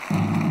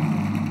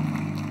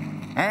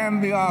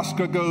And the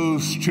Oscar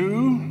goes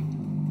to...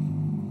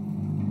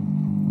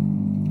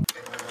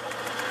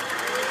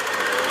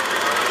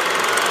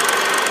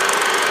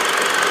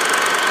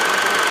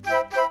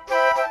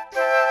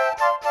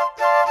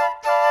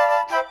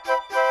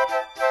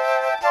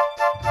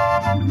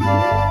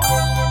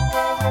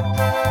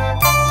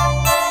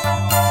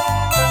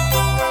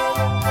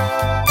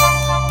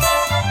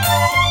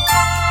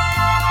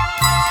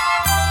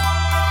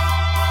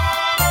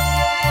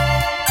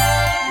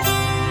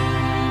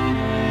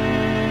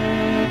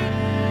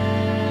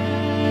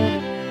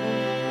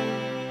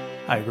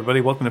 Hi,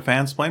 everybody. Welcome to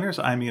Fansplainers.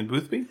 I'm Ian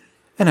Boothby.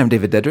 And I'm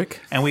David Dedrick.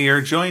 And we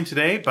are joined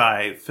today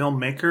by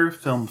filmmaker,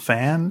 film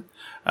fan,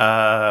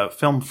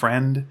 film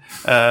friend,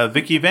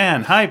 Vicky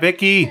Van. Hi,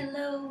 Vicky.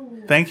 Hello.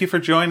 Thank you for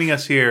joining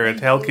us here at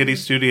Hell Kitty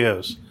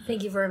Studios.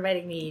 Thank you for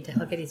inviting me to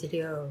Hell Kitty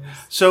Studios.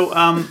 So,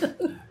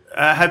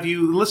 have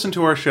you listened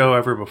to our show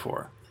ever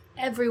before?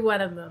 Every one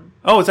of them.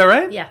 Oh, is that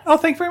right? Yeah. Oh,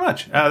 thank you very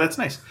much. That's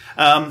nice.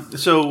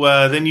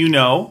 So then you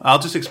know, I'll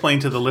just explain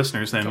to the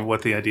listeners then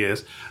what the idea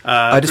is.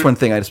 Just one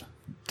thing,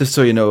 just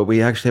so you know,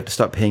 we actually have to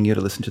stop paying you to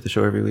listen to the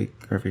show every week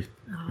or every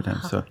time.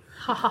 So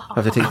I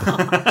have to take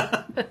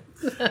the...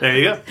 There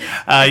you go.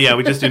 Yeah,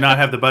 we just do not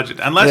have the budget.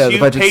 Unless you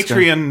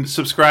Patreon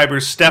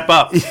subscribers step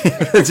up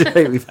That's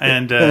right.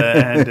 and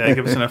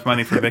give us enough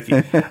money for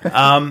Vicky.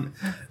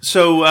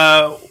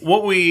 So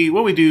what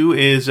we do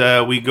is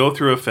we go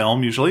through a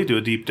film, usually do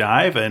a deep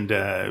dive, and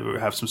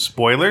have some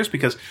spoilers,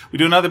 because we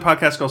do another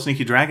podcast called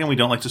Sneaky Dragon. We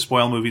don't like to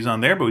spoil movies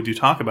on there, but we do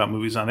talk about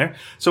movies on there.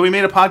 So we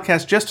made a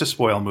podcast just to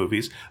spoil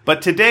movies.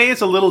 But today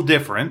is a little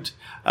different,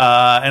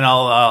 and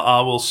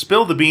I will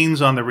spill the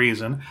beans on the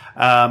reason.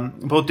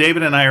 Both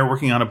David and I are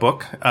working on a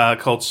book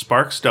called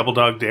Sparks, Double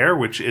Dog Dare,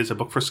 which is a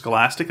book for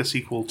Scholastic, a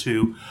sequel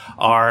to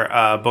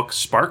our book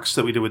Sparks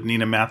that we did with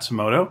Nina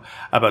Matsumoto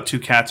about two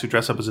cats who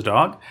dress up as a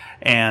dog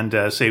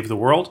and save the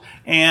world.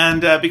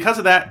 And because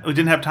of that, we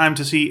didn't have time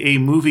to see a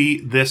movie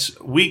this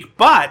week.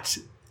 But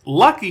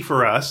lucky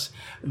for us,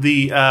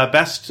 the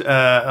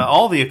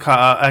all the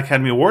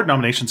Academy Award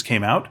nominations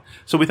came out.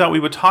 So we thought we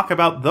would talk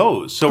about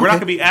those. So we're not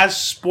going to be as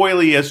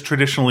spoily as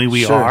traditionally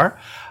we are.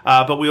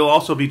 But we will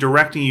also be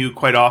directing you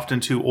quite often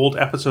to old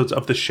episodes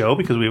of the show,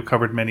 because we have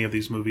covered many of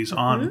these movies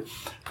on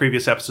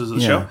previous episodes of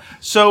the show.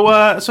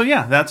 So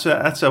yeah, that's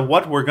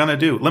what we're going to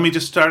do. Let me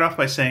just start off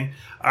by saying,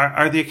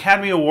 are the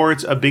Academy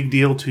Awards a big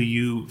deal to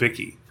you,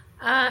 Vicky?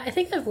 I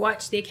think I've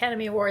watched the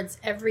Academy Awards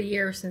every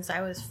year since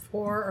I was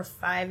 4 or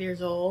 5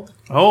 years old.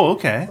 Oh,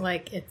 okay.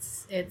 Like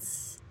it's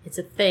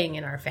a thing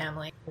in our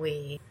family.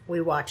 We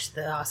watch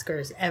the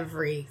Oscars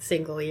every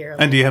single year.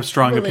 And do you have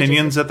strong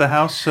opinions at the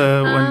house?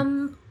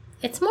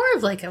 It's more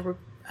of like a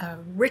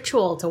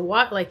ritual to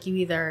watch. Like you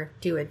either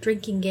do a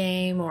drinking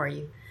game or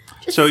you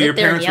just So sit your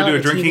there parents and would yell do a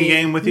at the drinking TV.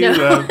 game with you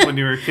when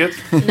you were kids?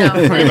 No.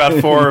 Were you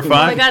about 4 or 5?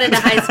 I got into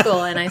high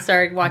school and I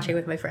started watching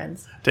with my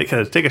friends. Take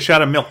a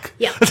shot of milk.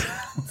 Yeah.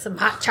 Some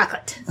hot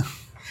chocolate.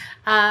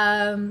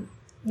 Yeah,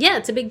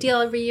 it's a big deal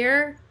every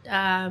year.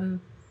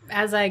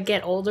 As I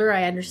get older,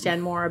 I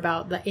understand more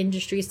about the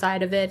industry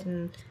side of it,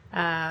 and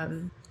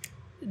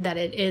that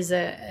it is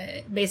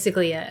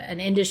basically an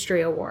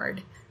industry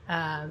award,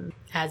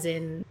 as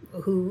in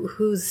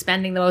who's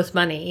spending the most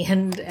money.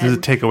 And Does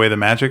it take away the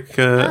magic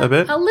a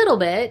bit? A little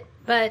bit,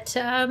 but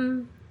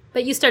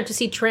you start to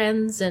see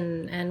trends,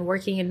 and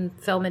working in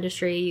film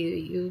industry,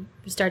 you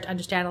start to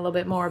understand a little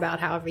bit more about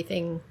how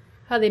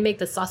they make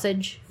the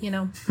sausage,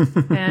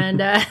 and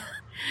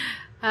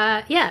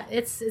yeah,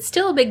 it's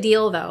still a big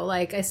deal though.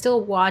 Like I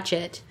still watch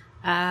it.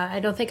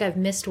 I don't think I've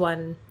missed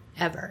one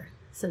ever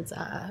since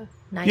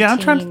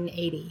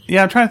 1980.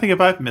 I'm trying to think if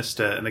I've missed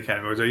an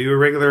Academy Awards. Are you a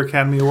regular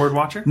Academy Award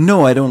watcher?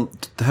 No, I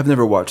don't. I've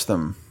never watched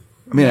them.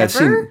 I mean,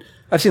 Never?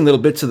 I've seen little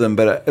bits of them,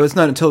 but it was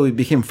not until we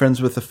became friends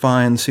with the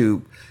Fines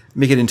who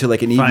make it into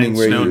like an evening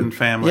where Snowden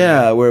family.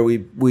 Yeah, where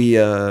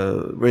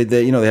where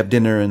they have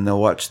dinner and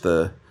they'll watch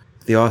the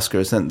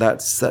Oscars, and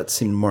that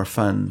seemed more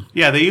fun.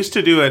 Yeah, they used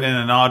to do it in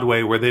an odd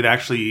way where they'd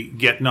actually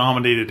get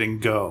nominated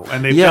and go.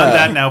 And they've done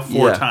that now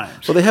 4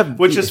 times. Well, they have,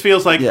 which just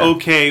feels like,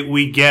 okay,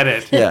 we get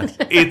it. Yeah.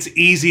 It's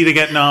easy to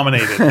get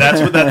nominated. That's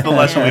the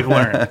lesson we've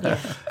learned.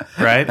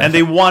 Right? And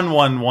they won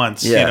one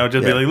once, be like,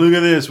 look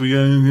at this, we got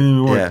an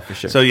award. Yeah, for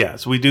sure.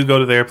 So we do go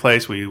to their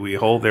place, we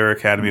hold their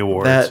Academy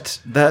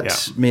Awards.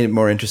 That made it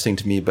more interesting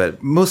to me,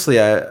 but mostly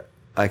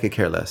I could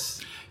care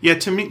less. Yeah,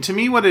 to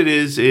me, what it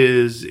is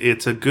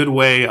it's a good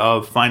way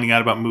of finding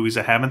out about movies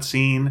I haven't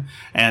seen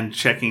and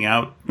checking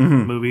out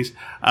movies.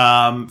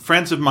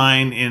 Friends of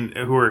mine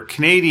who are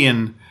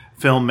Canadian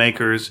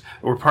filmmakers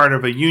were part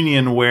of a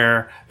union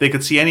where they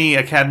could see any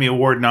Academy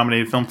Award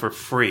nominated film for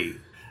free.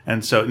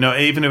 And so, no,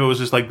 even if it was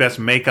just like best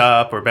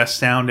makeup or best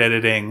sound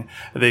editing,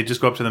 they just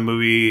go up to the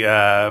movie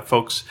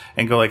folks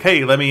and go like,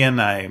 "Hey, let me in.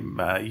 I'm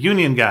a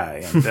union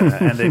guy."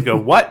 And they'd go,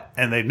 "What?"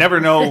 And they'd never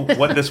know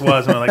what this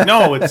was. And they're like,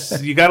 "No,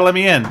 you got to let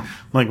me in." I'm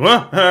like,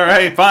 "Well, all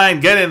right, fine,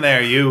 get in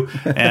there, you."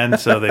 And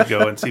so they'd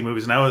go and see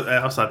movies. And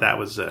I also thought that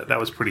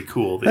was pretty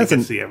cool. That you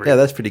could see everything. Yeah,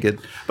 that's pretty good.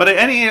 But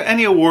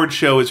any award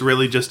show is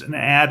really just an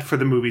ad for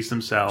the movies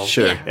themselves.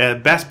 Sure.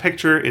 Best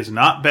Picture is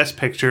not Best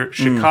Picture.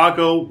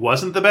 Chicago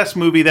wasn't the best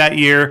movie that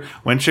year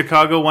when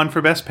Chicago won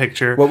for Best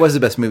Picture. What was the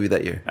best movie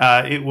that year?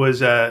 It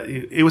was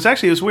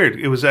weird.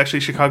 It was actually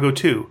Chicago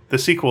 2, the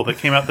sequel that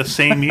came out the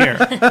same year.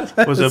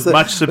 It was a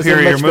much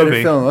superior much better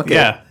movie. film. Okay.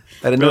 Yeah.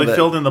 I didn't know really that.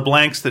 filled in the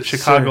blanks that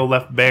Chicago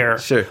left bare.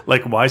 Sure.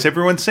 Like, why is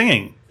everyone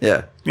singing?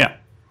 Yeah. Yeah.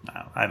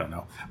 I don't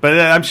know. But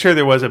I'm sure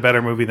there was a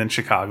better movie than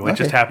Chicago. It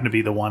just happened to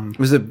be the one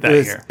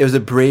that year. It was a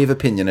brave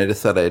opinion. I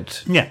just thought I'd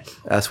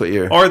ask what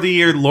year. Or the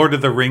year Lord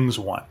of the Rings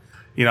won.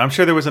 You know, I'm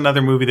sure there was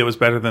another movie that was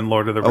better than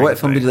Lord of the Rings. What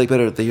film did you like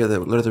better the year that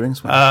Lord of the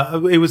Rings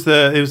won? It was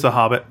the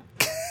Hobbit.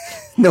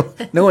 No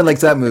one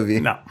likes that movie.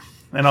 No.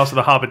 And also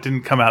the Hobbit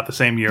didn't come out the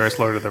same year as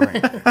Lord of the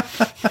Rings.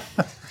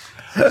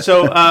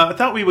 So I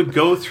thought we would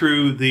go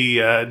through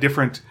the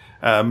different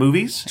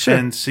movies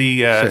and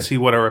see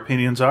what our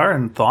opinions are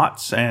and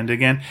thoughts. And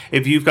again,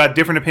 if you've got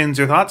different opinions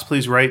or thoughts,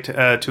 please write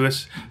to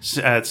us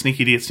at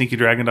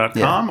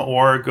sneakyd@sneakydragon.com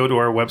or go to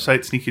our website,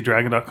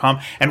 sneakydragon.com,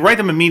 and write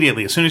them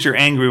immediately as soon as you're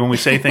angry when we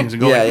say things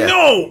and go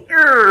no!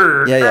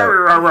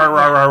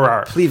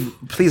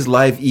 Please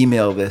live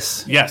email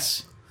this.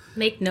 Yes.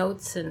 Make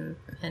notes and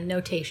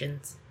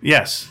notations.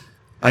 Yes.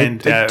 I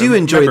do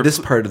enjoy this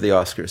part of the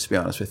Oscars, to be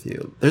honest with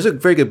you. There's a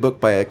very good book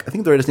by, I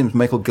think the writer's name is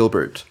Michael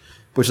Gilbert,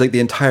 which is like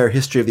the entire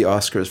history of the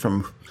Oscars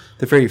from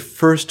the very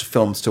first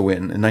films to win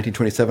in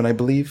 1927, I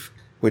believe,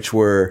 which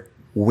were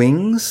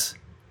Wings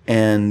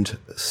and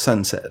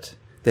Sunset.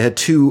 They had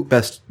two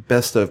best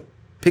of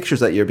pictures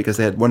that year because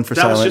they had one for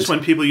silence. That was just when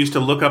people used to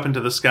look up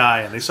into the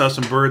sky and they saw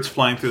some birds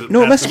flying through the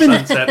No, it must have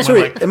been. sunset.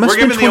 Sorry, like, it must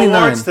we're have been giving 29. the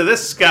awards to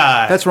this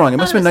sky. That's wrong. It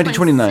must have been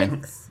 1929.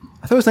 26.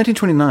 I thought it was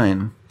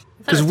 1929.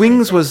 Because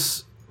Wings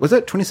was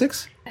that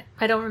 26?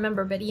 I don't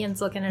remember, but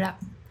Ian's looking it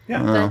up.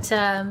 Yeah. But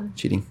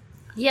Cheating.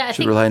 yeah, I Should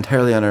think rely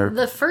entirely on our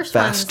the first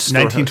vast one.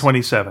 storehouse.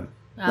 1927.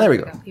 There we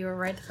go. You were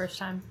right the first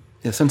time.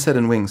 Yeah, Sunset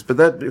and Wings. But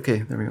there we go.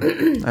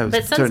 I was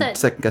But Sunset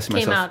second guessing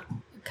came myself. out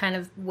kind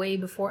of way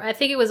before. I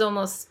think it was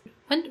almost.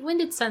 When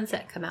did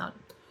Sunset come out?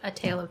 A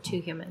Tale of Two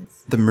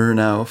Humans. The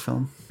Murnau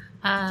film.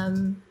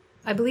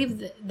 I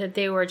believe that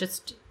they were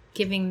just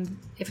giving.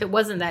 If it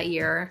wasn't that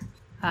year,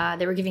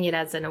 they were giving it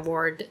as an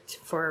award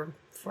for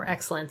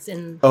excellence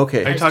in.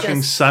 Okay. Are you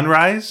talking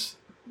Sunrise?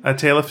 A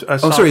Tale of...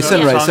 sorry,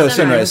 Sunrise. Yeah,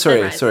 Sunrise.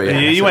 Sorry. You,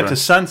 Yeah, you went to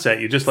Sunrise. Sunset.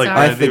 You just like...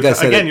 Sorry. I think I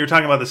said again, it. you were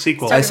talking about the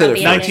sequel. I said it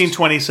Talking first. about the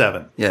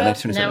 1927. Yeah, No,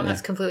 1927.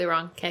 that's completely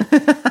wrong. Okay.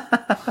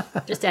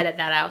 Just edit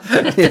that out.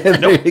 Yeah,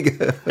 there you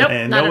go. Nope,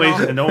 In not no way,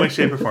 at all. in no way,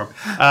 shape, or form.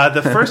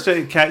 The first,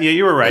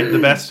 you were right. The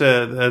best,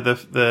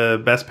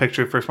 the best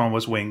picture, first one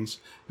was Wings,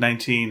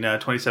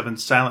 1927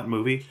 silent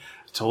movie.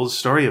 It told the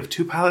story of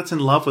two pilots in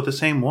love with the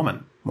same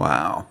woman,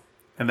 Wow.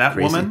 and that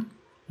Crazy. woman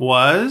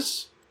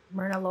was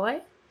Myrna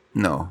Loy?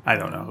 No. I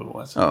don't know who it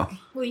was. Oh.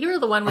 Well, you're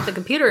the one with the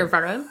computer in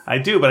front of him. I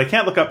do, but I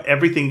can't look up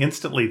everything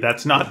instantly.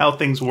 That's not how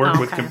things work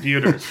with Okay.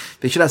 computers.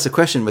 They should ask the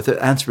question with the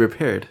answer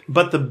prepared.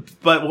 But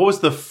what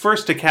was the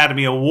first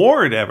Academy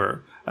Award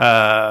ever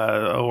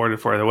awarded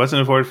for? There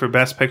wasn't an award for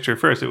Best Picture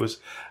first. It was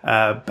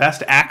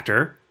Best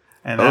Actor,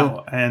 and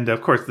and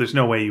of course, there's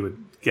no way you would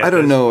get. I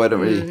don't this. know. I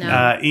don't really.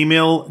 No.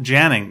 Emil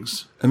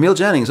Jannings, Emil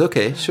Jannings.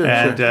 Okay, sure.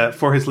 and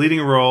for his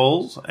leading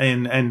roles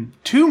in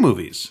two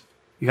movies.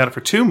 You got it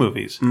for two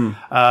movies: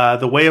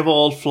 The Way of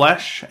Old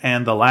Flesh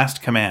and The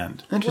Last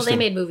Command. Well, Interesting. they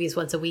made movies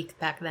once a week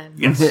back then.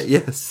 Yes.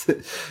 Yes.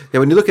 Yeah.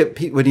 When you look at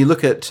the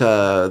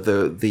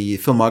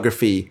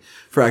filmography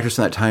for actors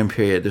in that time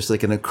period, there's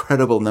like an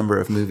incredible number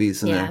of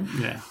movies in Yeah. there.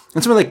 Yeah.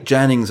 And someone like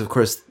Jannings, of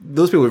course,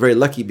 those people were very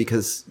lucky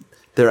because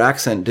their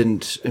accent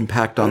didn't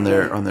impact on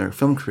their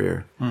film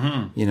career.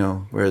 Mm-hmm. You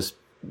know, whereas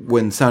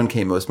when sound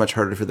came, it was much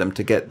harder for them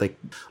to get like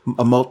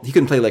he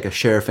couldn't play like a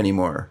sheriff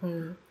anymore,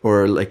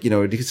 or like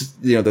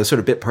those sort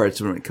of bit parts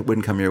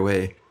wouldn't come your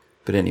way.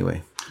 But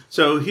anyway,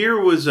 So here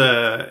was one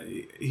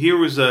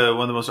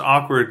of the most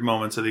awkward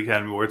moments of the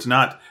Academy Awards.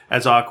 Not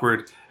as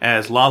awkward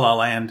as La La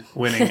Land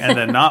winning and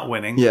then not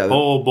winning. Yeah,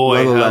 Oh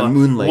boy, La La Land,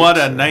 Moonlight. what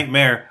a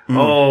nightmare!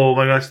 Oh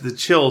my gosh, the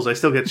chills! I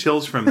still get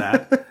chills from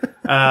that.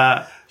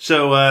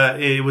 So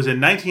it was in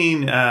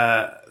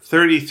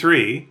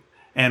 1933,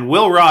 and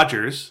Will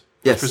Rogers was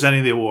Yes.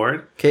 presenting the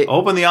award. Okay.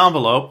 Opened the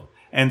envelope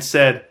and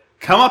said,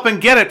 "Come up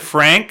and get it,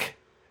 Frank."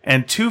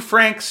 And two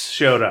Franks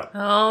showed up.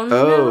 Oh,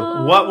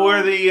 no. What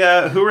were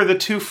who were the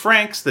two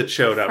Franks that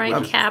showed up?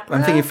 Frank Capra?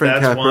 I'm thinking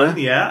Frank That's Capra, one,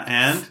 yeah,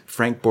 and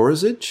Frank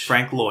Borzage,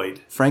 Frank Lloyd.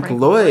 Frank Frank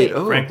Lloyd. Lloyd.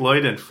 Oh, Frank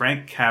Lloyd and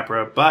Frank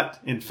Capra, but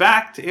in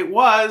fact, it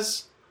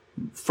was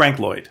Frank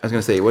Lloyd. I was going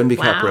to say it wouldn't be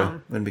Wow.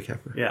 Capra. Wouldn't be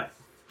Capra. Yeah.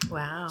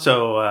 Wow.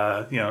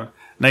 So,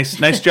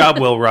 nice job,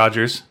 Will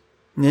Rogers.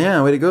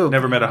 Yeah, way to go.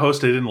 Never met a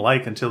host I didn't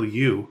like until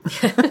you.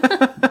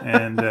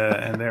 And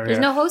there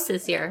There's no host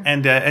this year.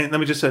 And let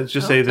me just say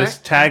this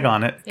sorry. tag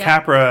on it. Yeah.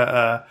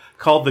 Capra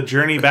called the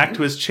journey back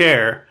to his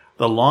chair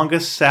the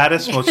longest,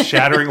 saddest, most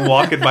shattering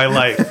walk in my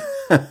life.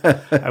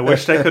 I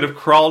wished I could have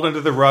crawled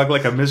under the rug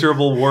like a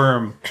miserable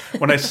worm.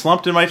 When I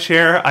slumped in my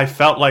chair, I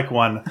felt like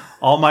one.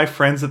 All my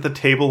friends at the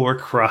table were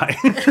crying.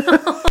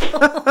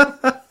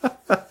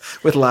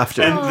 With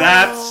laughter.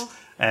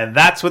 And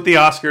that's what the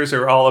Oscars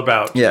are all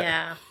about.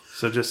 Yeah.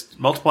 So just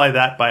multiply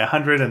that by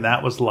 100, and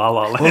that was La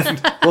La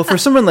Land. Well, for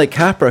someone like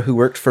Capra who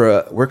worked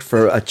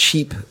for a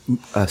cheap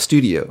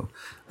studio,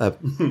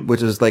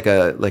 which is like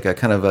a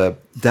kind of a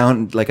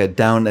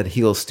down at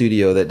heel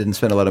studio that didn't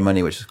spend a lot of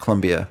money, which is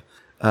Columbia.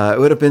 It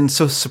would have been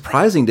so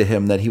surprising to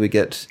him that he would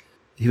get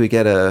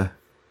a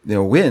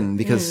win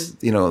because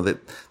that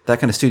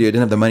kind of studio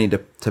didn't have the money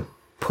to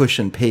push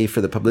and pay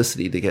for the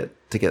publicity to get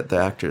the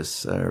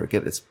actors or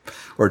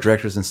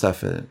directors and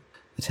stuff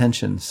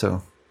attention.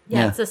 So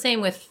yeah, it's the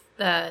same with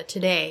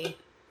today.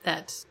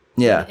 That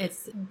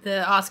it's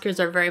the Oscars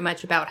are very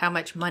much about how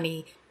much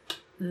money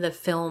the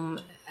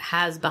film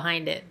has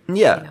behind it.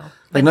 Yeah,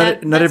 like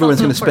not everyone's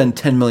going to spend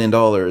 $10 million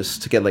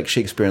to get like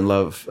Shakespeare in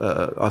Love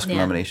Oscar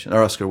nomination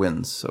or Oscar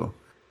wins. So,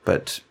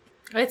 but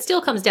it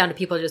still comes down to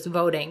people just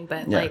voting.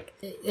 But like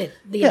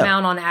the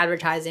amount on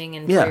advertising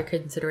and for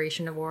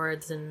consideration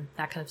awards and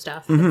that kind of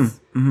stuff.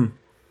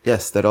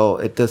 Yes,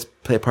 it does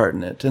play a part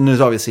in it. And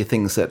there's obviously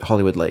things that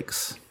Hollywood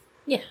likes.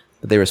 Yeah,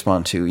 that they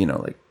respond to.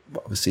 Like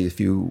obviously, if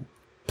you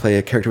play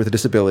a character with a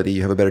disability,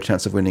 you have a better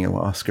chance of winning an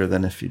Oscar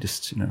than if you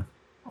just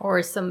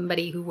or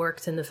somebody who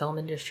works in the film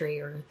industry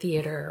or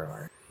theater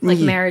or like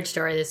Marriage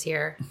Story this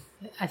year.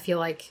 I feel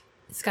like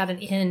it's got an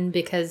in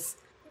because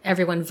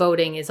everyone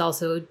voting is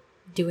also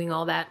doing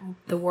all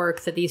the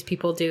work that these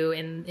people do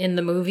in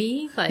the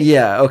movie. Like,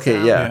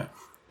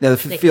 I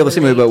feel the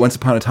same way about Once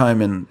Upon a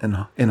Time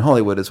in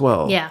Hollywood as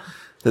well. Yeah.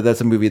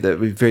 That's a movie that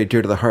would be very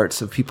dear to the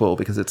hearts of people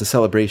because it's a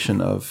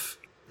celebration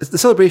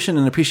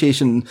and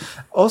appreciation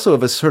also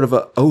of a sort of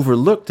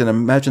overlooked, and I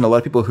imagine a lot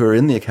of people who are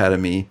in the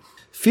Academy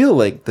feel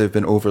like they've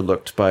been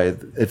overlooked by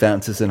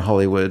advances in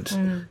Hollywood.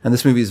 And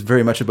this movie is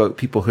very much about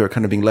people who are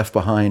kind of being left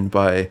behind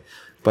by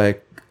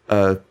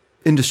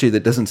industry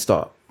that doesn't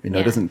stop.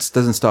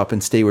 Doesn't stop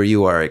and stay where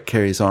you are. It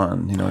carries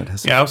on. It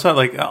has. I saw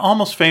like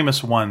Almost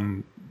Famous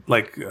won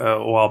like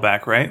a while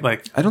back, right?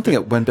 Like I don't think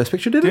it won Best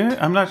Picture, did it?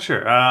 I'm not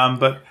sure.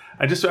 But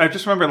I just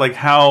remember like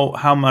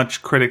how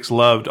much critics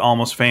loved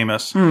Almost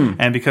Famous,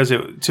 and because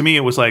to me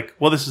it was like,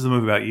 well, this is the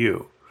movie about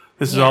you.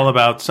 This is all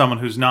about someone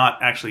who's not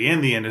actually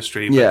in the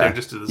industry, but they're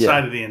just to the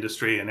side of the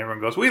industry, and everyone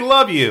goes, "We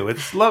love you.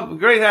 It's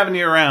great having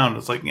you around."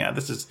 It's like,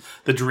 this is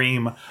the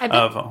dream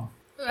of.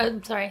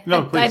 I'm sorry.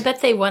 No, please. I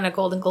bet they won a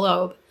Golden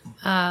Globe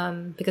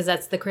because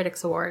that's the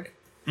Critics Award.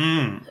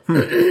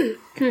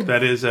 That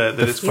is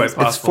quite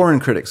possible. It's foreign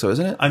critics, though,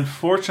 isn't it?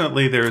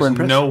 Unfortunately, there is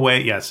no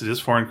way. Yes, it is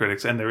foreign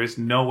critics, and there is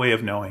no way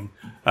of knowing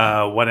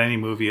what any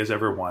movie has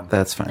ever won.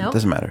 That's fine. Nope.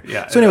 Doesn't matter.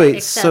 Yeah. So anyway,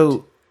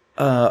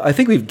 I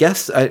think we've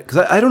guessed because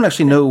I don't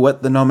actually know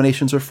what the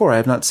nominations are for. I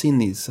have not seen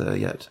these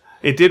yet.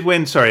 It did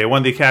win. Sorry, it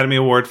won the Academy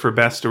Award for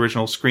Best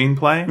Original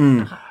Screenplay,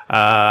 and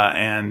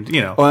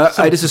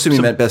I just assumed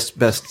you meant best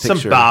picture. Some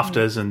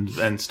BAFTAs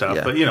and stuff,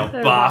 but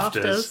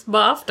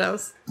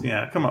BAFTAs.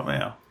 Yeah, come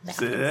on,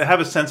 have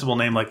a sensible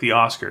name like the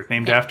Oscar,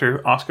 named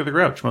after Oscar the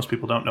Grouch. Most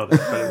people don't know that,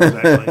 but it was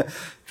actually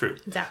true.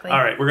 Exactly.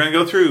 All right, we're going to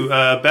go through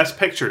Best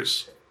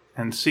Pictures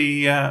and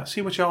see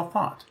what y'all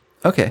thought.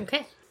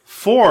 Okay.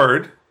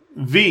 Ford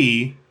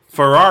v.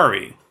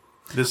 Ferrari.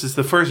 This is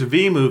the first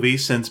V movie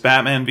since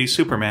Batman v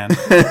Superman.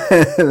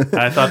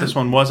 I thought this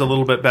one was a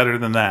little bit better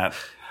than that.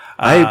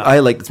 I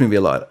like this movie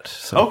a lot.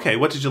 So. Okay,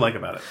 what did you like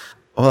about it?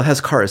 Well, it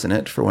has cars in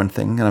it, for one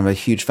thing, and I'm a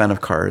huge fan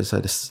of cars. So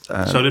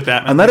did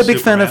Batman. I'm not a big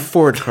Superman. fan of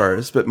Ford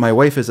cars, but my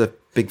wife is a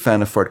big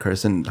fan of Ford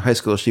cars. In high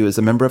school, she was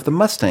a member of the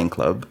Mustang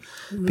Club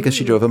because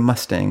she drove a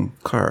Mustang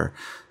car.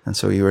 And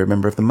so you were a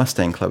member of the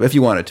Mustang Club, if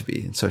you wanted to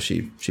be. And so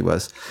she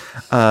was.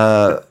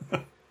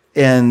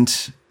 And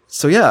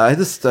so,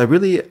 I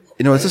really,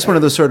 it's just one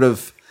of those sort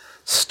of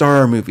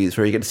star movies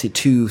where you get to see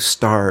two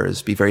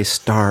stars be very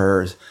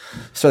stars.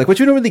 So which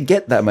we don't really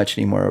get that much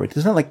anymore.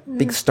 It's not like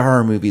big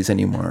star movies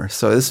anymore.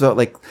 So this felt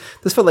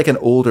like an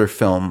older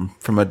film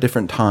from a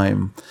different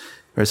time.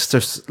 Where it's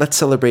just, let's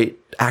celebrate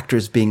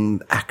actors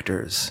being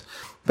actors.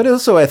 But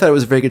also, I thought it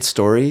was a very good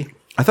story.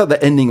 I thought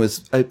the ending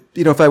was,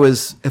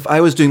 if I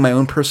was doing my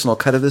own personal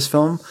cut of this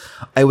film,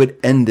 I would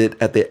end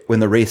it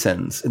when the race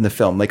ends in the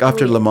film, like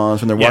after Le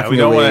Mans when they're walking away. We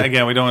don't want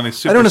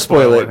to. I don't want to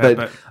spoil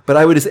it, but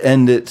I would just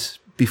end it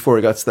before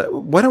it got to that.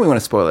 Why don't we want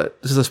to spoil it?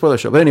 This is a spoiler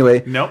show, but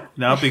anyway. No,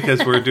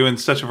 because we're doing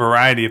such a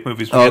variety of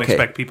movies. We can't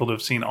expect people to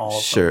have seen all of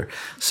them. Sure.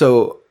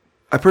 So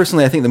I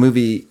think the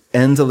movie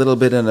ends a little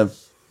bit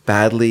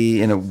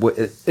badly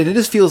it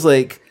just feels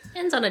like.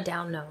 Ends on a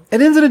down note.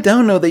 It ends on a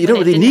down note that you don't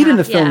really need in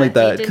a film like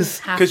that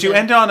because you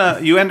end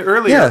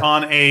earlier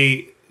on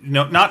a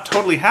not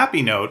totally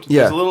happy note.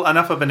 Yeah. There's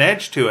enough of an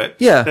edge to it.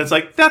 Yeah. That's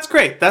like that's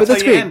great. That's how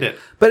you end it.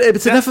 But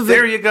it's enough of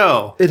there you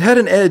go. It had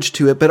an edge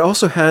to it, but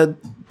also had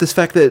this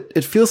fact that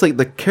it feels like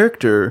the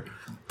character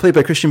played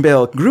by Christian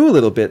Bale, grew a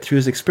little bit through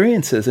his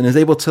experiences and is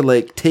able to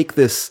like take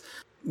this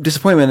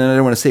disappointment, and I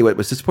don't want to say what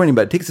was disappointing,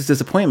 but takes this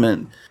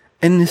disappointment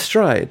in his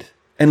stride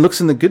and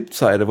looks on the good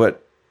side of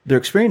what their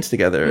experience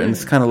together. And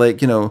it's kind of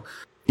like,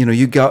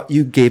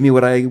 you gave me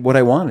what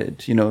I wanted.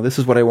 This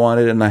is what I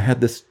wanted, and I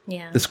had this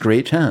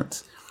great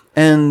chance.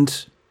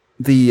 And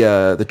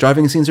the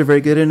driving scenes are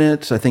very good in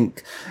it. I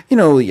think,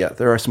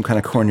 there are some kind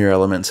of cornier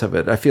elements of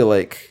it. I feel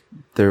like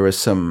there was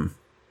some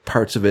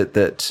parts of it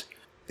that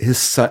his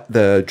son,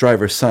 the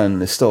driver's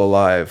son, is still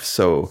alive,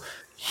 so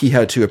he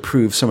had to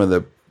approve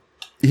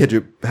he had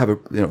to have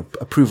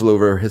approval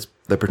over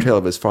the portrayal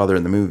of his father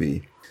in the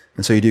movie.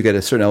 And so you do get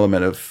a certain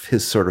element of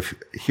his sort of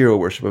hero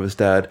worship of his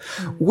dad,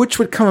 which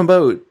would come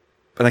about,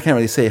 but I can't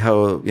really say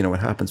how, what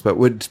happens, but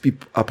would be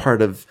a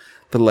part of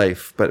the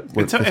life. But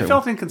it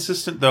felt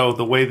inconsistent, though,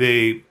 the way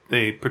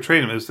they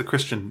portrayed him as the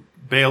Christian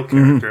Bale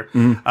character,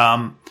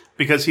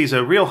 because he's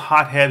a real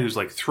hothead who's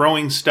like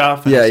throwing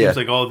stuff, and it seems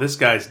like, oh, this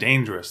guy's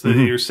dangerous.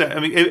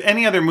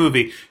 Any other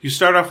movie, you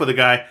start off with a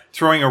guy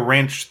throwing a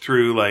wrench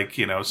through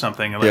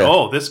something, and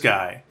oh, this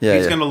guy,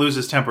 he's going to lose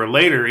his temper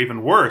later,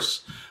 even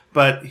worse.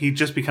 But he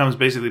just becomes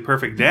basically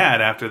perfect dad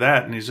after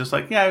that, and he's just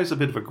like, he was a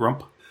bit of a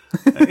grump.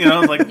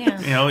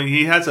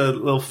 He has a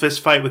little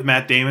fist fight with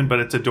Matt Damon, but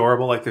it's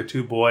adorable, like they're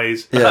two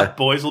boys.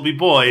 Boys will be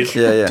boys.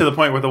 To the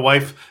point where the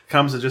wife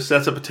comes and just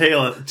sets up a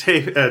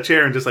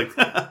chair and just like,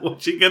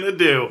 what's she gonna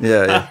do?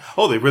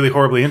 They really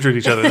horribly injured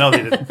each other. No,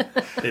 they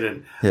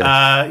didn't.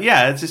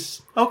 It's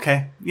just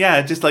okay.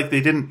 Just like they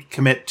didn't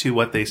commit to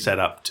what they set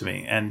up to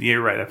me. And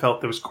you're right, I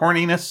felt there was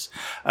corniness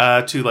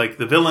to like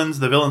the villains.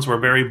 The villains were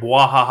very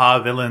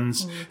bwahaha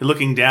villains,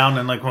 looking down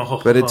and like,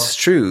 but it's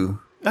true.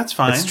 That's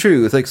fine. It's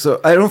true. It's like, so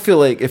I don't feel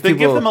like if they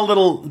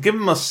people give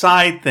them a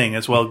side thing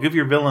as well. Give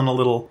your villain a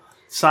little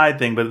side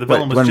thing, but the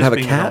villain was just have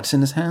being a cat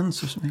in his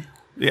hands or something.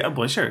 Yeah,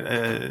 well, sure.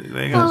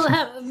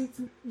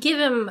 Give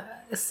him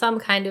some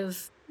kind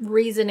of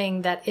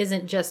reasoning that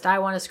isn't just I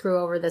want to screw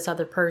over this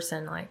other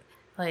person.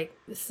 They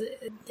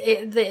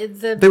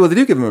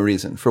do give him a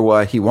reason for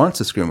why he wants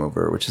to screw him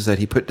over, which is that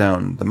he put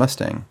down the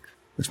Mustang,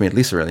 which made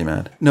Lisa really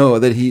mad. No,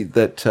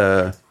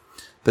 that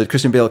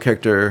Christian Bale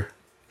character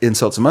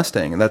insults a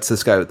Mustang, and that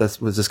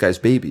was this guy's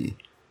baby,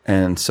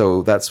 and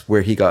so that's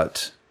where he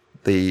got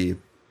the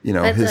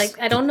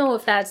I don't know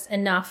if that's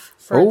enough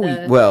for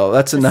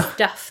that's enough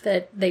stuff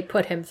that they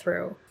put him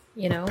through.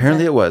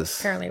 Apparently it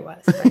was.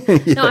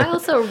 Right? No, I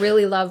also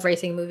really love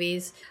racing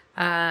movies,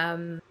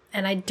 and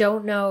I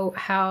don't know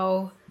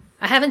how.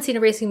 I haven't seen a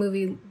racing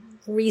movie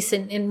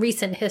in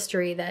recent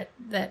history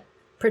that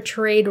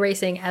portrayed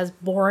racing as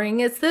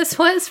boring as this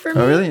was for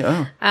me. Oh, really?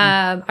 Oh.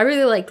 I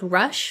really liked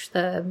Rush,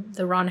 the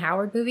Ron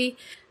Howard movie,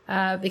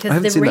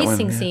 because the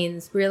racing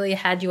scenes really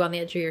had you on the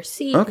edge of your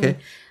seat. Okay.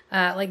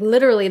 And,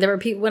 literally, there were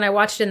people, when I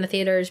watched it in the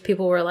theaters,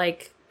 people were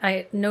like,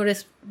 I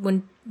noticed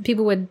when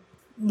people would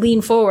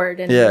lean forward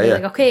and be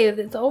like, okay, is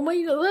it going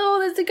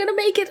to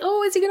make it?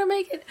 Oh, is he going to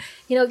make it?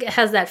 It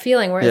has that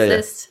feeling, whereas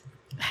this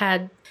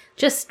had,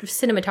 just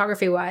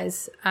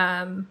cinematography-wise,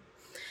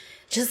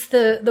 just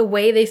the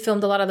way they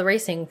filmed a lot of the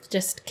racing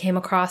just came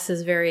across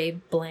as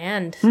very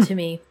bland to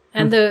me.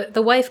 And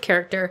the wife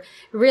character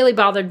really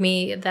bothered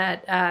me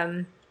that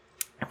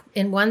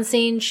in one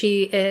scene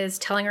she is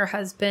telling her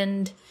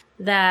husband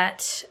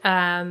that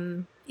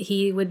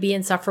he would be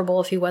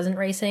insufferable if he wasn't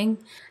racing.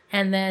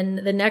 And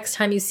then the next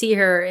time you see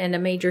her in a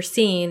major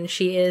scene,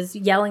 she is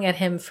yelling at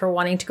him for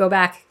wanting to go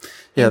back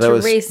into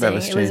racing.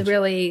 It was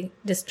really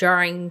this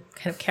jarring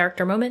kind of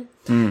character moment.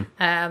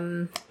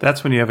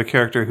 That's when you have a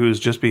character who is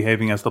just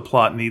behaving as the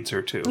plot needs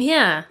her to.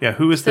 Yeah. Yeah.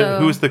 Who is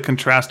the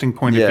contrasting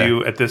point of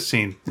view at this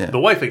scene? Yeah. The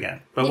wife again.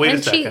 But wait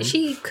a second.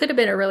 She could have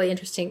been a really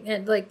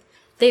interesting.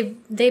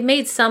 They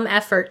made some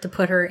effort to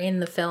put her in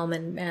the film,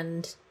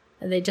 and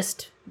they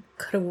just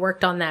could have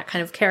worked on that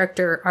kind of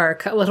character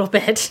arc a little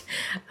bit,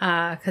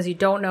 because you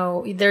don't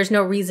know, there's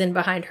no reason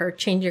behind her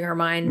changing her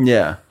mind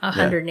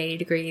 180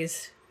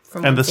 degrees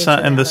from and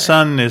the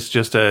son is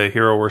just a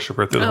hero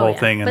worshiper through the whole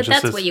thing, and but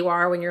just that's what you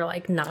are when you're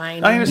like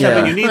 9. I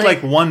understand, but you need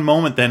like one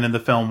moment then in the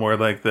film where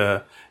like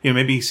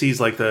maybe he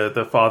sees like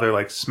the father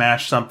like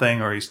smash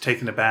something, or he's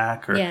taken it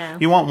back, or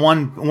you want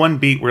one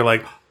beat where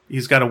like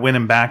he's got to win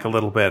him back a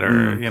little bit,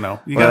 or you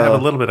got to have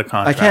a little bit of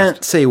contrast. I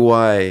can't say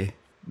why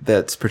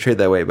that's portrayed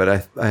that way,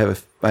 but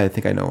I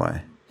think I know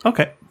why.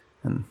 Okay.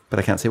 But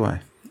I can't say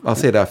why. I'll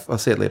say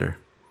it later.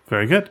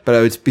 Very good. But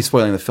I would be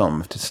spoiling the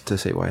film to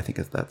say why I think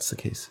that's the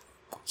case.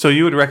 So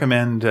you would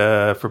recommend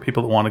for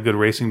people that want a good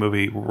racing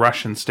movie,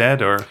 Rush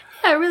instead, or?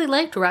 I really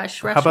liked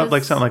Rush. How about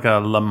like something like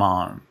a Le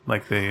Mans,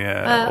 like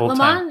the old Le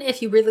time? Mans,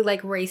 if you really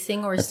like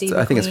racing or Steve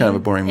I think it's kind of a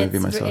boring movie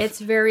myself. It's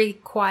very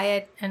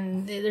quiet,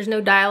 and there's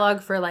no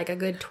dialogue for like a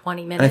good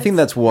 20 minutes. And I think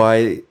that's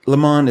why Le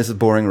Mans is a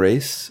boring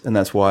race, and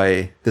that's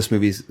why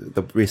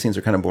the race scenes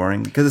are kind of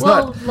boring, because it's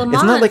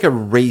not like a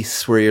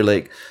race where you're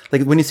like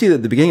when you see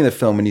at the beginning of the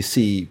film, when you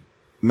see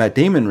Matt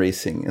Damon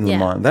racing in Le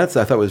Mans, that's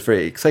I thought was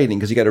very exciting,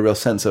 because you got a real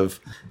sense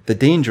of the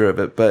danger of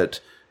it.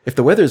 But if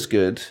the weather's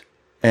good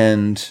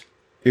and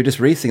you're just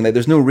racing. Like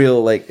there's no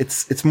real like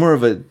it's more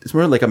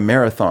like a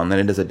marathon than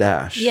it is a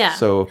dash. Yeah.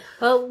 So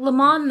Le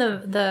Mans,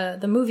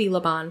 the movie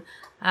Le Mans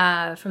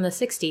from the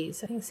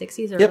 60s, I think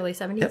 60s or early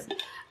 70s.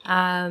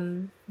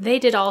 Yep. They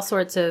did all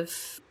sorts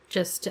of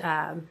just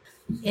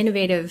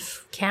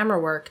innovative camera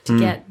work to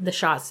get the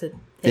shots that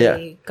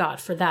they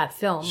got for that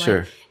film. Sure.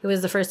 Like, it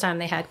was the first time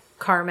they had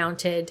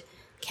car-mounted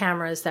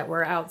cameras that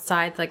were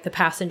outside, like the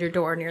passenger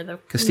door near the...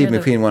 Because Steve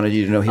McQueen wanted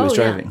you to know he was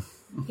driving.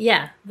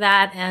 Yeah,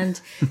 that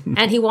and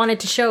he wanted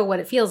to show what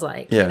it feels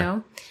like, you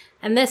know?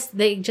 And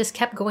they just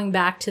kept going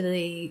back to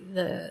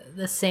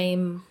the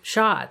same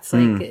shots,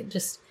 like it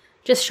just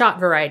shot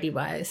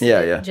variety-wise.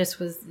 It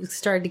just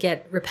started to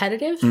get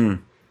repetitive.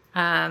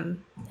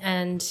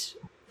 And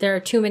there are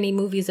too many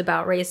movies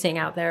about racing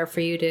out there for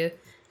you to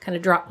kind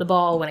of drop the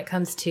ball when it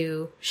comes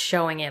to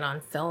showing it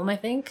on film, I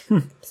think.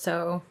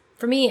 So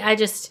for me, I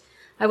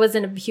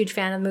wasn't a huge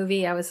fan of the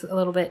movie. I was a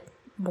little bit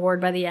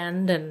bored by the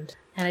end, and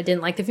I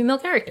didn't like the female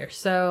character.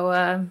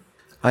 So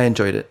I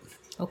enjoyed it.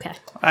 Okay.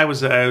 I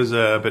was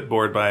a bit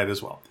bored by it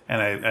as well,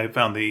 and I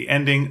found the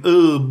ending.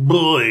 Oh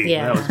boy!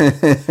 Yeah.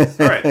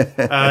 All right.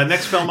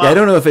 Next film up. Yeah, I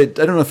don't know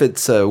if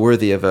it's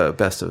worthy of a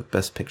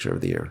best picture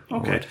of the year.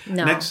 Okay. Award.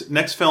 No.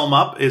 Next film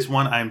up is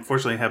one I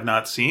unfortunately have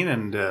not seen,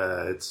 and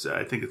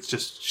I think it's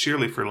just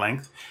sheerly for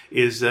length.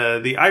 Is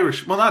the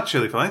Irish? Well, not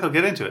sheerly for length. I'll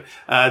get into it.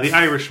 The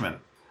Irishman.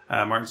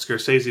 Martin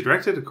Scorsese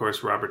directed, of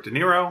course. Robert De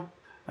Niro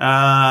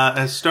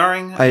as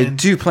starring. I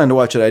do plan to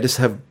watch it. I just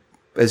have,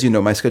 as you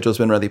know, my schedule's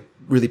been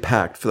really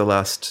packed for the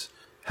last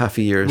half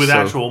a year. With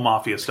actual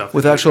mafia stuff.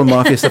 With actual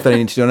mafia stuff that I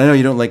need to do. And I know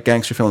you don't like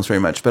gangster films very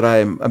much, but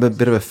I'm a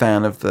bit of a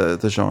fan of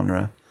the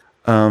genre.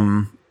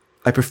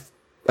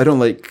 I don't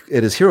like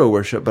it as hero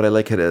worship, but I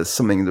like it as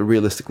something that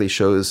realistically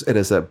shows it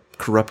as a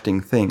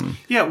corrupting thing.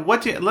 Yeah,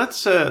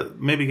 let's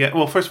maybe get...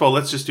 Well, first of all,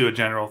 let's just do a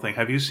general thing.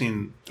 Have you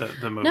seen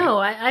the movie? No,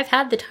 I've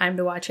had the time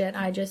to watch it.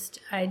 I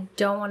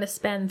don't want to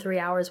spend 3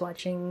 hours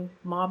watching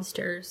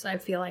mobsters. I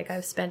feel like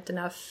I've spent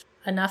enough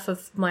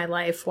of my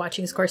life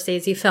watching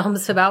Scorsese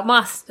films about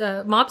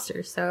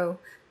mobsters, so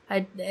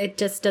it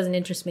just doesn't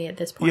interest me at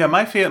this point. Yeah,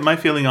 my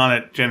feeling on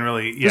it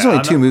generally... There's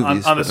only two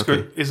movies.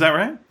 Okay. Is that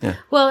right? Yeah.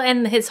 Well,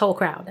 and his whole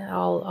crowd,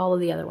 all of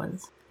the other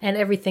ones, and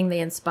everything they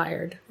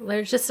inspired.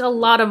 There's just a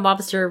lot of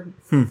mobster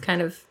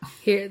kind of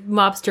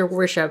mobster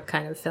worship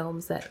kind of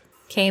films that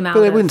came out.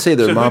 But I wouldn't say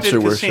they're So who did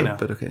mobster Casino? worship,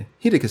 but okay.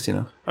 He did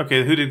Casino.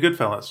 Okay, who did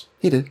Goodfellas?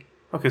 He did.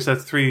 Okay, so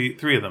that's three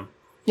of them.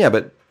 Yeah,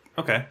 but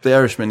Okay. The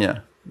Irishman, yeah.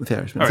 With The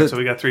Irishman. All right, so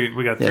we got three.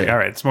 Yeah. All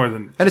right, it's more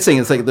than... I'm just saying,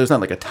 it's like there's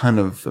not like a ton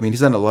of... I mean,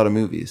 he's done a lot of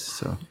movies,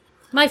 so...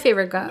 My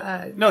favorite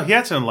No, he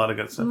had done a lot of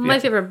good stuff. my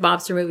favorite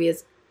mobster movie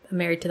is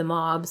Married to the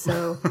Mob,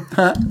 so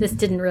this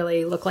didn't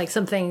really look like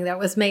something that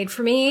was made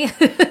for me.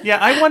 Yeah,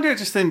 I wonder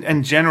just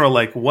in general,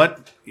 like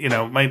what,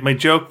 my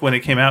joke when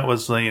it came out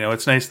was,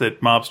 it's nice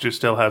that mobsters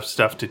still have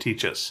stuff to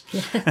teach us.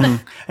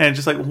 And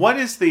just like, what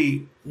is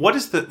the,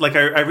 like,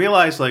 I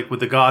realized like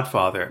with The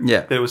Godfather,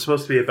 that it was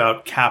supposed to be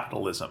about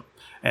capitalism.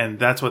 And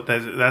that's what,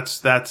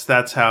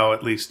 that's how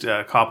at least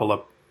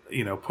Coppola,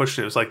 pushed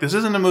it. It was like, this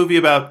isn't a movie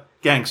about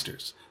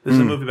gangsters. This is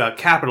a movie about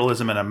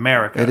capitalism in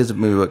America. It is a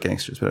movie about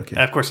gangsters, but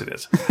okay. Of course it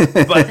is.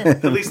 But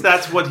at least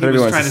that's what he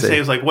was trying to say.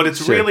 Is like, what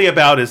it's really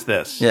about is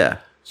this. Yeah.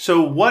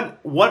 So what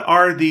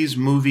are these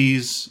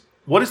movies?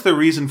 What is the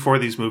reason for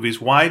these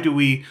movies? Why do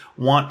we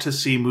want to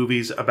see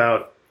movies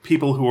about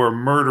people who are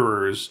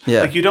murderers?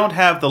 Yeah. Like, you don't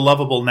have the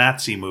lovable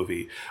Nazi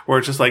movie where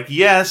it's just like,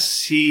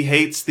 yes, he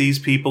hates these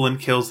people and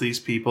kills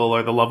these people,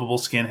 or the lovable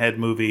skinhead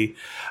movie.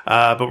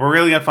 But we're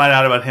really going to find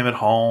out about him at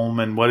home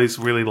and what he's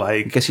really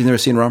like. I guess you've never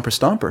seen Romper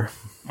Stomper.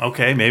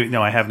 Okay, maybe.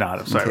 No, I have not.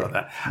 I'm sorry about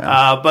that.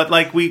 No. But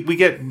like we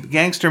get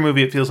gangster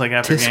movie, it feels like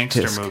after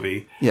gangster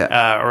movie.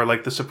 Yeah. Or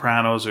like The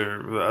Sopranos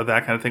or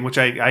that kind of thing, which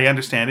I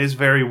understand is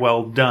very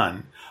well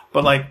done.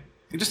 But like,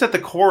 just at the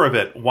core of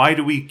it, why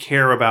do we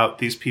care about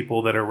these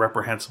people that are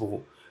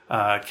reprehensible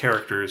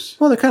characters?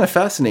 Well, they're kind of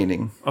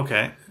fascinating.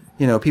 Okay.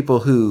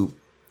 People who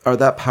are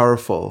that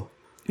powerful.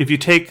 If you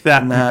take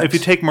if you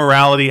take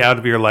morality out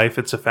of your life,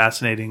 it's a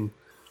fascinating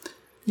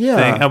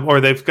thing.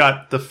 Or they've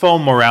got the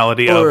faux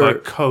morality of a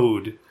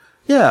code.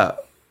 Yeah.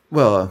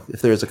 Well,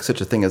 if there is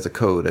such a thing as a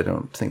code, I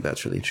don't think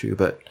that's really true.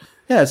 But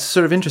yeah, it's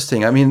sort of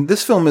interesting. I mean,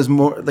 this film is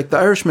more like The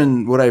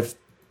Irishman. What I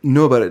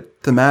know about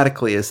it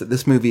thematically is that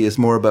this movie is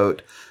more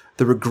about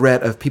the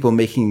regret of people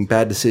making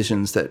bad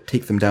decisions that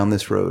take them down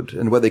this road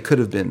and what they could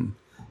have been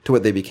to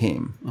what they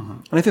became. Uh-huh.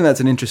 And I think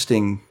that's an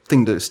interesting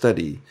thing to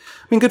study.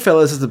 I mean,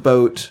 Goodfellas is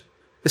about,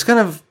 it's kind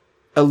of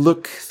a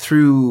look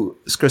through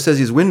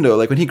Scorsese's window.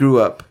 Like when he grew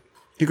up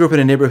in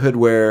a neighborhood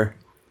where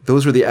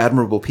those were the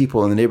admirable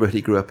people in the neighborhood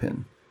he grew up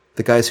in.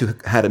 The guys who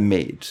had it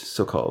made,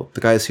 so-called.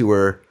 The guys who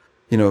were,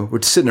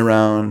 were sitting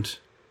around,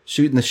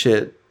 shooting the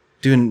shit,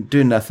 doing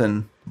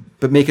nothing,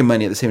 but making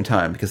money at the same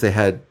time because they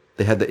had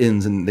the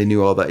ins and they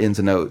knew all the ins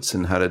and outs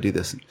and how to do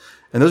this.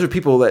 And those are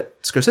people that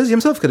Scorsese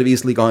himself could have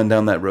easily gone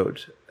down that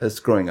road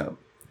as growing up.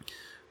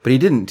 But he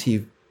didn't.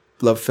 He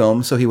loved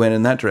film, so he went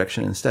in that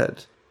direction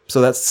instead. So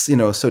that's,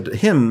 so to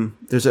him,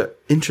 there's an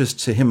interest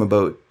to him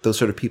about those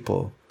sort of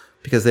people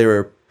because they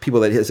were people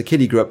that as a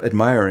kid you grew up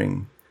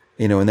admiring,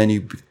 and then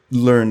you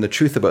learn the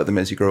truth about them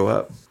as you grow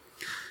up.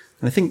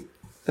 And I think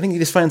he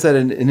just finds that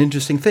an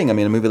interesting thing. I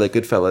mean, a movie like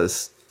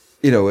Goodfellas,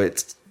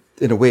 it's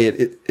in a way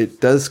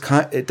it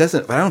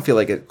doesn't. I don't feel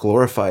like it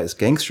glorifies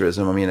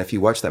gangsterism. I mean, if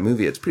you watch that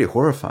movie, it's pretty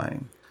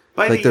horrifying.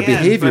 Like their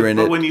behavior in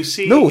it. But when you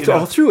see,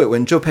 all through it,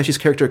 when Joe Pesci's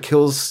character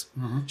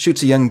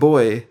shoots a young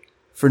boy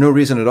for no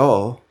reason at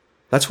all,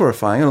 that's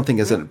horrifying. I don't think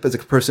as a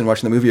person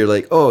watching the movie, you're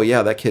like, oh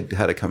yeah, that kid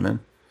had it coming.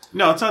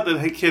 No, it's not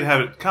that the kid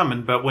had it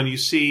coming, but when you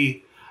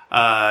see, Ray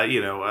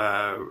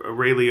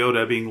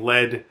Liotta being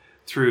led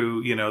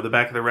through, the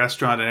back of the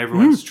restaurant and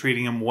everyone's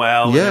treating him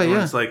well. Yeah, and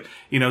everyone's like,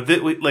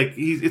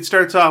 it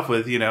starts off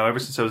with, ever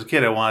since I was a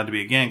kid, I wanted to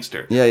be a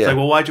gangster. Yeah, It's like,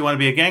 well, why'd you want to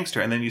be a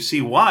gangster? And then you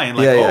see why, and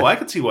I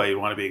could see why you'd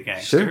want to be a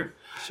gangster. Sure.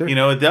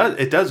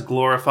 It does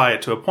glorify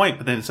it to a point,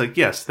 but then it's like,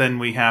 yes, then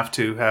we have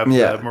to have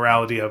the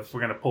morality of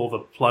we're going to pull the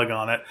plug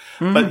on it.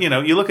 Mm-hmm. But,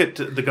 you look at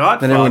The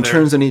Godfather. Then everyone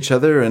turns on each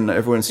other and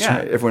everyone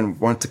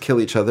wants to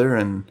kill each other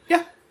and...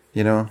 Yeah.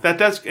 It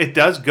does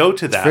go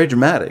to that. It's very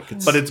dramatic.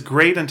 But it's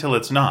great until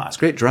it's not. It's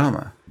great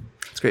drama.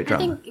 I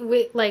think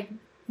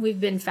we've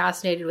been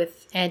fascinated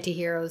with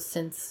anti-heroes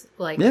since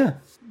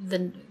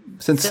the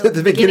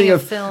beginning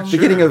of film.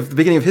 The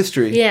beginning of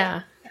history.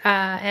 Yeah.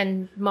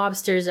 And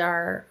mobsters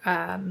are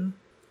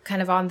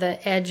kind of on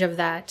the edge of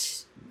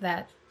that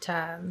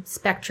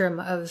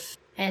spectrum of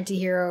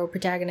anti-hero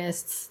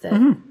protagonists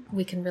that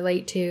we can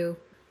relate to.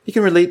 You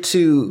can relate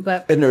to,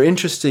 and they're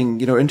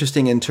interesting.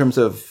 Interesting in terms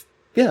of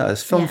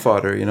as film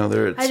fodder.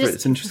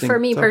 It's interesting. For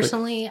me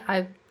personally,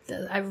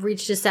 I've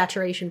reached a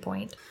saturation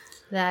point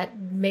that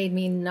made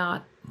me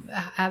not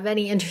have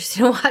any interest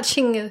in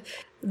watching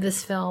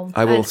this film.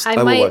 I will watch it.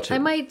 I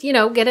might,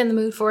 get in the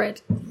mood for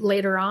it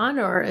later on,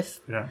 or if.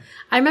 Yeah.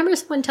 I remember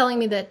someone telling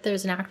me that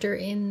there's an actor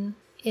in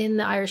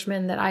The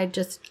Irishman that I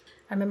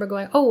remember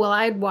going, oh well,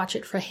 I'd watch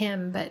it for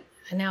him, but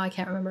now I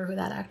can't remember who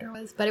that actor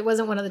was. But it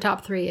wasn't one of the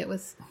top three. It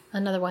was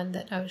another one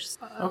that I was just.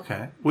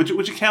 Okay. Would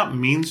you count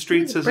Mean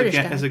Streets as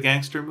a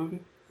gangster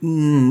movie?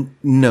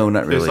 No,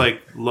 not really. There's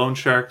like loan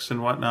sharks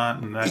and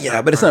whatnot, and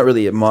that. But it's not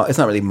really it's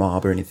not really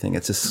mob or anything.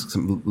 It's just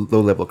some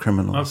low-level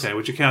criminals. Okay,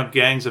 would you count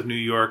Gangs of New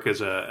York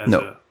as a?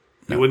 No.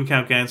 You wouldn't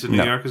count Gangs of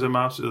New York as a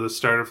mob, the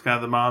start of kind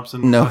of the mobs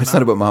and. No, whatnot? It's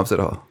not about mobs at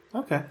all.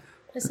 Okay.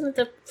 Isn't it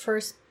the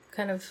first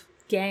kind of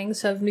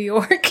Gangs of New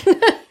York?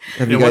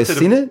 Have you guys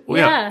seen it?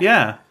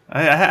 Yeah.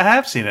 I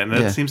have seen it, and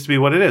it seems to be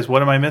what it is.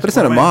 What am I missing? But it's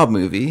not a mob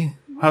movie.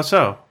 How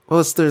so? Well,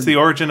 it's the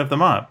origin of the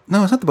mob.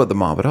 No, it's not about the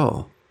mob at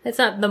all. It's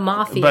not the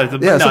mafia. But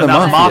it's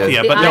not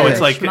mafia. But no,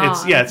 it's Irish like mob.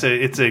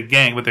 it's a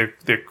gang, but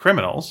they're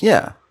criminals.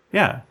 Yeah.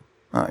 Yeah.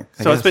 I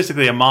So guess. it's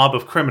basically a mob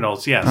of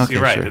criminals. Yes, Okay,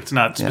 you're right. sure. It's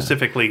not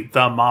specifically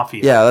the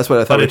mafia. Yeah, that's what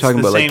I thought we were talking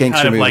about, like It's the same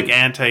gangster kind of movies. like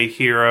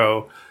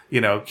anti-hero,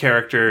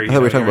 character. I thought we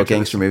were talking about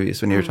gangster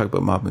movies when you were talking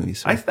about mob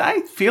movies.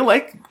 I feel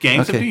like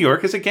Gangs of New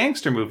York is a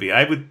gangster movie.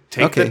 I would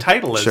take the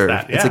title as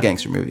that. Yeah. It's a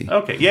gangster movie.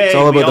 Okay, yay, it's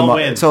all about the mob.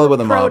 win. It's all about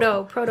the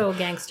mob. Proto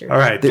gangsters. All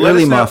right, the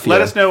early mafia.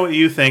 Let us know what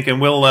you think,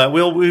 and we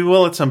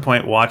will at some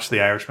point watch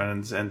The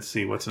Irishman and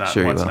see what's not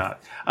Sure, what's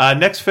not.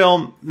 Next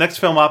film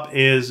up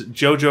is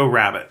Jojo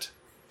Rabbit.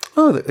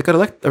 Oh, I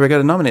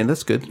got nominated.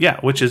 That's good. Yeah,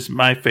 which is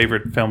my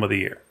favorite film of the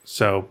year.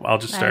 So I'll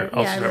just start.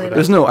 I'll start with that.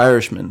 There's no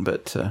Irishman,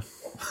 but.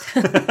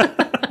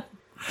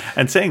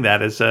 And saying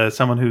that as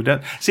someone who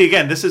does see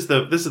again, this is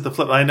the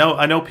flip. I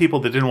know people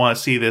that didn't want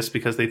to see this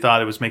because they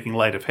thought it was making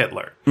light of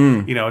Hitler.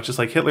 It's just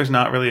like Hitler's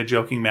not really a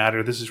joking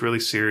matter. This is really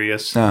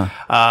serious. But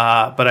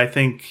I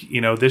think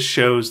this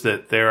shows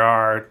that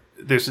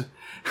there's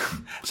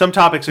some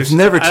topics are it's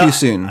never too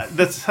soon.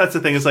 That's the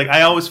thing. It's like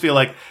I always feel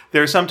like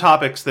there are some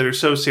topics that are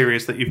so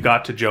serious that you've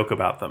got to joke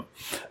about them,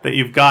 that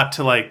you've got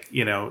to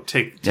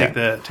take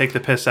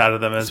the piss out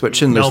of them as what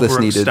Schindler's Mel List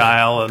Brooks needed.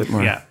 style.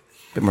 And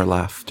bit more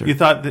laughter. You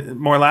thought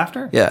more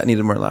laughter? Yeah, it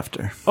needed more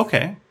laughter.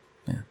 Okay.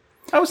 Yeah.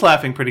 I was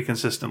laughing pretty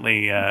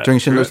consistently. During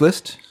Schindler's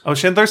List? Oh,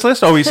 Schindler's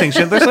List? Oh, were you saying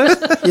Schindler's List?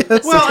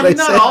 Yes, well, I mean,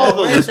 not all of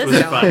the Where's list this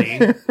was funny.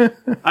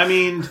 I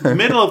mean,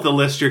 middle of the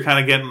list, you're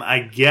kind of getting, I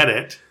get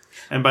it.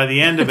 And by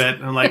the end of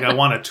it, I'm like, I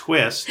want a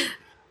twist.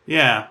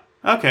 Yeah.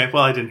 Okay,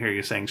 well, I didn't hear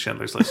you saying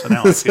Schindler's List, so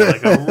now I feel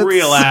like a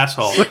real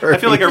asshole. Sorry. I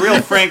feel like a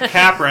real Frank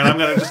Capra, and I'm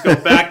going to just go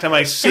back to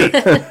my seat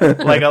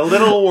like a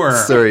little worm.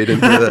 Sorry, I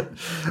didn't hear that.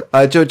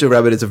 Jojo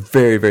Rabbit is a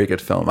very, very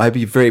good film. I'd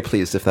be very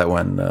pleased if that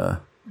won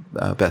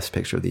Best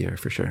Picture of the Year,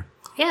 for sure.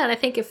 Yeah, and I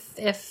think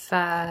if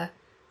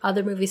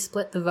other movies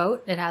split the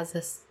vote, it has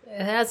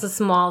a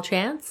small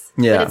chance.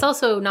 Yeah. But it's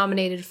also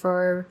nominated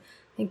for,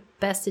 I think,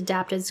 Best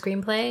Adapted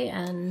Screenplay,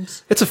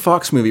 and it's a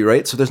Fox movie,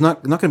 right? So there's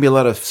not going to be a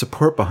lot of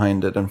support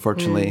behind it,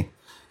 unfortunately,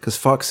 because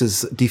Fox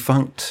is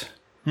defunct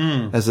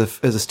as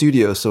a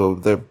studio. So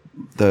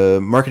the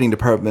marketing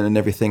department and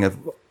everything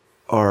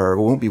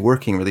won't be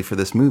working really for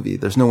this movie.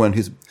 There's no one.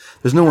 That's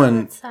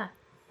sad.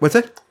 What's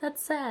that?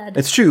 That's sad.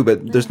 It's true,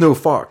 but there's no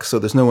Fox, so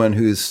there's no one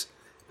who's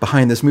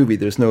behind this movie.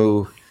 There's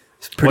no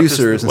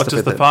producers. What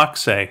does the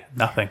fox say?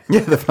 Nothing. Yeah,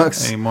 the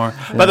fox anymore.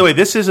 Yeah. By the way,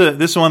 this is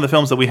one of the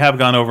films that we have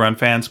gone over on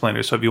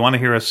Fansplainers. So if you want to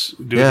hear us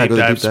do a deep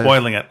dive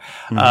spoiling it,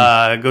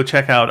 go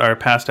check out our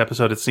past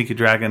episode at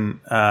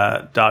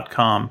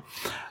sneakydragon.com.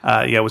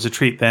 It was a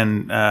treat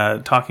then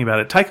talking about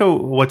it. Taika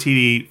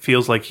Waititi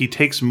feels like he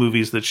takes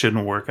movies that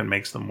shouldn't work and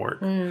makes them work.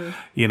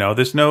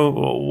 There's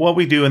what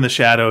we do in the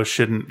shadows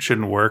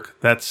shouldn't work.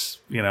 That's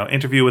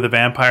Interview with a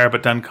Vampire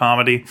but done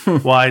comedy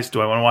wise.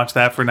 Do I want to watch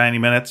that for 90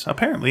 minutes?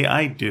 Apparently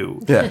I do.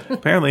 Yeah.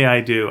 Apparently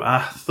I do.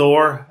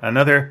 Thor,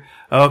 another.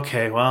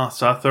 Okay, well,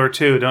 saw Thor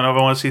 2. Don't know if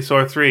I want to see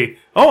Thor 3.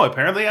 Oh,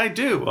 apparently I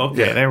do.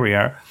 Okay, There we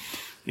are.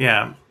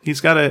 Yeah, he's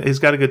got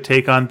a good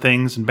take on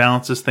things and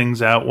balances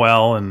things out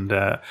well,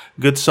 and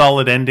good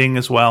solid ending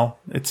as well.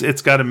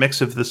 It's got a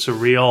mix of the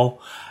surreal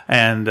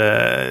and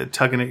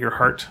tugging at your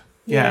heart.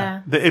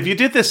 Yeah. If you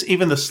did this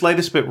even the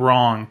slightest bit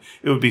wrong,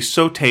 it would be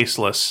so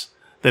tasteless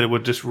that it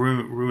would just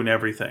ruin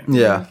everything.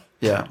 Yeah.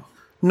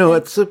 No,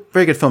 it's a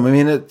very good film. I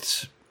mean,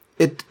 it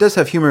does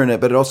have humor in it,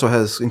 but it also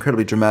has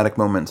incredibly dramatic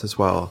moments as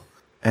well,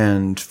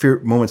 and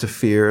moments of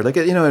fear. Like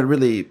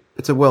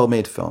it's a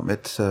well-made film.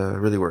 It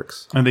really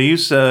works. And they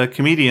use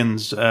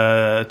comedians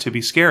to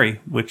be scary,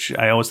 which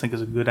I always think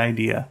is a good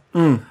idea.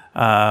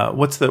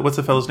 What's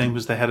the fellow's name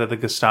who's the head of the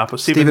Gestapo?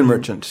 Stephen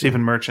Merchant.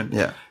 Stephen Merchant.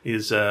 Yeah.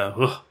 Is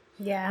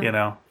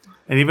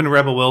and even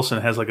Rebel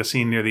Wilson has like a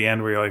scene near the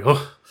end where you're like,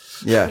 oh.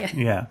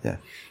 Yeah.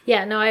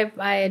 Yeah, no,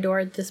 I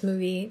adored this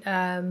movie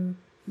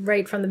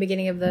right from the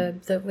beginning of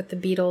with the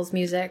Beatles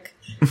music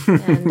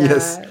and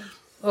Yes.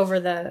 Over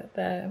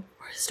the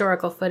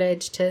historical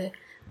footage to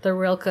the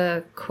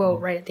Rilke quote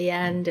right at the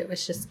end. It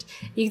was just,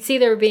 you could see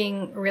they were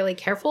being really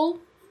careful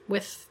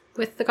with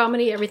the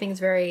comedy. Everything's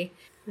very,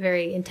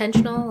 very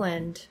intentional,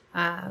 and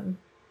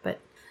but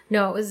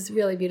no, it was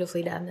really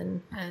beautifully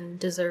done and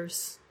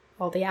deserves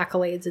all the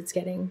accolades it's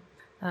getting.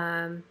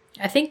 I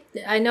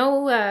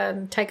know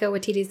Taika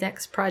Waititi's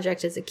next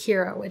project is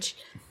Akira, which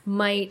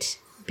might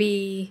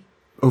be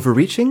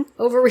overreaching,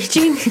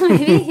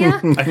 maybe.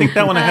 Yeah, I think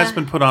that one has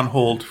been put on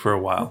hold for a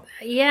while.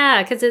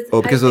 Yeah, because it's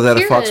because was that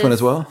a Fox one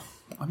as well?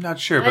 I'm not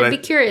sure, but I'd be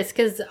curious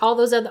because all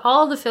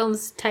the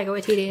films Taika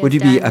Waititi has would you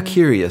done, be a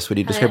curious? Would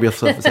you describe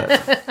yourself as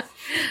that?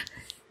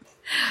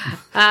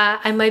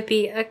 I might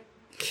be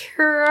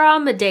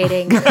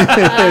accommodating to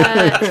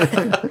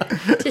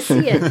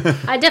see it.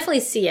 I definitely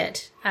see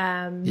it.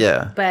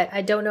 But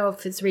I don't know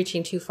if it's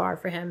reaching too far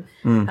for him.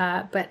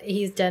 But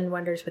he's done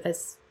wonders with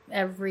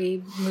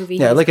every movie.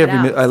 Yeah,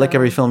 I like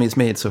every film he's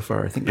made so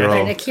far. I think they're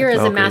all. Akira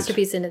is a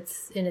masterpiece in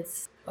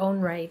its own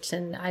right,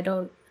 and I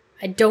don't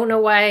know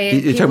why.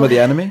 You're talking about the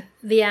anime?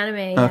 The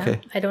anime. Yeah. Okay.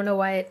 I don't know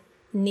why it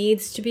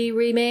needs to be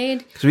remade.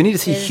 Because we need to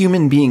see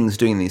human beings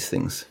doing these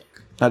things,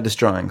 not just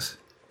drawings.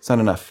 It's not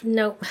enough.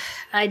 No,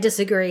 I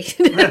disagree.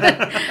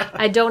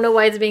 I don't know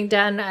why it's being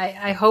done.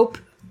 I hope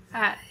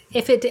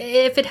if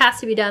it has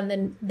to be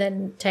done,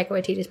 then Taika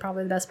Waititi is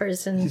probably the best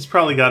person. He's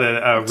probably got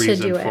a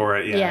reason for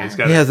it. Yeah.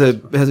 He has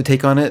a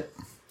take on it.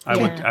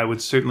 I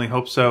would certainly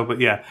hope so. But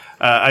yeah,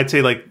 I'd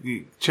say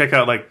check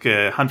out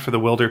Hunt for the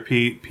Wilder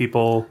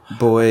People.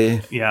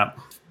 Boy. Yeah.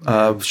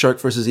 Shark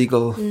versus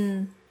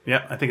Eagle.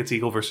 Yeah, I think it's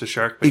Eagle versus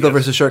Shark. Eagle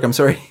versus Shark. I'm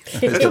sorry.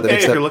 It's okay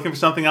if you're looking for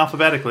something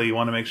alphabetically. You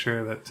want to make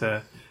sure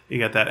that you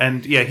get that.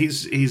 And yeah,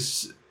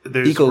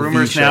 there's Eagle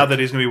rumors now that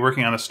he's going to be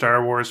working on a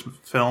Star Wars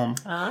film.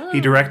 Oh.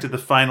 He directed the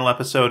final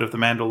episode of The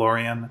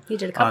Mandalorian. He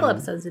did a couple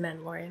episodes of The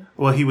Mandalorian.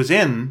 Well, he was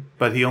in,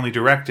 but he only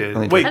directed.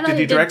 Wait, did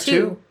he direct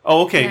two?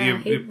 Oh, okay.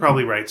 Yeah, you're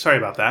probably right. Sorry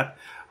about that.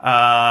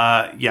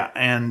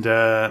 And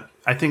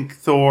I think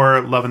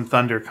Thor: Love and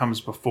Thunder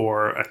comes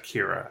before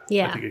Akira.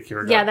 Yeah, I think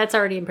Akira that's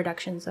already in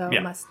production, so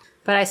it must.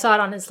 But I saw it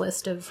on his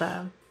list of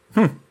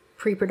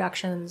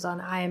pre-productions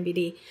on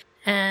IMDb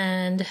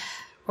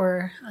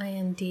or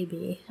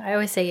IMDb. I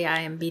always say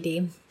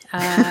IMDb.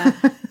 I'm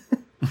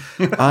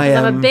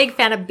a big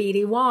fan of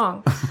B.D.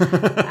 Wong.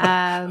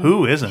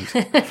 Who isn't?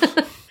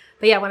 But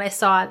yeah, when I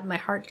saw it, my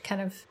heart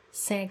kind of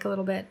sank a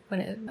little bit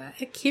when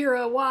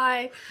Akira,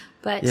 why?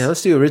 But yeah,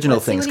 let's do original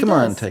things. Come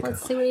on, Taika.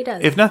 Let's see what he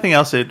does. If nothing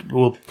else, it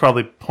will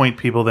probably point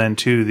people then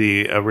to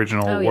the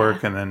original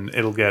work, and then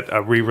it'll get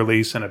a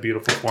re-release in a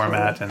beautiful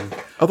format. And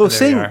although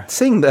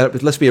saying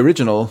that, let's be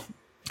original.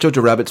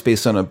 Jojo Rabbit's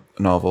based on a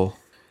novel.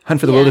 Hunt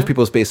for the Wilder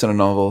People is based on a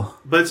novel,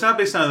 but it's not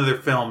based on another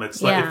film.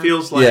 It's like it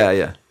feels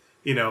like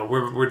you know,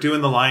 we're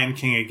doing The Lion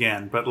King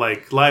again, but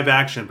like live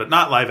action, but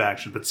not live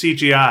action, but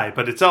CGI,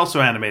 but it's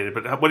also animated.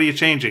 But what are you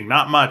changing?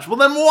 Not much. Well,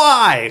 then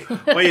why?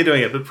 Why are you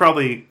doing it? But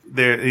probably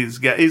he's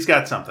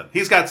got something.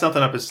 He's got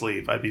something up his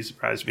sleeve. I'd be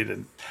surprised if he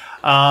didn't.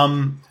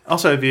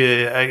 Also,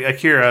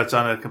 Akira, it's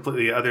on a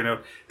completely other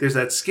note. There's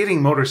that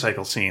skidding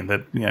motorcycle scene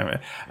that,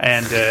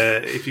 and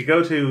if you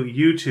go to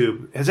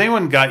YouTube, has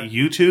anyone got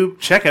YouTube?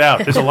 Check it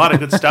out. There's a lot of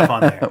good stuff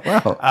on there.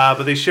 Wow.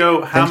 But they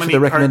show how many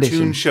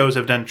cartoon shows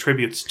have done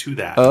tributes to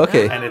that. Oh,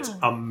 okay. And it's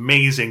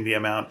amazing the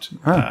amount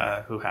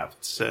who have.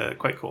 It's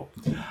quite cool.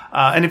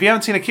 And if you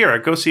haven't seen Akira,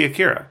 go see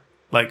Akira.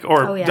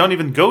 Don't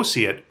even go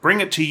see it. Bring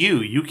it to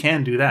you. You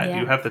can do that.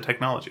 Yeah. You have the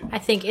technology. I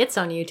think it's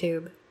on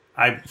YouTube.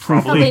 I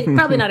probably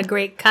probably not a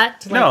great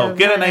cut. no.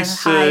 Get a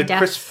nice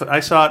crisp. I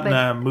saw it in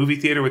but- a movie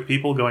theater with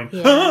people going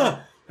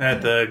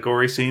at the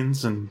gory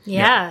scenes and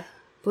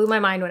blew my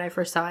mind when I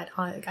first saw it.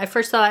 I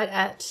first saw it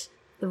at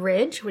the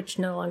Ridge, which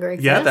no longer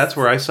exists. Yeah, that's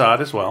where I saw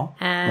it as well.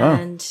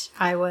 And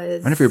I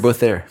was. I wonder if you were both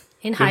there.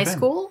 In high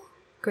school,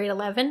 grade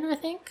 11, I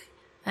think.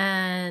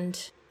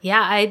 And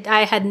yeah,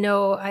 I had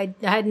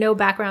no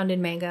background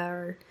in manga,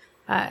 or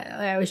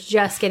I was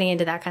just getting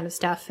into that kind of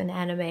stuff and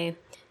anime.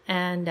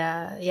 And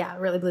it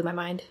really blew my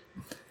mind.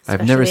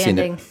 I've never seen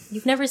it.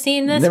 You've never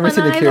seen this Never one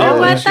seen the either? Kira. Oh,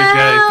 what You the should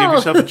hell? give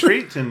yourself a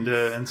treat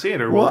and see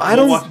it. Or Well, I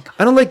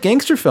don't like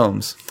gangster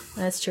films.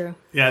 That's true.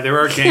 Yeah, there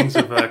are gangs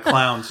of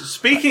clowns.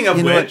 Speaking of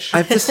You know which, what?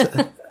 I've just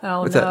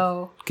Oh, what's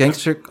no. that?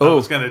 Gangster. I Oh,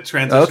 was going to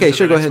transition. okay, to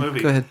sure. the Go next ahead. movie.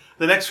 Go ahead.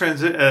 The next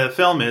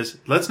film is,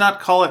 let's not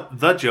call it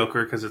The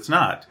Joker because it's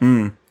not.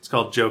 It's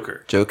called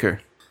Joker.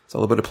 Joker. It's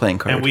all about a playing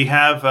card. And we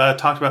have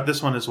talked about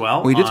this one as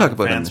well. We did on talk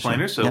about it on the show.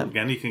 Fansplainers. So Yeah.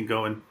 again, you can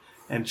go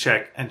and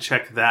check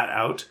that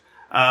out.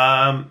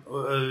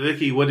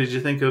 Vicky, what did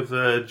you think of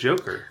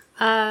Joker?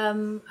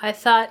 I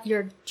thought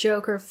your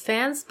Joker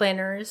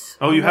Fansplainers.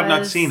 Oh, you have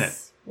not seen it.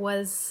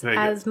 Was Very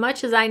good. as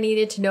much as I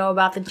needed to know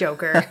about the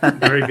Joker.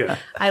 Very good.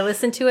 I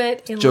listened to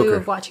it in lieu Joker.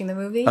 of watching the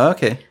movie.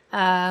 Okay.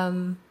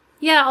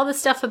 Yeah, all the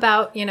stuff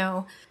about,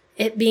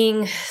 it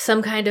being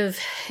some kind of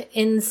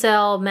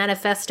incel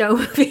manifesto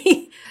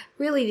movie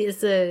really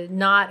is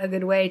not a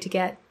good way to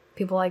get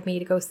people like me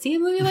to go see a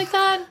movie like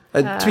that.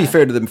 To be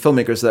fair to the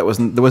filmmakers, that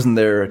wasn't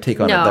their take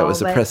on it. No, That was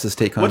the but- press's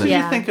take on What it. did you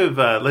Yeah. think of,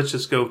 let's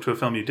just go to a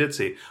film you did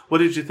see. What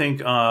did you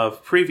think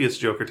of previous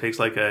Joker takes,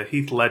 like a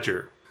Heath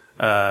Ledger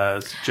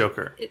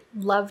Joker?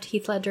 Loved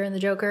Heath Ledger and the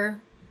Joker.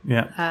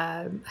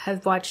 Yeah.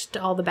 Have watched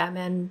all the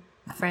Batman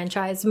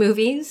franchise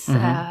movies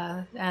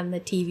and the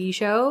TV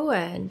show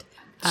and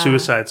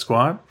Suicide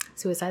Squad.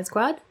 Suicide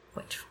Squad,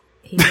 which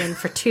he's in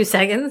for 2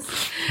 seconds.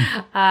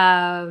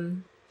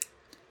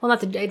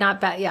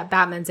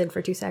 Batman's in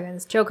for 2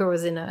 seconds. Joker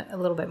was in a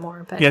little bit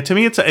more, but Yeah, to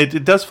me,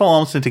 it does fall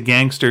almost into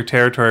gangster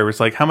territory where it's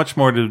like, how much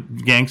more do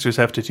gangsters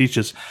have to teach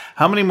us?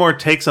 How many more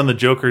takes on the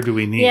Joker do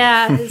we need?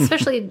 yeah,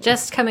 especially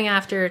just coming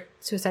after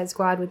Suicide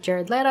Squad with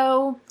Jared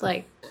Leto,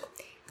 like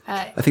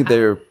I think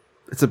what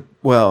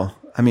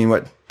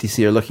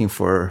DC are looking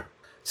for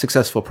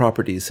successful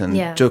properties, and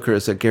Yeah. Joker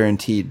is a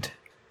guaranteed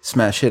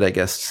smash hit, I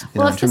guess,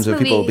 Well, in if terms this of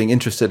people movie- being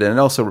interested and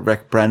also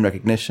brand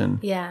recognition.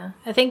 yeah.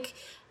 I think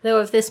though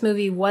if this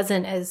movie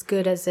wasn't as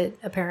good as it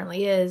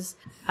apparently is,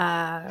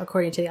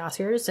 according to the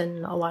Oscars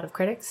and a lot of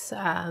critics,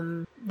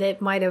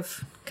 it might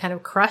have kind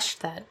of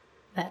crushed that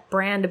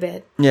brand a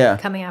bit. Yeah.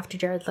 Coming after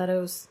Jared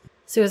Leto's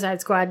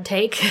Suicide Squad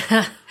take.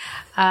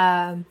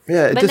 Yeah,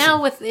 But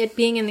now with it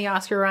being in the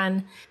Oscar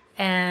run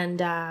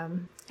and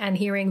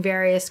hearing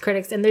various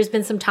critics, and there's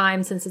been some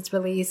time since its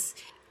release,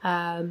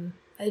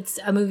 it's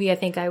a movie I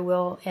think I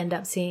will end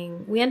up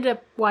seeing. We ended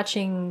up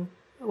watching,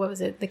 what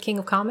was it, The King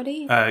of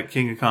Comedy?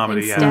 King of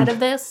Comedy, Instead of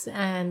this,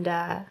 and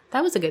that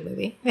was a good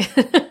movie.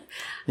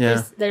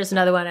 yeah. There's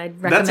another one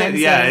I'd recommend. That's it.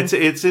 Yeah,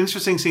 seeing. it's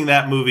interesting seeing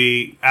that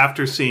movie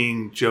after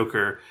seeing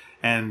Joker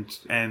and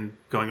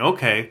going,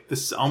 okay,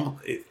 this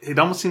it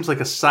almost seems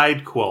like a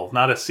sidequel,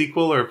 not a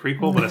sequel or a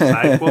prequel, but a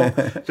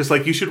sidequel. Just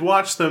like you should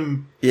watch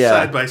them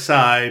side by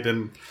side,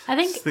 and I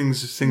think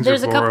things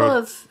there's are a couple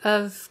borrowed.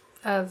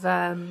 of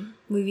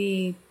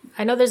movie.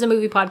 I know there's a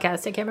movie podcast.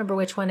 I can't remember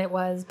which one it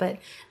was, but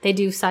they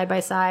do side by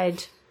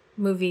side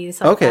movies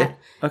like that.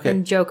 Okay.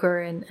 And Joker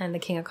and The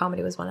King of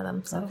Comedy was one of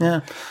them. So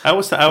Yeah. I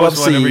always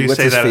Obviously, whenever you what's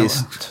say his that.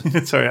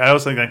 face? Sorry, I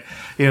always think like,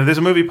 there's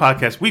a movie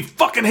podcast. We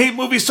fucking hate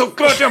movies so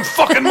goddamn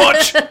fucking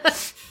much.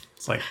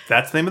 It's like,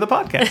 that's the name of the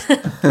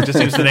podcast. It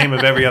just use the name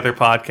of every other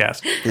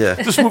podcast. Yeah.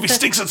 This movie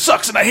stinks and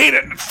sucks and I hate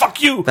it and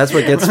fuck you. That's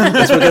what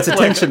gets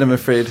attention, I'm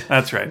afraid.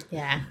 That's right.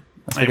 yeah.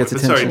 Anyway, Gets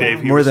but attention. sorry, Dave.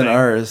 you More were than saying.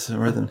 ours.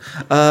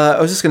 I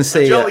was just going to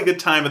say, Jolly good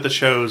time at the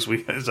shows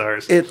is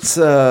ours. it's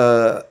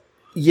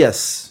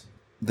yes.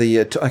 I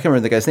can't remember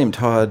the guy's name.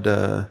 Todd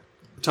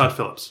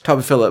Phillips.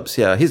 Todd Phillips.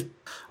 Yeah, he's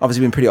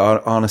obviously been pretty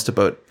honest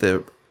about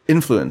the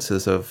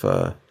influences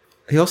of.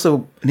 He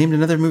also named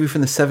another movie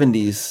from the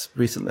 70s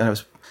recently. I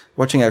was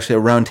watching actually a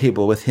round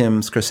table with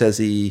him,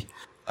 Scorsese,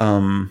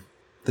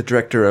 the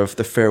director of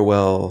The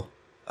Farewell,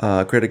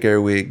 Greta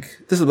Gerwig.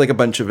 This is like a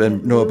bunch of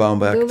Noah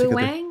Baumbach Lulu together.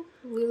 Wang?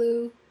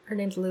 Her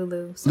name's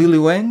Lulu. So-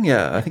 Lulu Wang,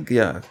 yeah, I think,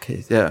 yeah,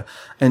 okay, yeah,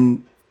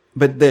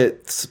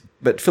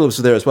 but Phillips was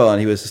there as well, and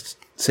he was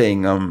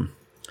saying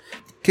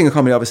King of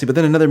Comedy, obviously, but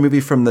then another movie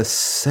from the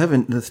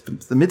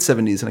mid 70s,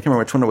 and I can't remember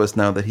which one it was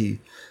now that he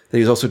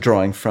was also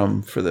drawing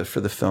from for the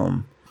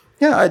film.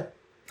 Yeah, I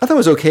thought it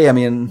was okay. I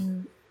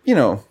mean,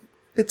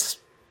 it's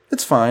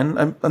fine.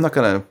 I'm not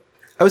gonna.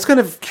 I was kind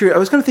of curious. I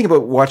was kind of thinking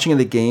about watching it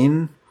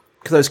again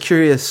because I was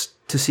curious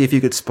to see if you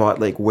could spot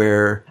like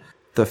where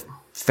the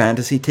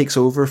fantasy takes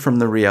over from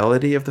the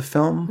reality of the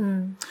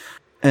film,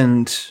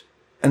 and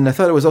I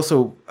thought it was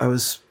also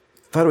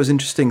thought it was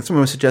interesting.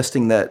 Someone was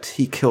suggesting that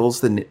he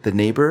kills the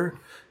neighbor,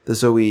 the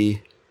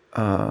Zoe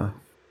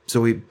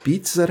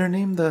Beats. Is that her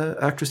name? The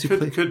actress who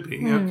played. Could be.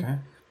 Okay.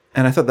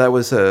 And I thought that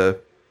was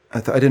I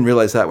didn't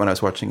realize that when I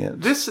was watching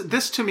it.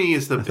 This to me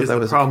is the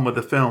problem with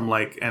the film.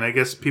 Like, and I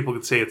guess people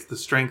could say it's the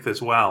strength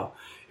as well.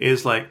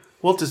 Is like,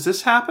 well, does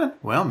this happen?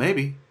 Well,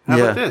 maybe. How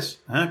about this?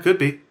 Could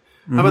be.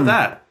 How about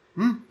that?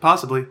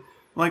 Possibly.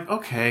 Like,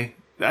 okay.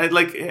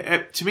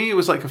 To me, it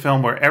was like a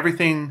film where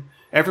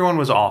everyone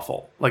was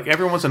awful. Like,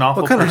 everyone was an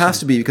awful person. Well, it kind of has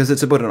to be because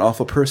it's about an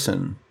awful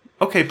person.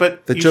 Okay,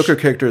 but the Joker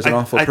character is an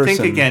awful person. I think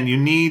again, you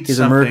need he's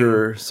a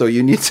murderer, so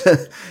you need to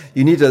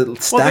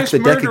stack the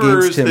deck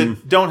against him.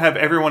 That don't have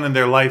everyone in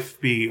their life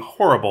be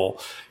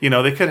horrible. You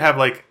know, they could have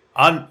like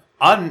a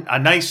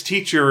nice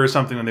teacher or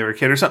something when they were a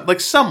kid, or something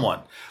like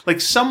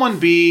someone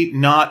be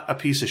not a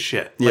piece of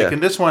shit. Yeah. Like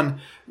in this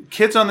one,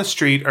 kids on the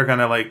street are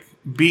gonna like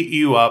beat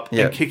you up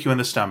and kick you in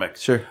the stomach.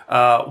 Sure.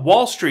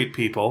 Wall Street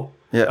people,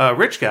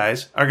 rich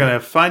guys, are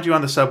gonna find you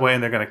on the subway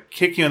and they're gonna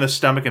kick you in the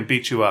stomach and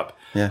beat you up.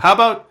 Yeah. How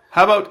about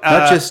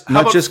not just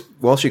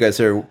Wall Street guys,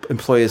 they're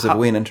employees of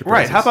Wayne Enterprises.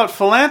 Right. How about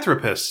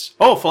philanthropists?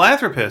 Oh,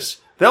 philanthropists.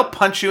 They'll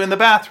punch you in the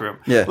bathroom.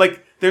 Yeah.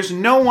 Like, there's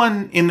no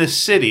one in the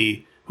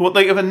city who,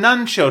 like, if a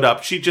nun showed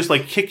up, she'd just,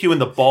 like, kick you in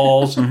the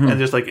balls and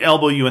just, like,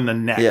 elbow you in the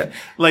neck. Yeah.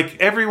 Like,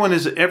 everyone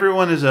is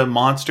a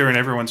monster and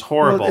everyone's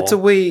horrible. Well,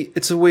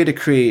 it's a way to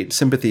create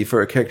sympathy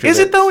for a character. Is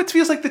it, though? It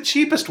feels like the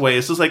cheapest way.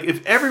 It's just like,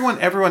 if everyone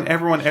is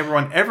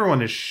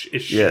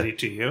shitty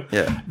to you,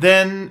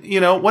 then, you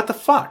know, what the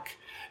fuck?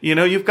 You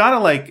know, you've got to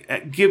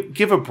like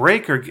give a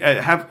break or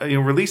have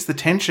release the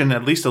tension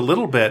at least a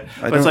little bit.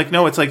 But it's like,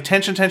 no, it's like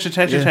tension.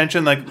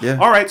 Like,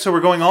 all right, so we're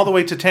going all the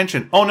way to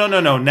tension. Oh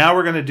no. Now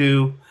we're going to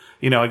do,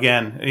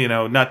 again,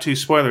 not too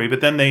spoilery,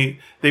 but then they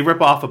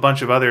rip off a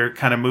bunch of other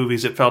kind of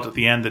movies it felt at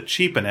the end that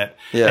cheapen it,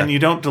 and you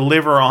don't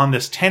deliver on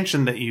this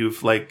tension that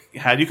you've like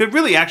had. You could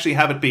really actually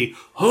have it be,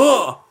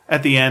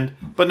 at the end,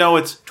 but no,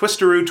 it's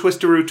twisteroo,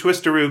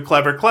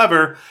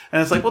 clever,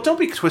 and it's like, well, don't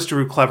be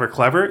twisteroo,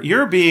 clever.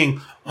 You're being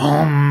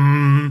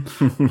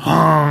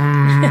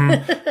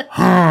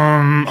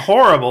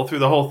horrible through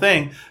the whole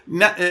thing.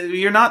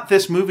 You're not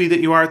this movie that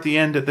you are at the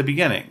end at the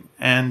beginning.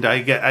 And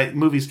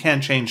movies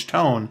can change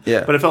tone,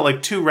 but it felt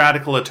like too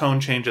radical a tone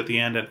change at the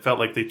end. It felt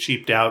like they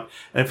cheaped out,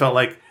 and it felt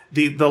like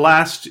the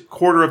last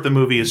quarter of the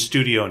movie is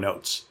studio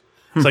notes.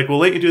 It's like, we'll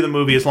let you do the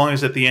movie as long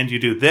as at the end you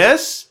do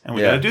this, and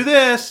we got to do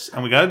this,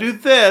 and we got to do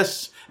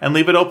this, and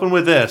leave it open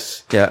with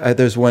this. Yeah,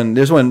 there's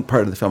one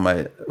part of the film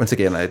I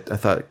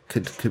thought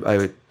I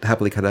would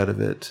happily cut out of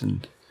it,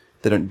 and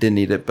they didn't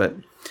need it, but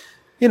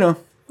I think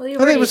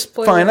it was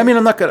fine. I mean,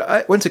 I'm not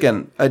gonna. Once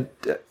again,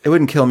 it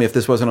wouldn't kill me if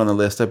this wasn't on the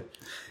list. If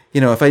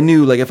I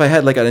knew, like, if I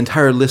had like an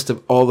entire list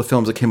of all the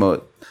films that came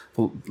out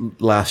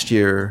last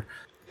year,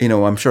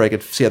 I'm sure I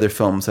could see other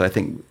films that I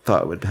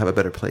thought would have a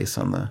better place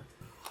on the.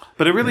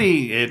 But it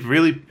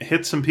really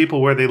hit some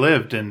people where they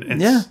lived, and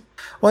well,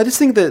 I just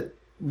think that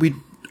we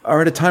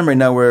are at a time right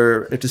now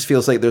where it just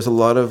feels like there's a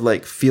lot of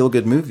like feel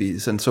good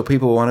movies, and so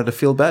people wanted a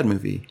feel bad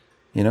movie,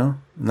 and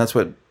that's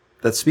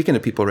speaking to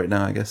people right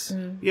now, I guess.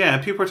 Yeah,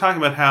 and people are talking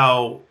about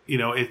how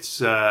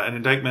it's an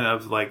indictment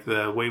of like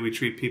the way we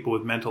treat people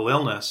with mental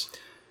illness,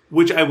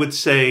 which I would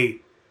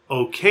say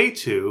okay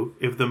to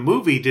if the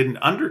movie didn't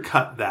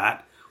undercut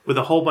that with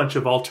a whole bunch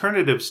of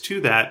alternatives to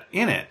that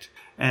in it.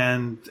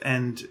 And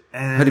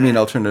how do you mean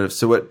alternatives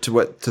to what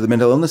to the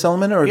mental illness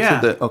element or to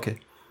the okay?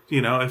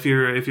 If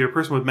you're a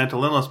person with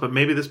mental illness, but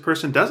maybe this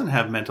person doesn't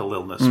have mental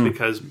illness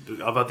because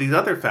of these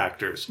other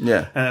factors.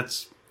 Yeah, and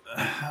it's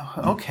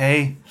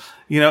okay.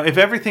 If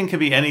everything can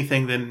be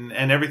anything, then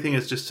and everything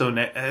is just so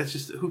it's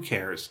just who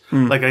cares?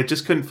 Like I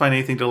just couldn't find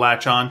anything to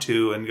latch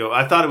onto and go.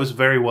 I thought it was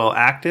very well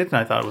acted, and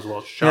I thought it was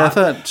well shot. Yeah,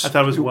 I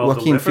thought it was well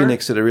Joaquin delivered.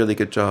 Phoenix did a really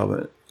good job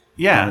at.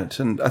 Yeah,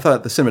 and I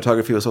thought the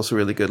cinematography was also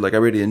really good. Like I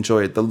really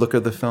enjoyed the look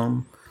of the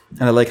film,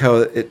 and I like how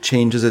it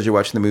changes as you're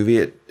watching the movie.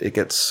 It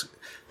gets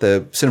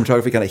the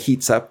cinematography kind of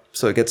heats up,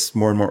 so it gets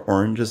more and more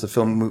orange as the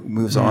film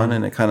moves on,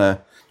 and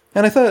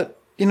and I thought,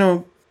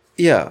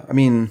 I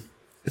mean,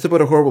 it's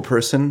about a horrible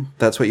person.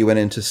 That's what you went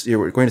into.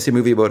 You're going to see a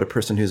movie about a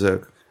person who's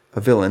a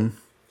villain.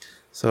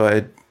 So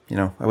I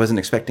wasn't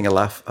expecting a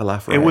laugh.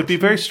 It would be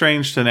very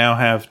strange to now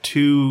have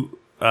two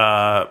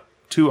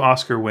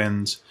Oscar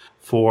wins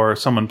for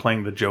someone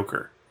playing the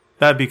Joker.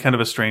 That'd be kind of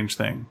a strange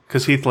thing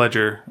because Heath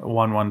Ledger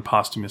won one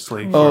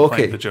posthumously for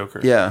playing the Joker.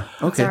 Yeah,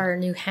 okay. It's our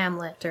new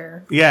Hamlet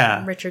or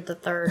Richard III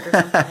or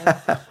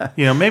something.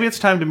 Maybe it's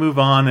time to move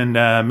on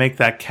and make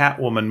that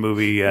Catwoman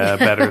movie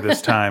better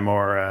this time,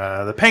 or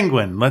the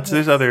Penguin. Let's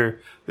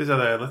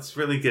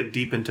really get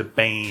deep into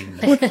Bane.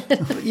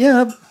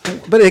 Yeah,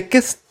 but I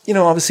guess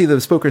obviously the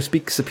Joker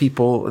speaks to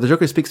people. The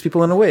Joker speaks to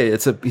people in a way.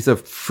 He's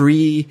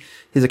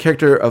a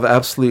character of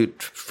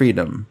absolute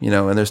freedom.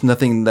 And there's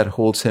nothing that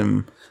holds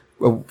him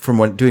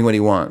from doing what he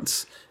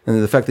wants.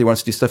 And the fact that he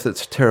wants to do stuff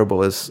that's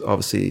terrible is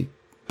obviously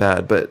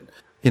bad. But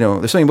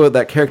there's something about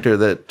that character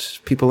that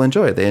people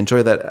enjoy. They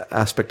enjoy that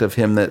aspect of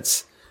him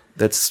that's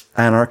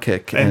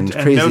anarchic and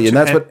crazy, and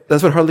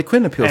that's what Harley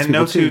Quinn appeals to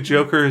people too. And no two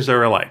Jokers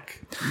are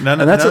alike.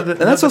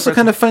 That's also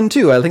kind of fun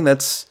too. I think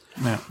that's,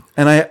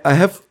 and I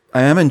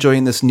am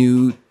enjoying this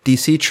new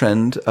DC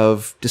trend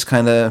of just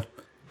kind of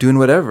doing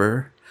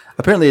whatever.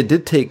 Apparently, it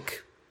did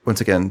take once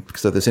again,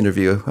 because of this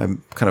interview,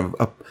 I'm kind of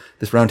up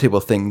this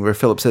roundtable thing where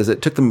Philip says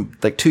it took them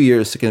like 2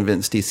 years to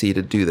convince DC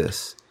to do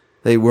this.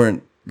 They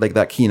weren't like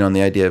that keen on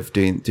the idea of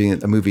doing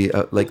a movie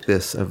like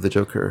this of the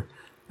Joker,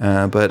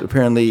 but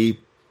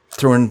apparently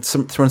throwing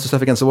some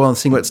stuff against the wall and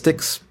seeing what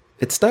sticks,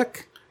 it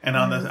stuck. And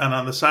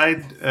on the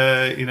side,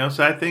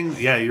 side thing,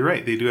 yeah, you're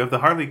right. They do have the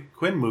Harley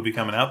Quinn movie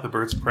coming out, the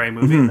Birds of Prey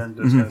movie, and then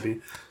there's going to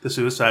be the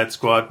Suicide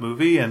Squad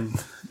movie,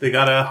 and they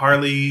got a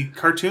Harley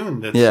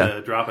cartoon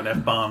that's dropping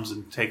F-bombs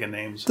and taking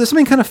names. There's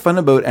something kind of fun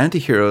about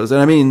anti-heroes,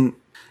 and I mean,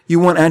 you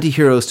want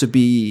anti-heroes to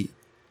be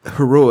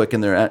heroic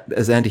in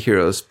as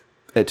anti-heroes,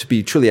 to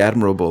be truly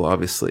admirable,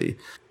 obviously,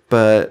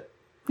 but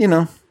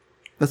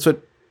that's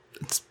what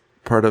it's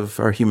part of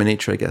our human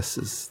nature, I guess,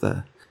 is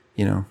the.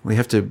 We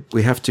have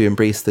to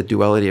embrace the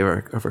duality of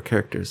our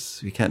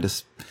characters. We can't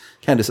just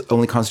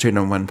only concentrate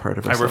on one part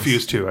of ourselves.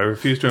 I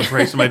refuse to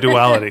embrace my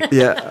duality.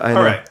 Yeah, I know.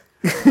 All right.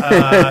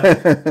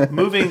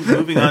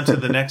 Moving on to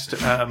the next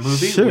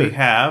movie, Sure. We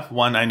have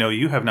one I know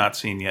you have not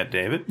seen yet,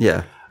 David.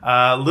 Yeah.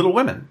 Little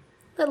Women.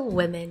 Little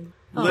Women.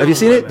 Oh, Have you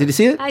seen it? Did you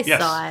see it? I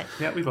saw it.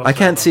 Yeah, we both. I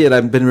can't see it.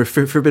 I've been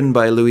forbidden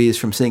by Louise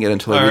from seeing it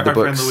until I read the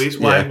books. Our friend Louise.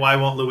 Why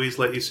won't Louise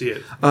let you see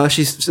it?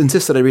 She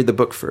insists that I read the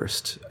book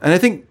first, and I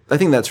think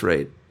that's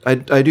right.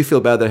 I do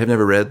feel bad that I have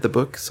never read the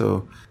book,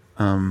 so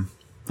and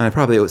it's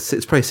probably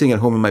sitting at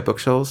home in my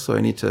bookshelves, so I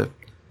need to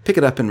pick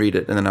it up and read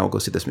it, and then I'll go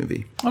see this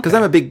movie. Because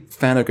I'm a big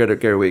fan of Greta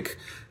Gerwig,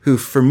 who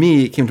for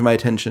me came to my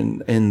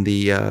attention in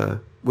the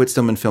Whit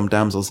Stillman film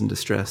Damsels in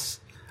Distress.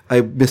 I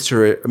missed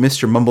her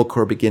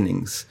Mumblecore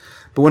beginnings,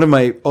 but one of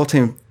my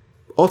all-time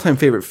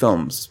favorite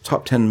films,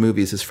 top 10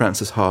 movies, is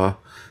Frances Ha,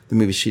 the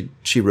movie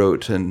she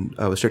wrote and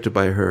was directed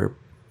by her.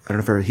 I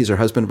don't know if he's her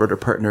husband or her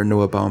partner,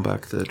 Noah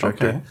Baumbach, the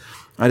director. Okay.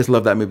 I just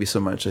love that movie so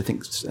much. I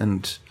think,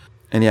 and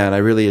I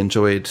really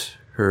enjoyed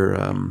her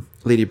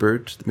Lady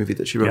Bird, the movie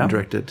that she wrote and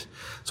directed.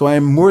 So I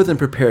am more than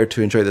prepared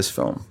to enjoy this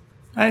film.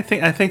 I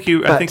think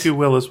you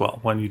will as well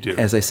when you do.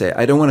 As I say,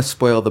 I don't want to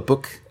spoil the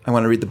book. I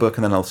want to read the book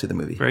and then I'll see the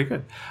movie. Very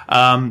good.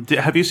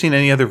 Have you seen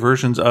any other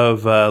versions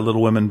of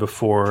Little Women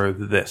before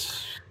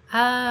this?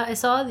 I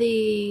saw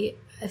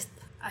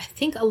I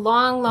think a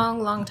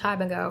long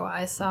time ago,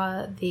 I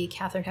saw the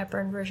Katharine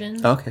Hepburn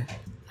version. Okay.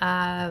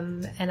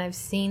 And I've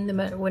seen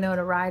the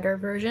Winona Ryder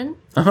version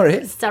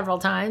several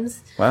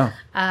times. Wow.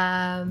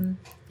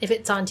 If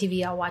it's on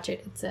TV, I'll watch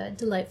it. It's a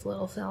delightful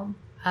little film.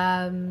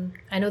 I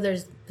know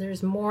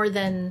there's more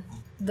than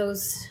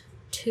those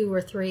 2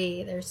 or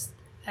 3. There's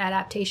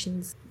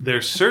adaptations.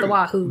 There certainly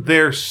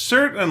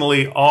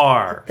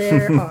are.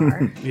 There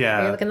are. Yeah.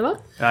 Are you looking them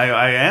up?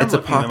 I am. It's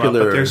looking a popular.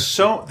 Them up,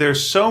 but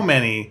there's so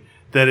many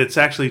that it's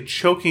actually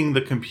choking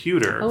the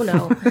computer. Oh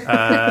no.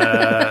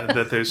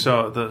 That there's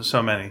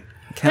so many.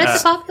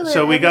 That's popular.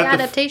 So we got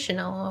adaptation.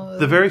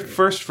 The very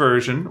first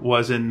version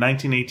was in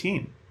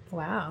 1918.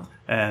 Wow.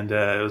 And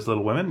it was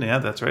Little Women. Yeah,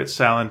 that's right.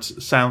 Silent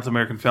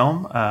American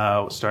film,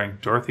 starring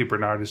Dorothy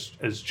Bernard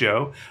as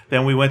Jo.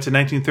 Then we went to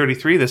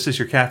 1933. This is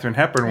your Katharine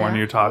Hepburn one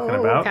you're talking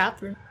about.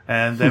 Katharine.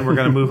 And then we're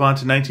going to move on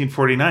to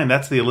 1949.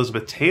 That's the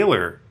Elizabeth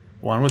Taylor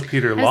one with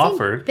Peter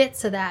Lawford. I've seen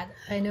bits of that.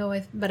 I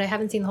know, but I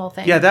haven't seen the whole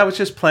thing. Yeah, that was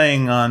just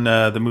playing on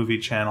the movie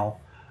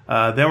channel.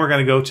 Then we're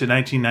going to go to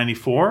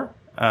 1994.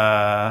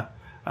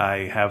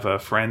 I have a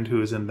friend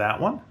who is in that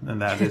one,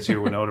 and that is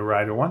your Winona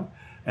Ryder one.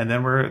 And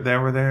then we're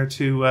there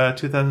to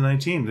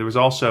 2019. There was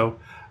also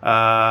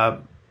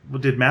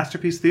did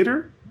Masterpiece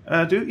Theater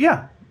do?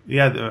 Yeah,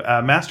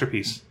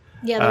 Masterpiece.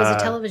 Yeah, there was a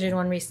television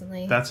one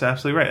recently. That's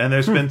absolutely right. And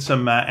there's been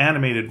some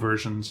animated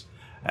versions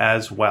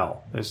as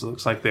well. It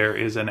looks like there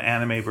is an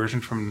anime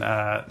version from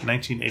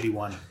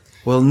 1981.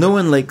 Well, no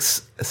one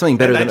likes something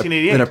better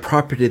than a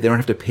property they don't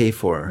have to pay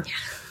for.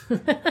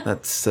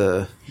 That's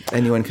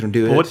anyone can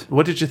do it.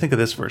 What did you think of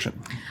this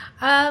version?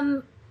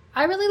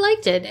 I really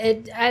liked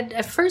it.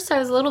 At first, I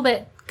was a little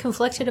bit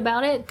conflicted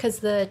about it because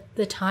the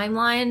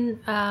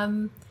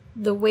timeline,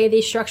 the way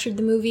they structured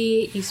the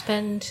movie, you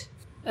spend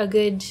a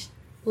good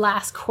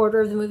last quarter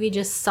of the movie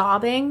just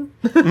sobbing,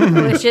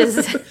 which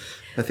is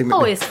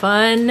always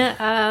fun.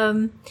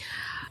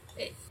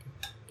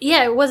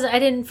 It wasn't. I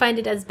didn't find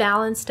it as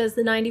balanced as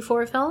the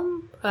 '94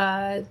 film,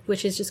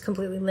 which is just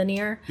completely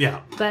linear. Yeah.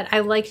 But I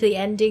liked the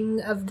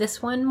ending of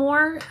this one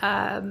more,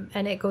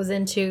 and it goes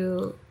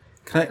into.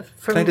 Can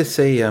I just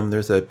say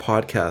there's a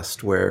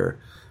podcast where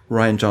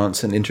Ryan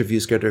Johnson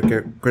interviews Greta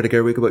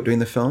Gerwig about doing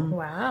the film.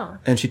 Wow.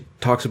 And she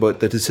talks about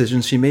the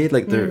decisions she made,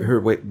 like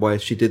why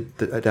she did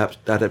the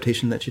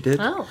adaptation that she did.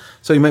 Oh.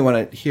 So you might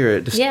want to hear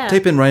it. Just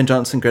type in Ryan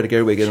Johnson, Greta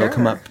Gerwig, and it'll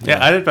come up.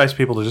 Yeah, I'd advise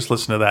people to just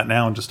listen to that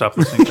now and just stop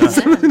listening to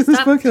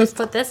that. Just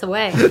put this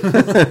away.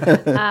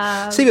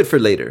 Save it for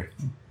later.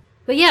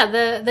 But yeah,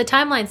 the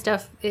timeline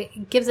stuff,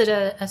 it gives it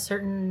a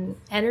certain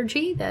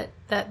energy that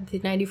the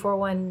 94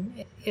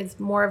 one is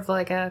more of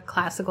like a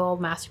classical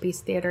Masterpiece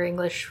Theater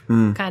English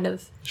kind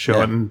of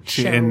show in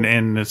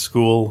the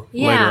school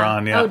later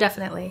on. Yeah. Oh,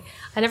 definitely.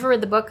 I never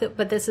read the book,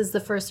 but this is the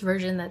first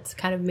version that's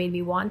kind of made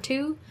me want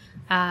to.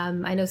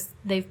 I know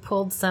they've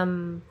pulled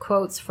some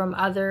quotes from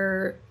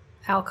other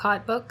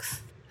Alcott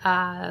books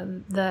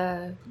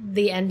the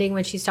ending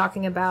when she's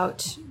talking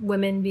about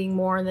women being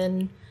more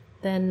than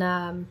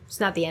it's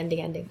not the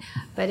ending,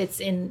 but it's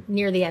in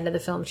near the end of the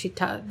film.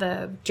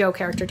 The Joe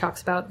character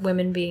talks about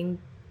women being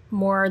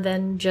more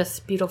than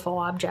just beautiful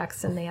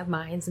objects, and they have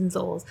minds and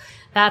souls.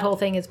 That whole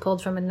thing is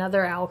pulled from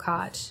another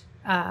Alcott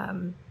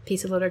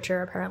piece of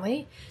literature,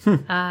 apparently.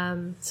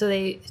 So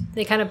they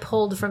kind of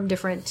pulled from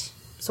different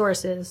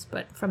sources,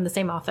 but from the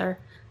same author,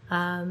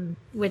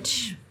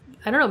 which,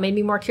 I don't know, made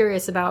me more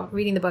curious about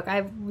reading the book.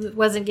 I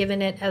wasn't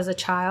given it as a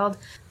child,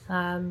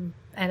 and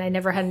I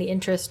never had any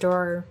interest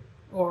or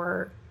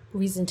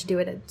reason to do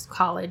it at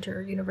college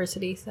or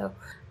university. So,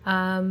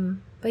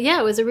 but yeah,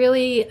 it was a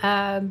really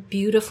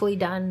beautifully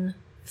done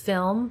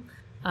film.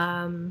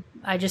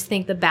 I just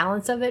think the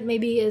balance of it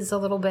maybe is a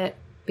little bit,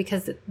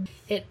 because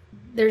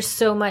there's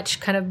so much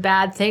kind of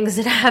bad things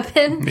that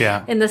happen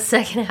in the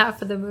second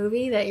half of the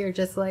movie that you're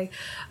just like,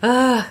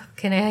 can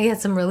I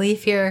get some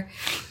relief here?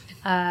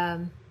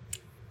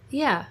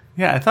 Yeah,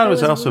 I thought it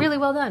was also really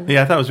well done.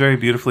 Yeah, I thought it was very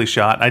beautifully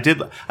shot. I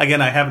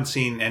haven't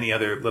seen any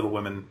other Little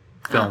Women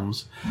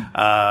films.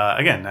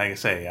 Again, like I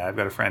say, I've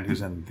got a friend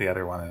who's in the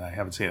other one, and I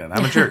haven't seen it.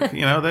 I'm a jerk.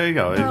 There you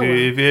go.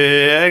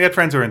 I got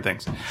friends who are in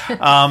things.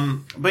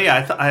 But yeah,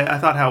 I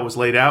thought how it was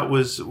laid out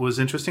was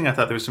interesting. I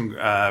thought there was some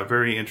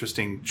very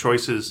interesting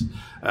choices,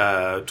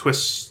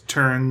 twists,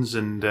 turns,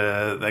 and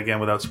again,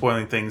 without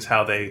spoiling things,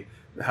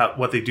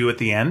 what they do at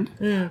the end.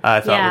 I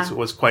thought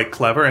was quite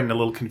clever and a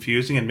little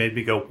confusing, and made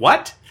me go,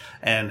 what?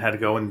 And had to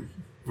go and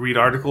read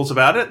articles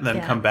about it and then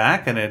come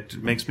back, and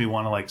it makes me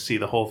want to see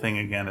the whole thing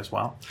again as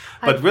well.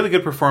 But really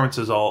good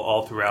performances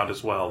all throughout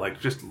as well.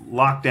 Just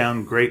locked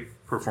down, great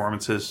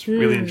performances,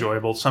 really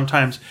enjoyable.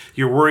 Sometimes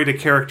you're worried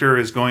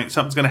something's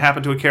going to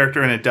happen to a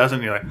character and it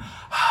doesn't. You're like,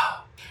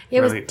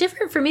 it was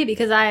different for me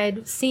because I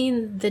had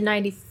seen the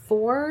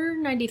 94,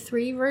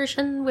 93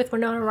 version with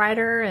Winona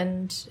Ryder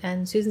and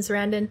Susan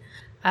Sarandon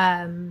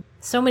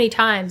so many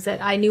times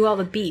that I knew all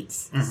the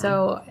beats.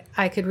 So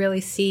I could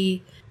really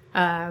see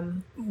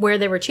where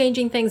they were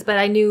changing things, but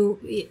I knew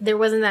there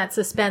wasn't that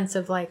suspense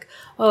of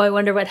I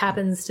wonder what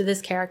happens to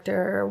this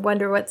character, or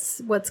wonder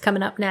what's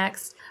coming up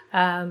next.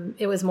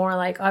 It was more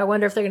I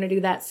wonder if they're going to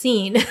do that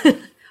scene.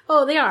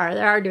 Oh, they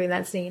are doing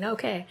that scene.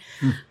 Okay.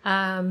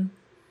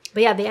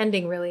 But yeah, the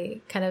ending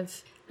really kind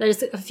of,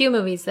 there's a few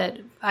movies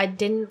that I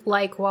didn't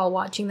like while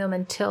watching them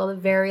until the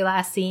very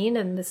last scene,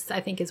 and this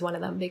I think is one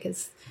of them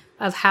because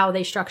of how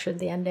they structured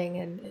the ending,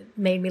 and it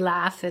made me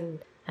laugh, and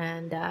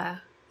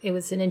it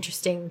was an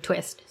interesting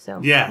twist. So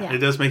yeah, it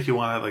does make you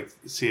want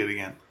to see it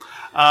again.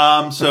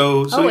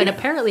 And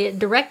apparently it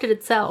directed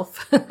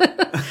itself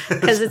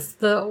because it's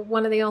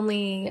one of the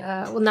only.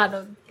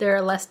 There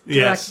are less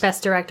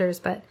best directors,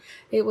 but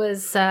it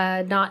was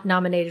not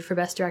nominated for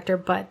best director,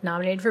 but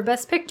nominated for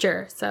best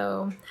picture.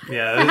 So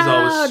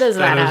how does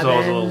that happen?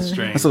 Always a little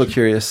strange. I was a little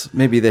curious.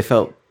 Maybe they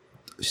felt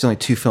she's only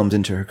 2 films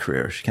into her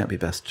career. She can't be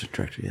best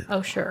director yet.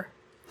 Oh, sure.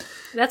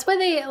 That's why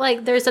they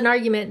there's an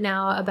argument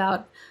now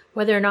about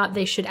whether or not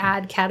they should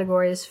add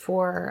categories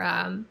for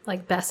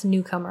best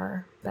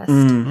newcomer,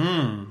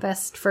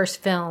 best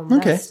first film,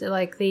 best,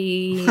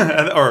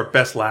 or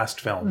best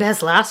last film.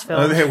 Best last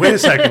film. Okay, wait a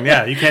second.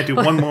 Yeah, you can't do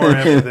one more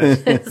after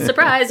this.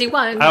 Surprise, you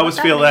won. I always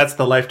feel that's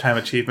the Lifetime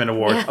Achievement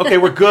Award. Yeah. Okay,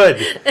 we're good.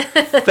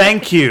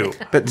 Thank you.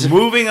 But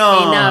moving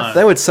on. Enough.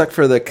 That would suck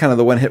for the kind of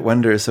the one-hit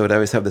wonder, so I'd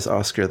always have this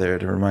Oscar there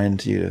to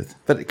remind you.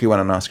 But you won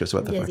an Oscar, so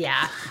what the fuck?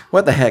 Yeah.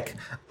 What the heck?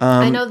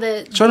 I know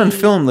that shot on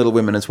film, Little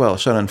Women as well.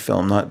 Shot on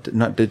film,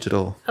 not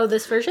digital. Oh,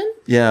 this version?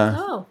 Yeah.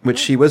 Oh. Which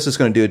she was just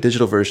going to do a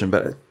digital version,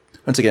 but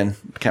once again,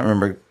 I can't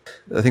remember.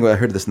 I think I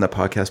heard this in that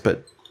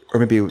podcast, or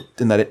maybe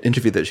in that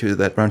interview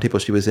that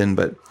roundtable she was in.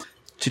 But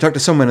she talked to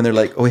someone, and they're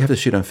like, "Oh, we have to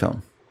shoot on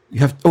film.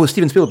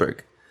 Steven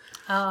Spielberg.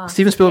 Oh,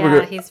 Steven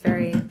Spielberg. Yeah, he's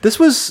very. This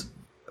was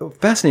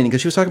fascinating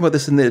because she was talking about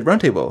this in the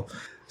roundtable.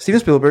 Steven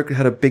Spielberg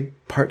had a big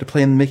part to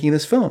play in making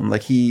this film.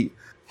 He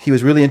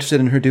was really interested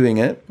in her doing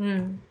it,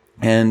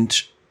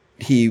 and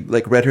he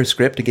read her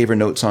script and gave her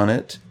notes on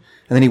it,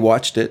 and then he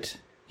watched it.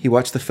 He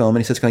watched the film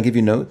and he says, "Can I give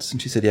you notes?"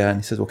 And she said, "Yeah." And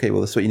he says, "Okay,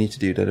 well, this is what you need to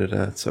do." Da da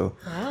da. So,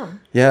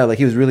 yeah,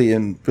 he was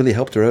really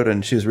helped her out,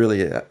 and she was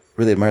really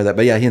admired that.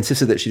 But yeah, he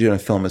insisted that she do it on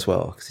film as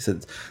well because he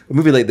said, "A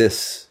movie like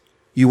this,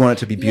 you want it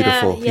to be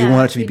beautiful. Yeah, you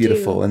want it to be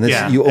beautiful, and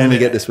this you only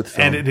get this with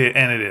film." And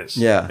it is.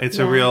 Yeah, it's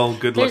a real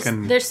good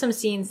looking. There's some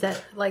scenes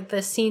that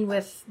there's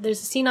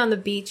a scene on the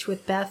beach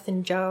with Beth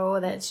and Joe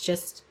that's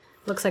just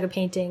looks like a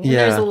painting. And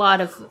there's a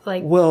lot of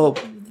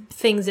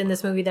things in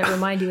this movie that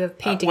remind you of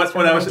paintings.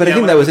 But I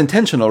think that was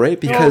intentional, right?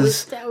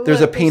 Because there's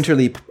a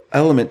painterly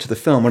element to the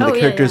film. One of the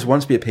characters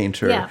wants to be a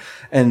painter,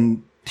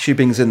 and she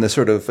brings in the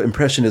sort of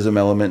impressionism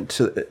element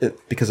to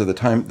it because of the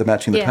time, the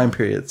matching the time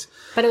periods.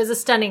 But it was a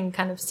stunning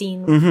kind of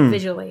scene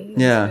visually.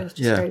 It was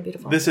just very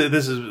beautiful. This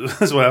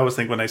is what I always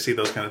think when I see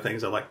those kind of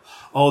things. I'm like,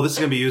 oh, this is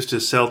going to be used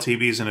to sell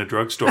TVs in a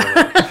drugstore.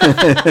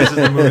 This is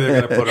the movie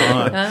they're going to put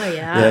on. Oh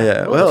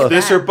yeah. Well,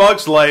 this or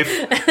Bug's Life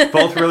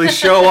both really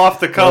show off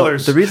the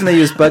colors. Well, the reason they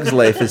use Bug's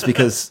Life is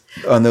because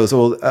on the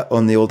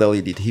old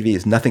LED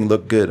TVs, nothing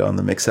looked good on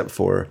them except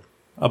for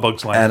A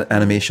Bug's Life.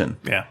 animation.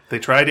 Yeah. They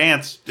tried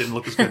Ants. Didn't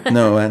look as good.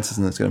 No, Ants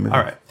isn't as good a movie.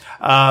 All right.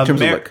 In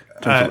terms of look.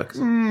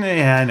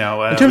 Yeah, I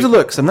know. In terms of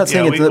looks, I'm not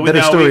saying it's a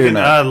better story or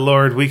not.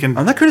 Lord, we can...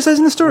 I'm not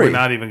criticizing the story. We're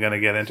not even going to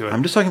get into it.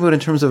 I'm just talking about in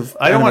terms of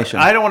animation.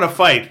 I don't want to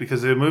fight,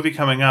 because the movie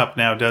coming up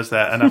now does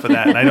that. Enough of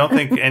that. And I don't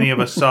think any of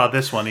us saw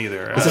this one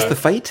either. Is this The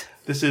Fight?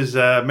 This is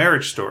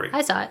Marriage Story.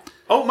 I saw it.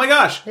 Oh, my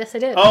gosh. Yes, I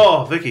did.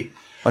 Oh, Vicky.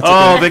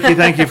 Vicky,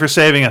 thank you for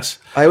saving us.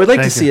 I would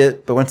like to see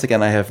it, but once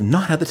again, I have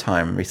not had the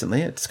time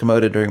recently. It's come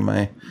out during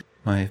my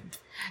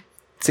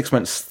 6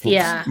 months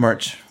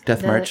march,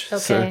 death march.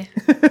 Okay.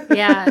 So.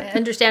 Yeah,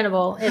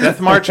 understandable.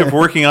 Death march of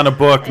working on a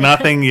book.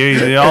 Nothing.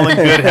 You're all in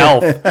good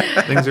health.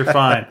 Things are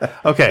fine.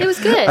 Okay. It was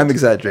good. I'm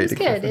exaggerating.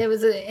 It was good. It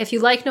was. If you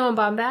like Noah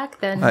Baumbach,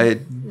 then I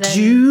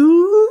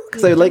do,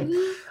 because I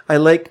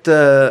liked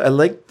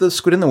the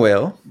Squid and the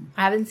Whale.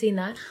 I haven't seen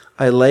that.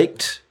 I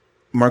liked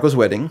Margot's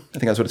Wedding. I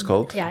think that's what it's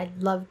called. Yeah, I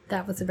loved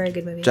that. Was a very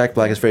good movie. Jack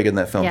Black is very good in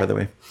that film, by the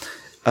way.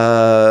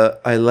 I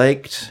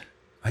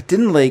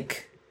didn't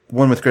like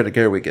one with Greta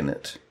Gerwig in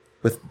it,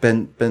 with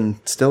Ben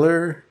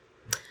Stiller.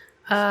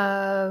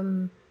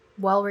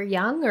 While We're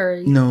Young,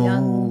 or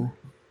no,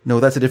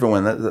 that's a different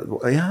one.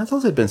 That's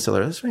also Ben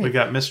Stiller. That's right. We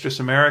got Mistress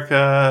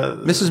America.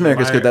 Mistress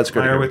America's good. That's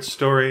Greta Meyerowitz Gerwig.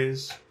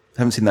 Stories.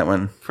 Haven't seen that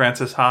one.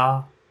 Frances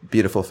Ha.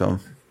 Beautiful film.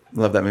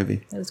 Love that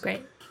movie. It was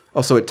great.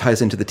 Also, it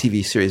ties into the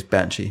TV series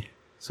Banshee,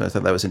 so I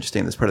thought that was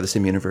interesting. That's part of the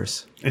same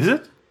universe. Is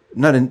it?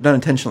 Not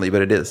intentionally,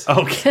 but it is.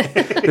 Okay.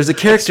 There's a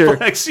character.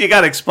 You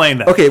got to explain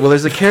that. Okay, well,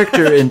 there's a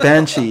character in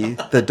Banshee,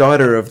 the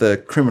daughter of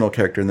the criminal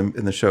character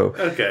in the show.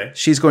 Okay.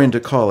 She's going to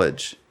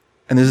college,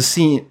 and there's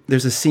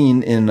a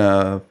scene in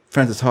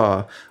Frances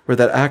Ha where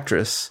that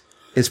actress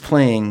is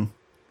playing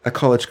a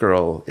college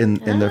girl in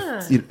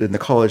the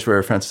college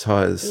where Frances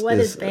Ha is. What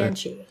is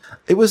Banshee?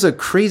 It was a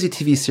crazy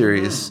TV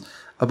series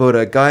about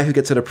a guy who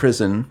gets out of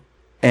prison,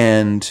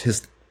 and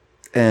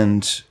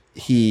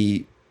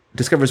he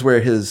discovers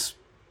where his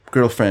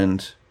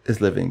girlfriend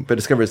is living, but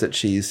discovers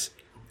that it's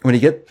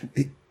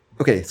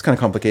kind of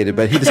complicated,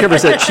 but he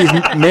discovers that she's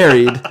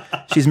married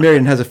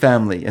and has a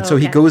family, and so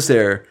he goes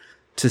there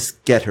to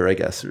get her, I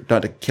guess, or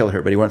not to kill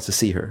her, but he wants to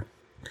see her.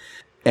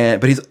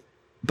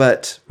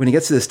 But when he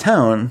gets to this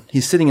town,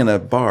 he's sitting in a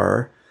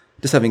bar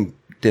just having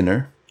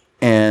dinner,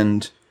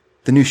 and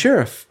the new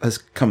sheriff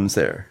comes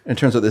there, and it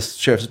turns out this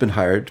sheriff has been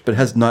hired but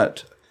has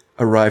not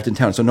arrived in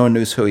town, so no one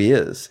knows who he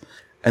is.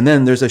 And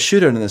then there's a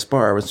shootout in this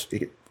bar where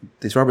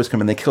these robbers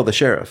come and they kill the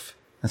sheriff.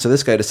 And so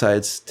this guy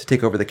decides to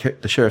take over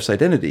the sheriff's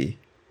identity.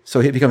 So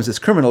he becomes this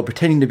criminal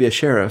pretending to be a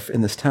sheriff in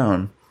this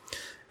town.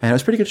 And it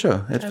was a pretty good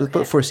show. It was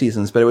about 4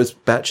 seasons, but it was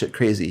batshit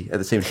crazy at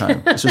the same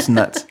time. It was just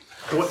nuts.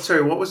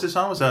 What was this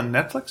on? Was it on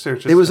Netflix or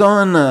just? It was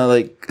on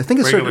I think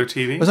it regular started,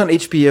 TV. It was on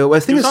HBO.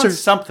 I think it was on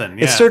something.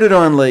 Yeah. It started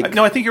on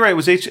No, I think you're right. It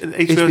was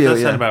HBO.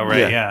 Does sound about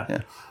right.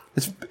 Yeah.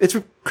 It's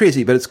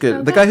crazy, but it's good.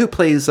 Okay. The guy who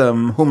plays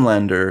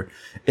Homelander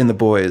in The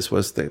Boys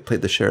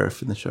played the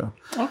sheriff in the show.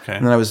 Okay.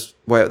 And then that's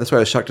why I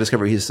was shocked to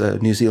discover he's a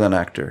New Zealand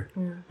actor.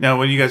 Now,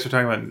 when you guys were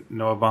talking about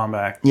Noah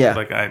Baumbach,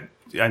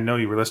 I know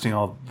you were listing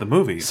all the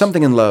movies.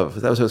 Something in Love.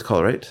 That was what it was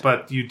called, right?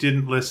 But you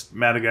didn't list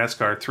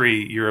Madagascar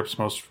 3, Europe's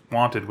Most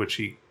Wanted, which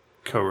he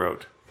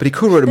co-wrote. But he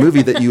co-wrote a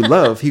movie that you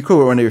love. He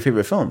co-wrote one of your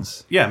favorite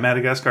films. Yeah,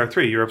 Madagascar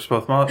 3, Europe's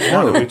Most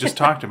Wanted. We just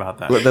talked about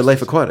that. The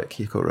Life Aquatic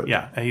he co-wrote.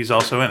 Yeah, and he's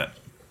also in it.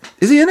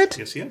 Is he in it?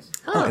 Yes, he is.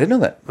 Oh, I didn't know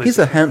that. He's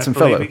a handsome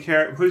fellow.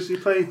 Who does he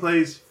play? He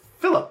plays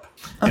Philip.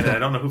 Okay. And I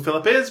don't know who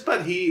Philip is,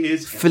 but he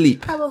is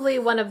Philippe. Probably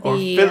one of the... Or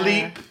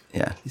Philippe.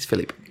 Yeah, he's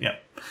Philippe. Yeah.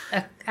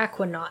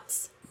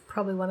 Aquanauts.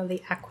 Probably one of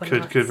the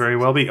Aquanauts. Could very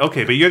well be.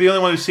 Okay, but you're the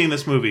only one who's seen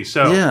this movie,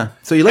 so yeah.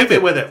 So you like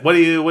it with it. What do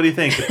you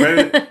think?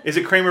 Is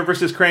it Kramer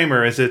versus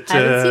Kramer? Is it I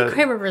haven't seen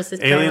Kramer versus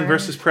Kramer. Alien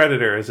versus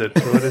Predator?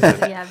 What is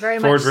it? Yeah, very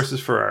Ford much. versus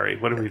Ferrari.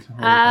 What are we?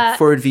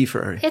 Ford v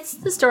Ferrari. It's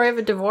the story of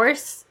a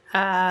divorce.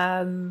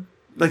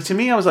 Like, to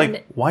me, I was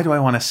like, why do I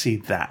want to see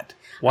that?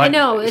 Why? I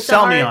know it's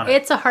sell me on it.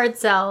 It's a hard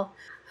sell.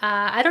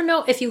 I don't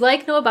know if you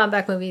like Noah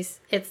Baumbach movies.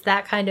 It's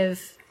that kind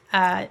of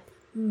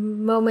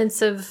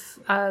moments of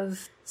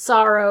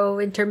sorrow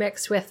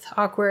intermixed with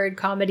awkward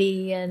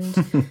comedy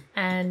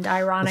and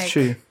ironic. That's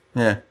true.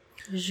 Yeah.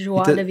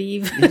 Joie de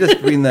vivre. He does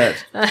bring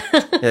that.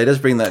 Yeah, he does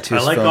bring that to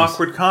his I like films.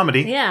 awkward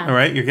comedy. Yeah. All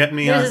right, you're getting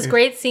me. There's this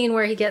great scene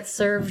where he gets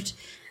served.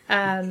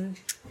 Scarlett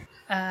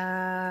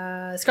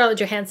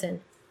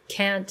Johansson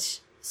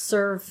can't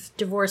serve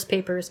divorce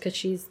papers because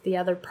she's the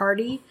other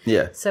party.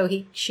 Yeah. So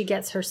she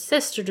gets her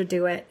sister to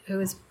do it, who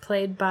is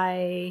played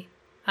by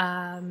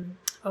I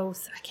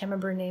can't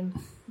remember her name.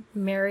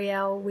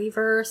 Marielle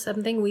Weaver or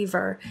something.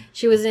 Weaver.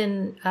 She was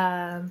in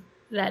that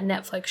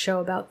Netflix show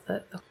about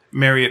the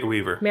Marriott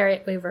Weaver.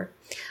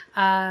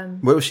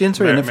 What was she in?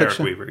 Sorry, Netflix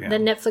show? Weaver, yeah. The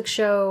Netflix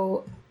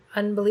show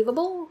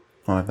Unbelievable.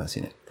 Oh, I've not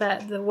seen it.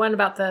 The one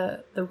about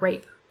the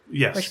rape.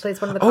 Yes. Where she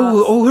plays one of the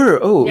cops. Her.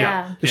 Oh,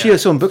 yeah. Is she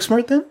so in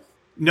Booksmart then?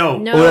 No.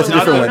 Oh, that's a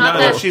different one.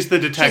 No, she's the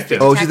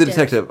detective. She's the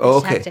detective. Oh,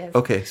 okay.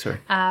 Okay, sorry.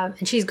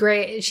 And she's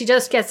great. She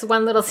just gets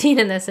one little scene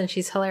in this, and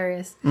she's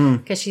hilarious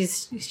because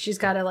she's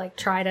got to like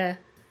try to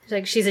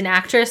like she's an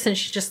actress and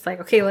she's just like,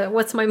 okay,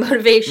 what's my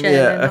motivation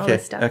and all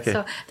this stuff.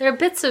 So there are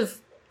bits of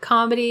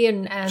comedy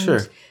and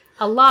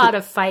a lot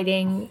of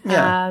fighting.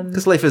 Yeah,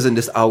 because life isn't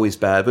just always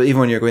bad, but even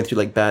when you're going through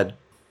like bad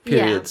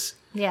periods,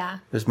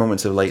 there's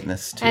moments of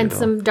lightness too. And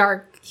some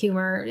dark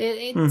humor.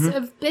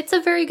 It's a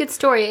very good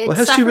story. It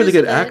has two really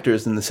good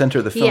actors in the center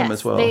of the film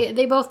as well.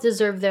 They both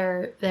deserve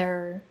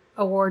their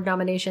award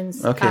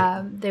nominations.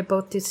 Okay. They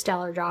both do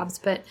stellar jobs,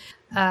 but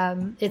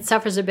it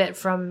suffers a bit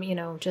from,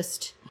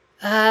 just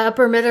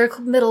upper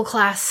middle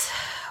class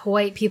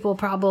white people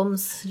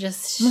problems.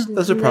 Just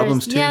those are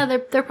problems too. Yeah,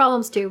 they're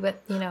problems too,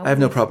 but I have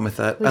no problem with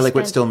that. I like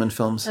Whit Stillman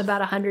films.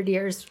 About 100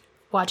 years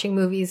watching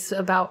movies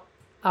about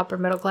upper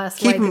middle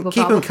class white people.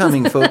 Keep them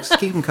coming, folks.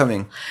 Keep them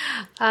coming.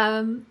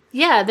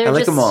 They're I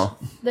like them all.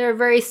 They're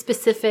very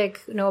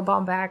specific Noah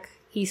Baumbach,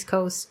 East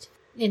Coast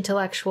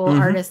intellectual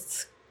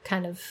artists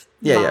kind of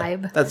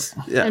vibe.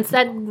 And so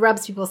that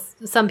rubs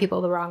some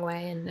people the wrong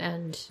way,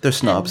 and they're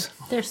snobs.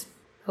 They're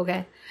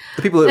okay.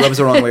 The people that rubs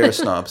the wrong way are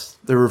snobs.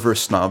 They're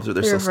reverse snobs, or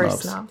they're still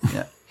reverse snobs. snobs.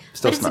 Yeah,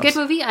 still but snobs. It's a good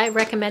movie. I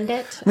recommend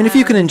it. I mean, if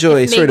you can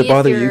enjoy, sorry to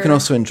bother you, you can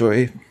also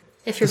enjoy.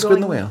 If you're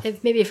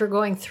if you're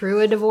going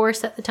through a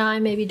divorce at the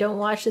time, maybe don't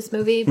watch this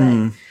movie.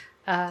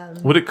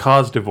 But would it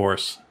cause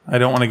divorce? I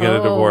don't want to get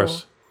a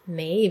divorce.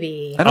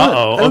 Maybe.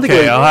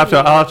 Okay. I'll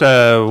have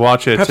to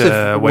watch it. Perhaps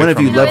if one of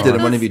you loved it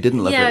and one of you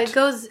didn't love it. Yeah, it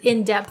goes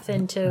in depth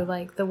into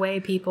like the way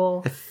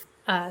people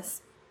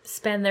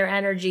spend their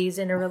energies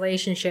in a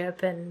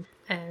relationship and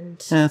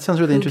yeah, it sounds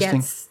really who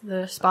interesting. Gets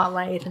the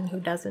spotlight and who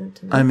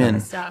doesn't. And I'm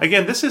in.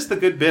 Again, this is the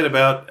good bit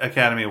about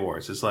Academy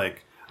Awards. It's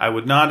like I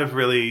would not have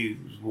really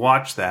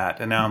watched that,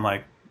 and now I'm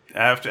like,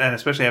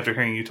 especially after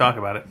hearing you talk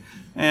about it,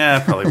 I'll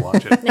probably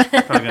watch it.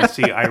 Probably going to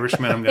see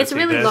Irishman. I'm going to see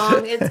really this.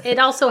 long. It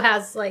also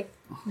has like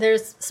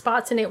there's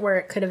spots in it where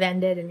it could have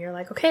ended, and you're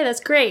like, okay, that's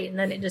great, and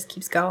then it just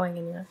keeps going,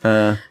 and you're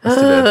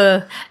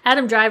like,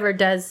 Adam Driver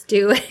does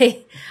do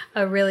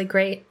a really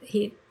great.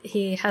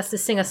 He has to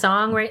sing a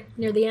song right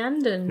near the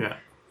end, and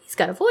he's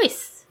got a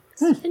voice.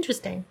 It's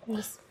interesting.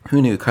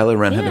 Who knew Kylo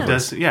Ren had a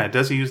voice?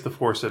 Does he use the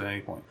Force at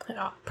any point?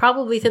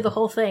 Probably through the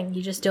whole thing.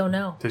 You just don't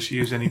know. Does she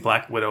use any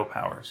Black Widow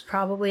powers?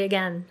 Probably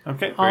again.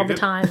 Okay, all the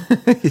time.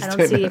 I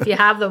don't see if you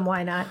have them,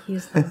 why not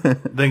use them?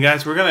 Then,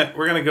 guys, we're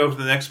gonna go to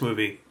the next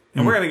movie,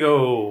 and we're gonna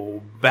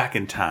go back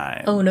in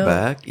time. Oh no!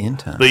 Back in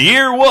time. The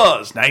year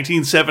was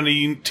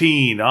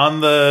 1917.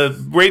 On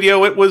the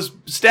radio, it was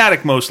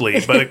static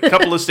mostly, but a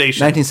couple of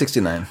stations.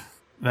 1969.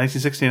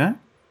 1969?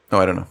 Oh,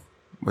 I don't know.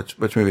 Which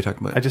movie are we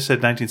talking about? I just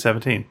said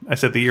 1917. I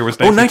said the year was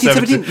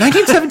 1917.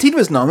 1917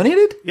 was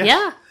nominated? Yes.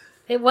 Yeah.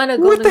 It won a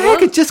Golden Globe. What the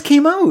heck? It just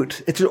came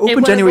out. It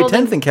opened January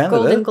 10th in Canada.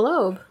 Golden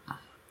Globe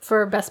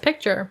for Best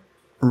Picture.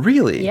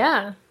 Really?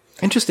 Yeah.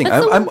 Interesting.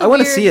 I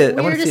want to see it.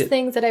 I want to see weirdest it.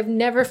 things that I've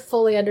never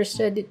fully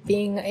understood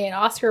being an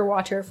Oscar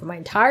watcher for my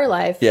entire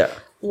life. Yeah.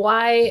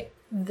 Why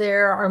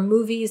there are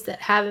movies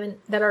that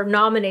are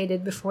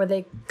nominated before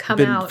they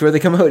come out. Before they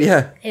come out,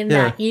 in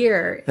that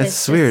year.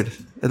 That's weird.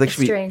 It's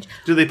strange.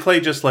 Do they play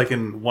just like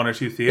in one or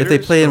two theaters? If they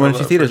play in one or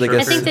two theaters, I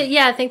guess.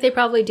 I think they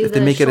probably do. If they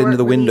make it into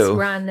the window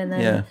run, and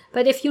then.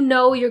 But if you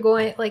know you're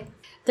going, like,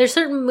 there's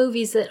certain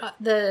movies that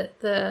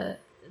the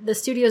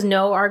studios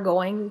know they're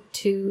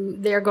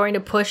going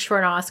to push for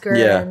an Oscar,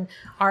 and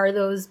are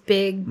those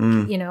big,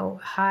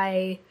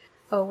 high.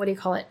 Oh, what do you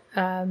call it?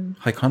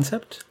 High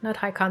concept? Not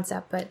high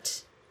concept,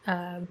 but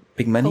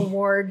big money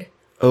award.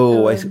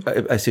 Oh, I see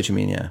what you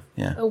mean.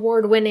 Yeah.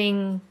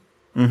 Award-winning,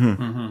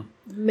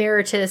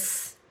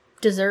 meritorious,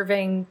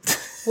 deserving,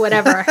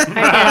 whatever.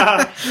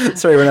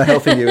 Sorry, we're not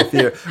helping you with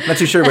your. I'm not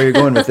too sure where you're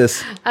going with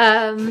this.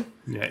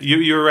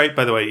 You're right.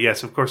 By the way,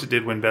 yes, of course, it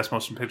did win Best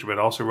Motion Picture, but it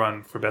also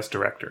won for Best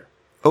Director.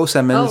 Oh,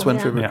 Sam Mendes won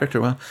for director.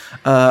 Well,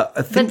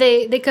 but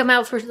they come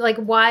out for like,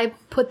 why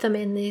put them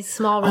in these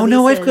small releases? Oh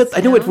no, I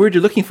know what word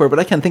you're looking for, but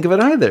I can't think of it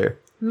either.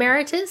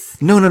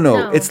 Meritorious?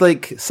 No. It's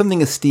like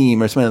something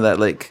esteem or something like that.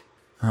 Like,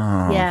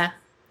 yeah,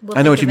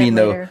 I know what you mean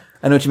though.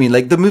 I know what you mean.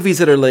 Like the movies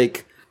that are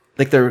like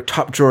they're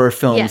top drawer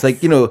films. Yes.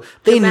 Like, they know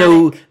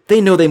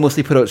they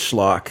mostly put out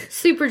schlock.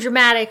 Super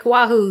dramatic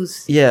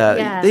wahoos.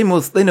 Yeah. They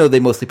know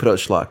they mostly put out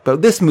schlock.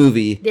 But this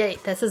movie,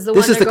 this is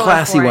the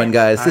classy one,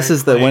 guys. This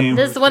is the one.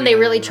 This is the one they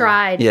really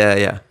tried.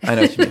 Yeah. I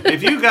know what you mean.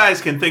 If you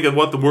guys can think of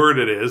what the word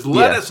it is,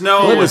 let us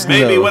know.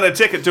 Maybe win a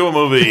ticket to a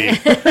movie.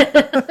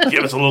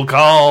 Give us a little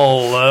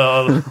call.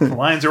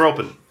 Lines are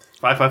open.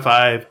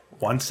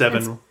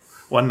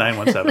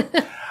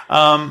 555-17-1917.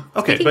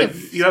 Okay, but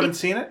you haven't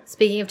seen it?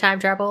 Speaking of time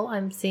travel,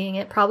 I'm seeing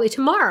it probably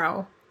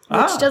tomorrow,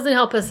 which doesn't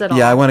help us at all.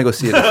 Yeah, I want to go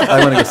see it.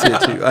 I want to go see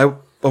it too. I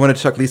wanted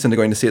to talk Lisa into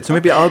going to see it, so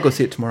maybe I'll go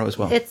see it tomorrow as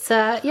well. It's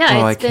I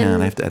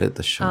can't. I have to edit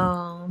the show.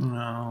 Oh.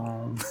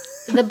 No.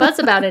 The buzz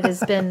about it has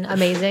been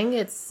amazing.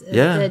 It's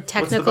the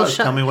technical shots.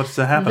 Tell me what's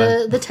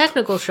happening. The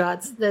technical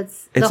shots.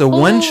 It's a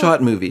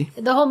one-shot movie.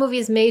 The whole movie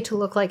is made to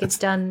look like it's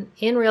done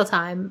in real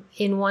time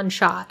in one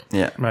shot.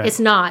 Yeah, right. It's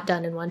not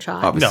done in one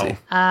shot. Obviously.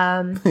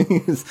 No.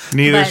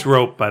 Neither is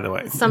Rope, by the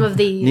way.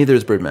 Neither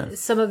is Birdman.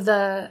 Some of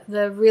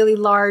the really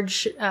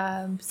large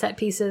set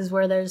pieces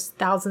where there's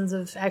thousands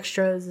of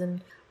extras and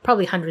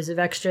probably hundreds of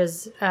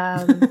extras,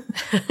 and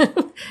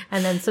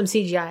then some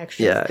CGI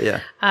extras. Yeah.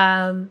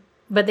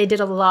 But they did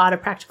a lot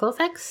of practical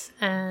effects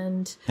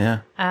and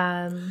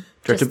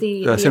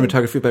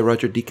cinematography by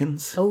Roger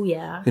Deakins. Oh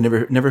yeah, who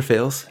never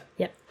fails.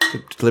 Yep. To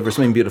deliver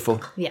something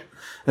beautiful. Yeah.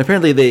 And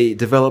apparently they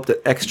developed an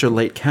extra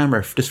light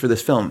camera just for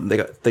this film.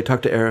 They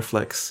talked to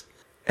Aeroflex,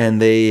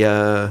 and they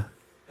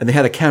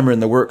had a camera in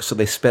the works, so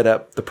they sped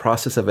up the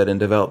process of it and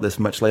developed this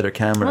much lighter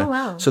camera. Oh,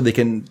 wow. So they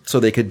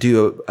could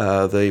do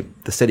the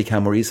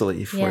Steadicam more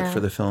easily for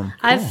the film.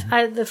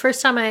 The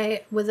first time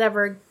I was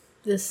ever,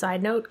 this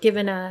side note,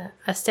 given a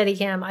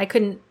Steadicam, I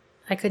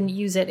couldn't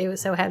use it. It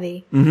was so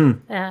heavy.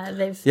 Mm-hmm.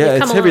 They've it's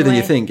come a heavier long than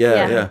you way. think.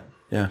 Yeah.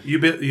 You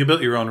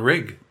built your own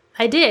rig.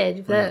 I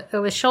did. It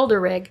was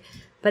shoulder rig,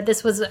 but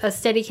this was a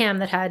Steadicam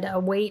that had a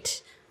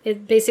weight.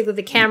 Basically,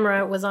 the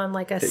camera was on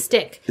like a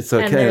stick, it's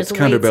and there's weights at the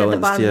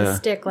counterbalanced, bottom of the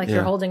stick, like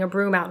you're holding a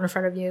broom out in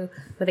front of you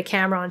with a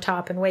camera on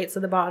top and weights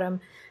at the bottom.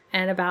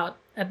 And about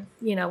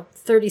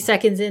 30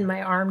 seconds in,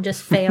 my arm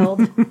just failed,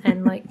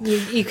 and like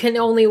you can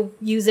only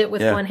use it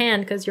with one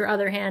hand because your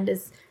other hand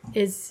is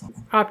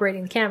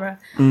operating the camera.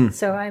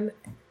 So I'm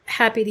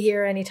happy to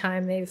hear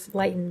anytime they've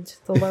lightened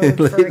the load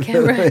for a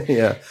camera.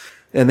 Yeah,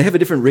 and they have a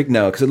different rig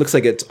now because it looks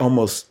like it's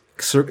almost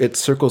it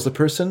circles the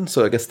person.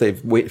 So I guess they've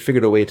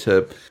figured a way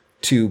to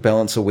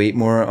balance a weight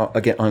more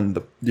again on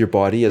your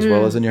body as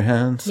well as in your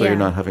hand, so you're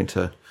not having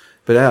to.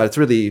 But yeah, it's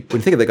really, when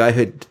you think of the guy who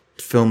had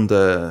filmed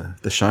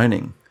The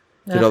Shining,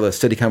 did all the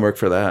Steadicam work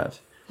for that.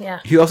 Yeah,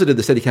 he also did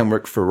the Steadicam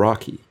work for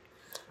Rocky.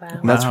 Wow.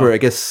 And that's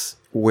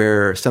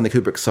where Stanley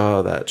Kubrick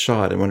saw that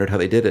shot and wondered how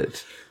they did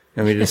it.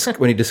 And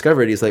when he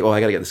discovered, he's like, "Oh, I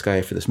got to get this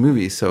guy for this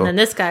movie." So and then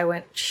this guy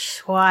went,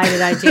 "Why did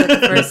I do it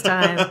the first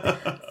time?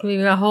 It's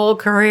been my whole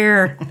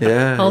career,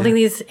 holding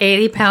these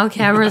 80-pound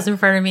cameras in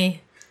front of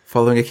me,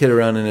 following a kid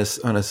around in his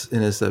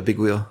big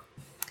wheel."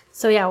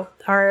 So yeah,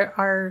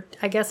 I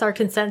guess our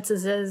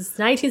consensus is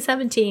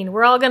 1917.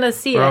 We're all gonna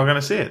see it. We're all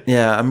gonna see it.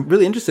 Yeah, I'm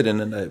really interested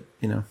in it.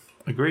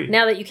 Agreed.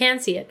 Now that you can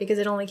see it, because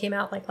it only came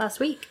out like last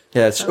week.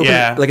 Yeah, it's open,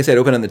 like I said,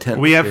 open on the 10th.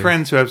 We have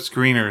friends who have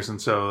screeners,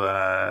 and so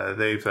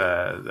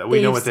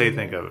we know what they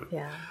think of it.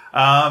 Yeah.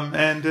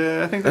 And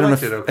I think they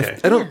liked it okay.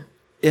 I don't.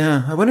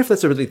 Yeah, I wonder if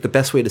that's really the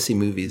best way to see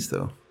movies,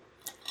 though.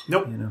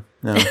 Nope.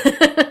 No.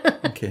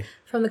 Okay.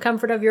 From the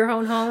comfort of your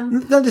own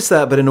home. Not just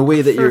that, but in a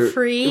way that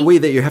free? a way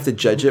that you have to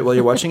judge it while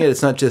you're watching it.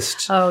 It's not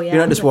just. You're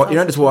not just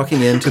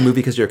walking into a movie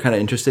because you're kind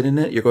of interested in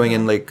it. You're going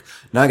in like,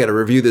 now I got to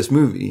review this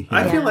movie.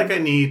 I feel like I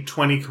need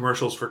 20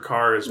 commercials for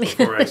cars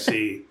before I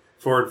see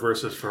Ford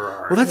versus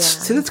Ferrari. Well,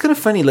 that's kind of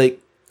funny. Like,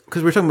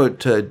 because we're talking about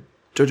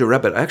Jojo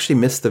Rabbit. I actually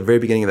missed the very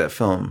beginning of that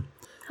film.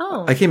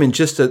 Oh. I came in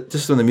just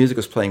when the music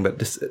was playing, but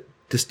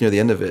just near the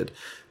end of it.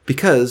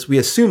 Because we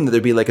assumed that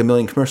there'd be like a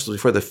million commercials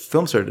before the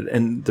film started,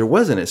 and there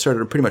wasn't. It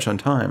started pretty much on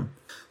time.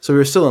 So we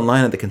were still in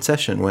line at the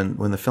concession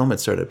when the film had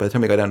started, by the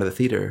time we got down to the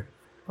theater.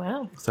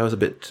 Wow. So I was a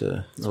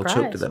little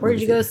choked at that. Where did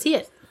you go see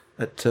it?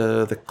 At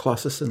the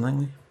Colossus in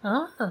Langley.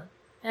 Oh.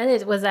 And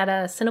it was at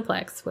a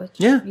Cineplex, which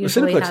Cineplex,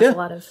 usually has a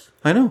lot of...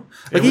 I know.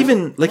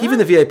 Even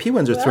the VIP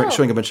ones are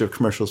showing a bunch of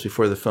commercials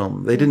before the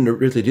film. They didn't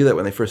really do that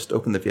when they first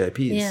opened the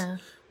VIPs.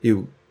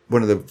 Yeah.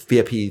 One of the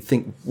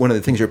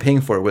things you're paying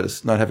for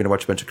was not having to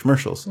watch a bunch of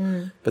commercials.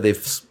 But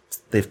they've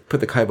put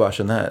the kibosh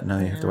on that. Now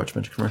you have to watch a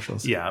bunch of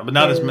commercials. Yeah, but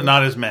not as many.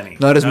 Not as many.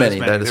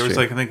 That is there was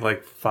true. I think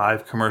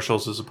 5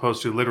 commercials as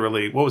opposed to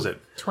literally, what was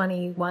it?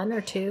 21 or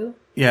 2.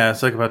 Yeah,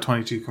 it's like about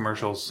 22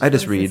 commercials. I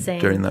just read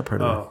during that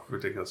part of it. Oh,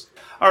 ridiculous.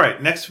 All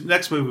right, next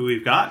movie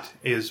we've got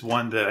is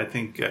one that I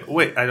think...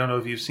 wait, I don't know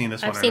if you've seen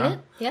this one or not. I've seen it,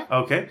 yeah.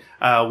 Okay.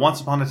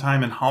 Once Upon a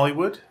Time in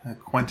Hollywood,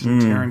 Quentin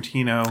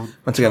Tarantino.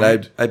 Once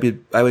again, I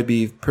would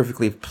be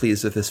perfectly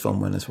pleased if this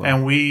film won as well.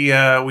 And we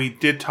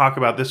did talk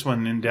about this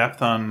one in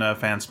depth on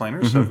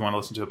Fansplainers, so if you want to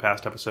listen to a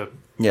past episode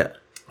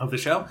of the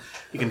show,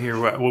 you can hear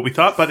what we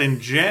thought. But in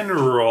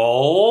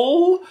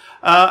general,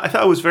 I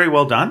thought it was very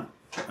well done.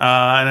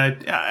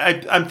 And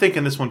I'm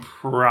thinking this one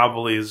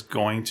probably is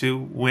going to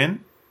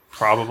win.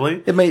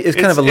 Probably. It's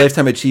kind of a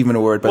lifetime achievement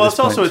award. Well, it's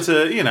also it's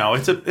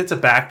a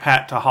back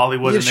pat to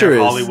Hollywood, and sure they're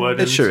is. Hollywood.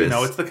 It sure is.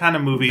 It's the kind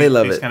of movie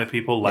these kind of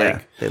people like.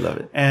 Yeah, they love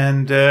it.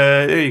 And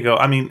there you go.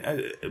 I mean,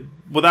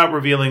 without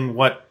revealing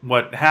what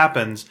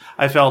happens,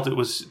 I felt it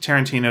was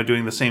Tarantino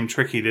doing the same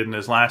trick he did in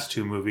his last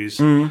 2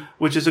 movies,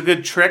 which is a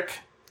good trick.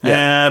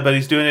 Yeah, but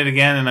he's doing it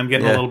again, and I'm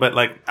getting a little bit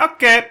like,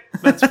 okay,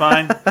 that's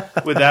fine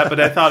with that.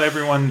 But I thought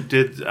everyone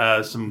did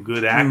some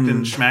good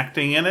acting,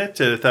 schmacting in it.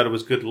 I thought it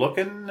was good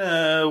looking.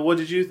 What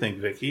did you think,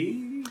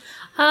 Vicky?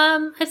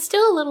 I'm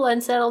still a little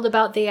unsettled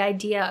about the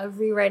idea of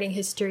rewriting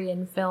history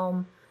in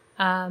film,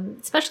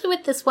 especially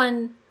with this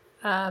one.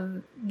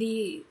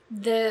 The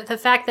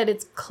fact that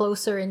it's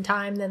closer in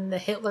time than the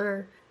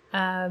Hitler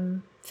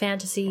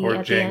fantasy or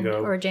at Django. the end,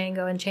 or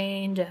Django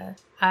Unchained.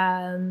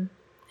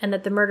 And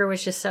that the murder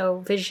was just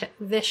so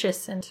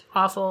vicious and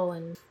awful,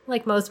 and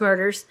like most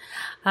murders.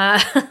 I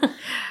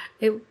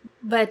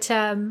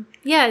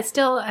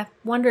still I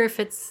wonder if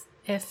it's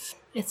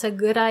a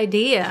good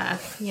idea.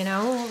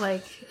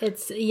 Like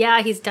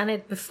he's done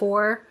it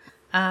before.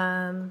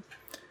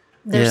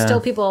 there's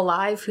still people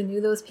alive who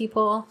knew those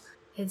people.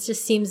 It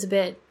just seems a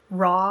bit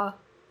raw.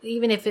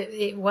 Even if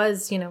it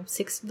was, late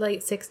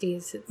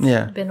 60s.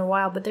 It's been a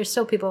while, but there's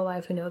still people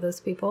alive who know those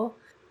people.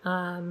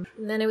 And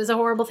then it was a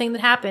horrible thing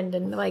that happened.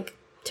 And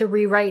to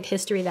rewrite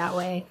history that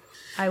way,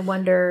 I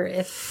wonder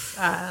if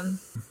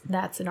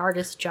that's an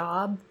artist's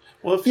job.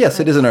 Well, yes,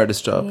 it is an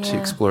artist's job to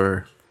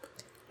explore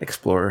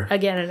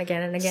again and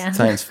again and again.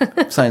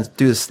 Science,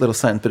 do this little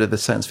science bit of the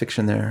science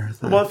fiction there.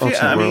 What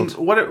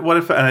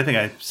if, and I think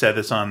I said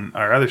this on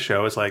our other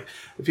show, is it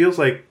feels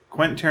like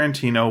Quentin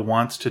Tarantino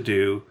wants to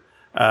do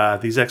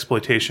these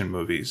exploitation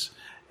movies,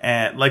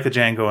 and like a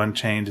Django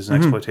Unchained is an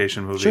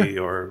exploitation movie,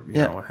 or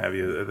what have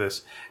you.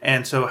 This,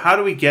 and so how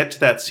do we get to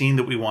that scene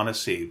that we want to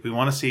see? We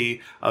want to see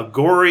a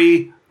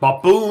gory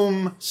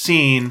ba-boom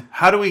scene.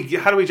 How do we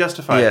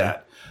justify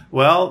that?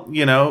 Well,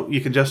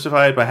 you can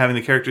justify it by having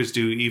the characters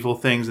do evil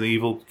things and the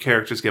evil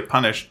characters get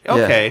punished.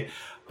 Okay. Yeah.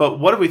 But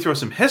what if we throw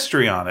some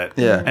history on it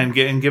and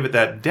give it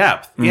that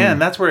depth? Yeah,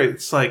 and that's where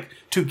it's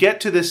to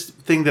get to this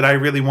thing that I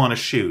really want to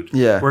shoot,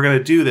 we're going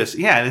to do this.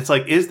 Yeah, and it's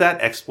is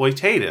that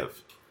exploitative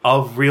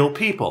of real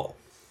people?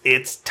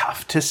 It's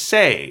tough to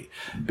say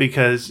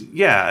because,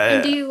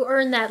 And do you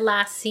earn that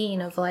last scene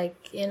of,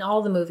 in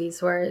all the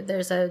movies where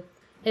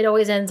it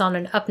always ends on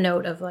an up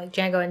note of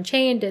Django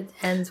Unchained. It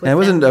ends with I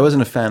wasn't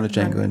a fan of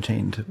Django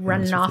Unchained.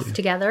 Running off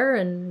together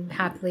and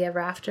happily ever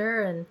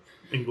after, and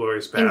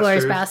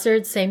Inglourious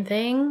Bastards, same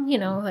thing.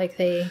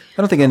 They. I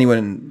don't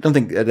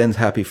think it ends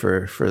happy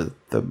for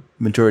the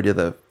majority of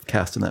the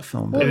cast in that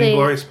film. Well,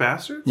 Inglourious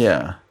Bastards.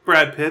 Yeah.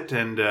 Brad Pitt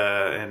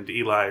and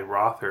Eli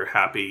Roth are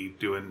happy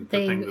doing the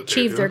thing that they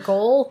achieve their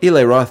goal.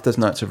 Eli Roth does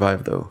not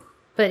survive though.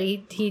 But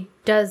he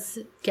does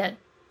get.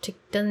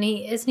 Doesn't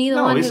he? Isn't he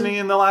isn't he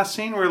in the last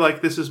scene where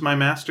this is my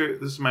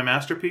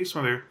masterpiece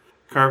when they're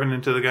carving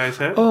into the guy's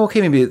head? Oh,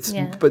 okay, maybe it's,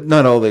 but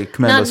not all the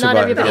commandos survive.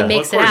 Not everybody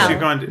makes it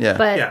out.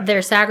 But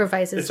their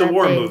sacrifices. It's a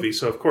war movie,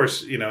 so of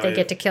course they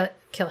get to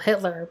kill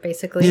Hitler,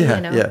 basically.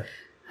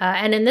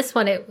 And in this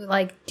one,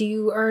 do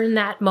you earn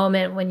that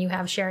moment when you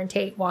have Sharon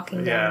Tate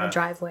walking down the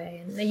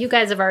driveway? And you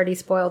guys have already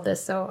spoiled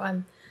this, so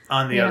I'm.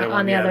 On the other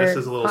one, this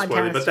is a little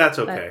spoilery, but that's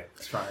okay.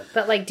 It's fine.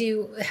 But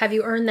have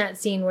you earned that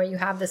scene where you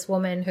have this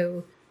woman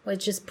who was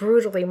just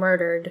brutally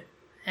murdered,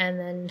 and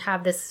then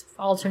have this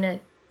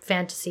alternate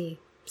fantasy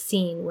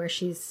scene where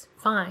she's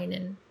fine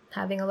and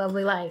having a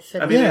lovely life?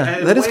 And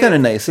that is kind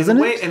of nice,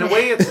 isn't it? In a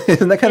way, it's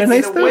isn't that kind of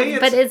nice though?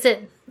 But is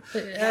it?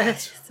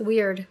 It's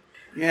weird.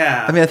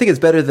 Yeah. I think it's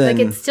better than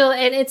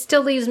it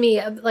still leaves me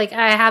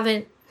I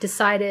haven't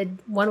decided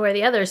one way or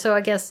the other. So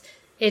I guess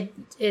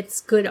it's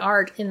good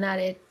art in that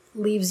it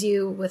leaves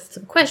you with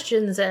some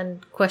questions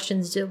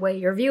the way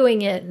you're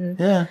viewing it,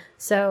 and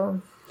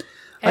so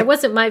it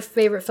wasn't my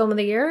favorite film of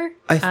the year.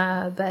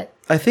 But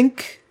I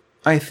think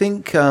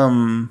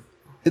the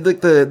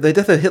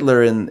death of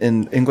Hitler in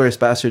Inglourious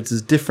Bastards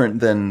is different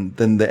than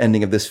the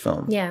ending of this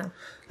film. Yeah,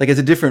 it's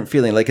a different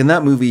feeling. In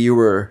that movie, you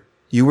were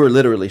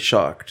literally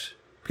shocked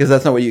because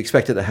that's not what you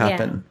expected to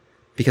happen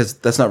because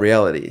that's not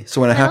reality. So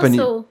when it happened,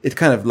 it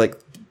kind of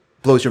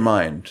blows your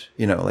mind,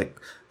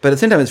 But at the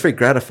same time, it's very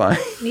gratifying.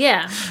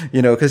 Yeah.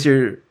 Because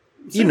you're,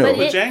 But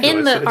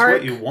in the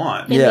arc, what you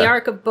want. In the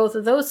arc of both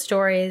of those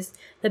stories,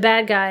 the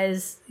bad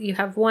guys, you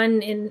have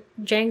one in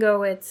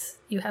Django,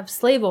 you have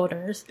slave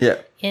owners. Yeah.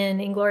 In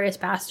Inglourious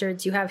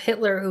Bastards, you have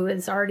Hitler, who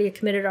has already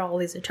committed all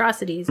these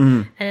atrocities.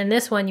 Mm-hmm. And in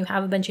this one, you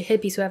have a bunch of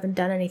hippies who haven't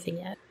done anything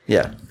yet.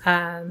 Yeah.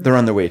 They're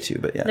on their way to,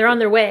 but They're on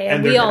their way,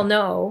 and we all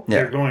know.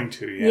 They're going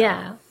to,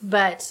 Yeah.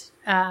 But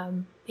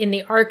in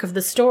the arc of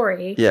the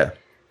story... Yeah.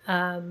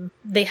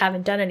 They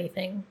haven't done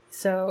anything,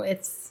 so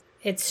it's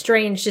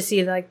strange to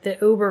see the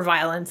uber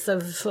violence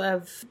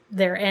of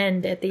their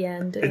end at the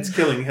end. It's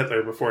killing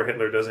Hitler before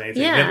Hitler does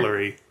anything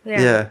Hitlery.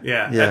 Yeah.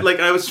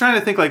 I was trying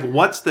to think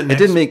what's the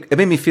next. It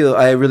made me feel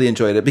I really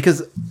enjoyed it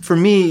because for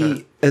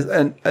me,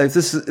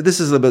 this is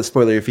a little bit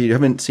spoiler. If you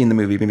haven't seen the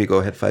movie, maybe go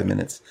ahead 5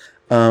 minutes.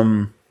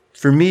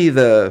 For me,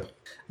 the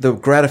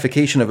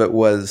gratification of it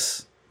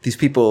was these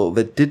people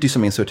that did do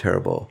something so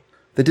terrible.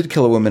 They did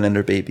kill a woman and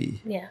her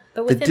baby. Yeah,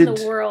 but within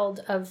the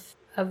world of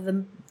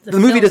the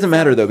movie doesn't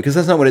matter though because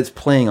that's not what it's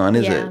playing on,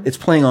 is it? It's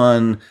playing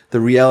on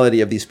the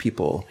reality of these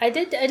people. I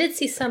did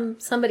see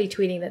somebody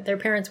tweeting that their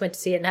parents went to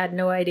see it and had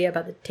no idea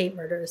about the Tate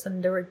murders,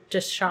 and they were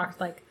just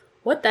shocked,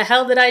 what the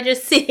hell did I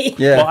just see?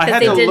 Yeah, well, I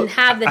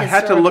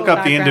had to look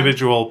up the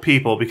individual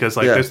people because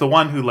there's the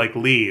one who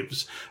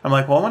leaves. I'm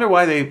I wonder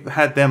why they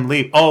had them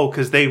leave. Oh,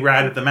 because they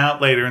ratted them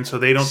out later, and so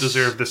they don't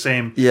deserve the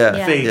same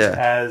fate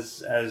as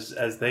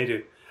they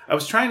do. I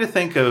was trying to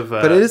think of...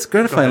 but it is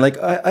gratifying.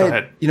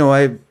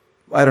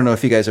 I don't know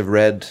if you guys have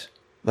read...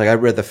 I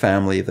read The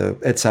Family, the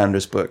Ed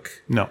Sanders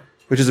book. No.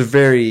 Which is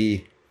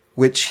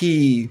which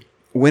he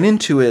went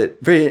into it...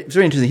 It's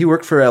very interesting. He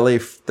worked for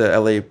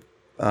the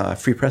LA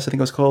Free Press, I think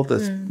it was called,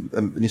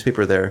 the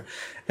newspaper there.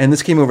 And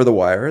this came over the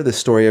wire, the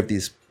story of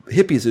these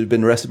hippies who had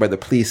been arrested by the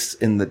police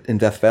in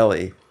Death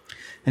Valley.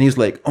 And he was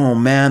like, oh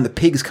man, the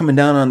pig's coming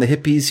down on the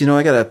hippies.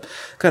 I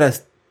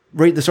gotta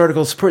write this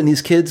article supporting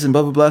these kids and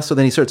blah, blah, blah. So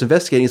then he starts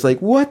investigating. He's like,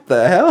 what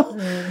the hell?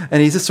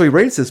 And so he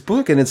writes this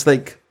book, and it's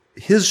like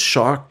his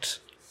shocked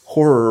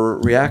horror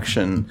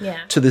reaction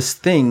to this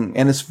thing.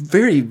 And it's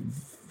very,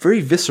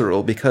 very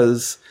visceral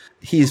because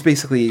he's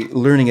basically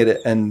learning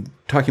it and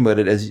talking about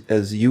it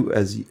as you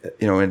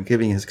know, and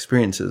giving his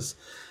experiences.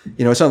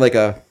 You know, it's not like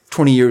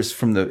 20 years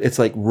from it's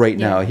like right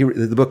now.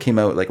 The book came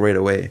out like right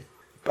away.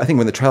 I think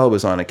when the trial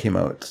was on, it came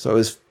out. So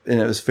it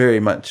was very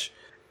much,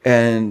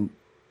 and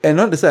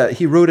not just that,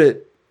 he wrote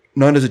it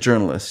not as a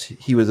journalist.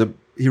 He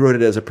wrote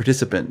it as a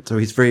participant. So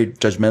he's very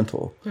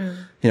judgmental.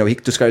 You know, he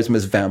describes them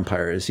as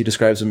vampires. He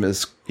describes them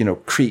as, you know,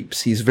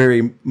 creeps. He's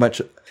very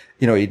much,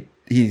 you know,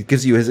 he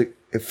gives you his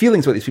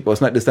feelings about these people.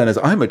 It's not just done as,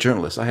 I'm a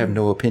journalist, I have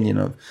no opinion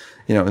of,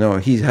 you know, no,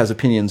 he has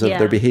opinions of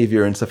their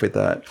behavior and stuff like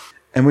that.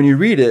 And when you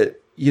read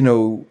it, you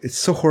know, it's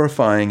so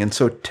horrifying and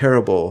so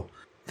terrible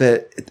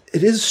that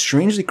it is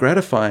strangely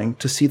gratifying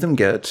to see them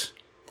get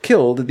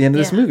killed at the end of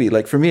this movie.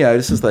 Like for me, I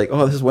was just like,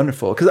 oh, this is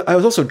wonderful. Because I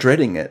was also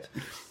dreading it.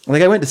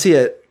 Like I went to see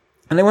it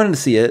and I wanted to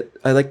see it.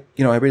 I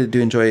really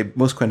do enjoy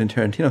most Quentin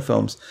Tarantino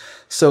films.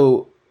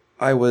 So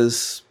I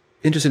was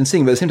interested in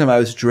seeing, but at the same time, I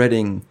was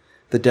dreading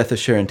the death of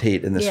Sharon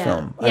Tate in this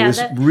film. I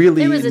was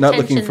really not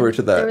looking forward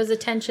to that. There was a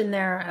tension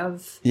there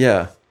of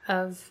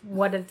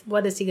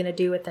what is he going to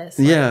do with this?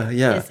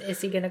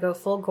 Is he going to go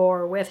full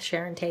gore with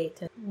Sharon Tate?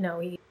 No,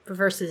 he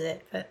reverses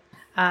it. But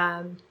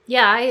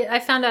I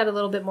found out a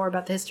little bit more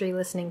about the history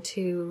listening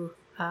to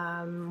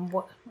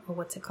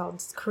what's it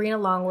called? Karina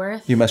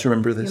Longworth. You Must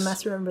Remember This. You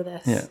Must Remember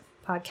This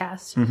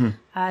podcast.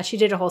 She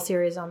did a whole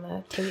series on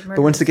the Tate murder.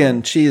 But once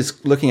again, she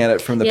is looking at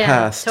it from the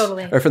past,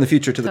 or from the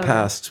future to the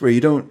past, where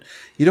you don't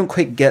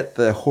quite get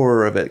the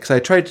horror of it.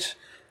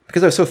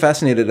 Because I was so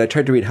fascinated, I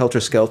tried to read Helter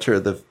Skelter,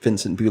 the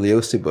Vincent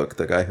Bugliosi book,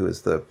 the guy who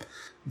is the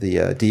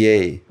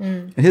DA,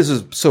 and his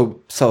was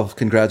so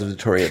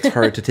self-congratulatory. It's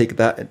hard to take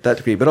that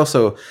degree. But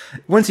also,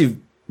 once you've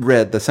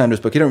read the Sanders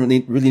book, you don't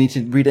really need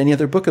to read any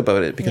other book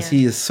about it, because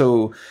he is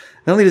so.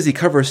 Not only does he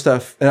cover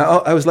stuff, and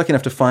I was lucky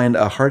enough to find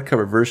a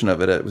hardcover version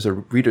of it. It was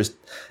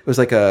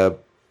I can't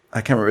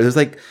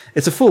remember.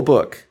 It's a full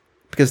book,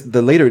 because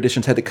the later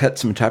editions had to cut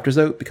some chapters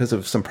out because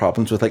of some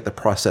problems with like the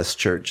Process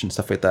Church and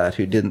stuff like that,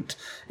 who didn't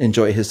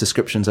enjoy his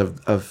descriptions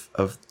of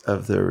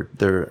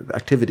their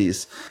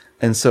activities.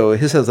 And so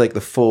his has like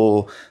the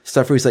full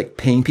stuff where he's like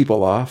paying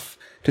people off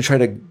to try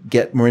to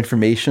get more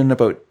information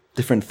about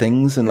different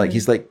things. And like,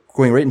 he's like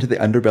going right into the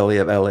underbelly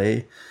of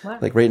LA,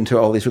 like right into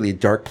all these really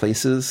dark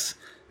places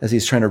as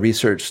he's trying to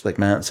research like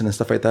Manson and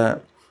stuff like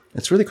that.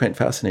 It's really quite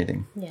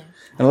fascinating. Yeah.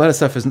 And a lot of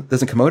stuff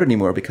doesn't come out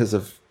anymore because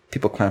of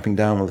people clamping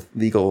down with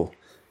legal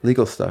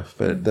stuff.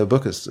 But the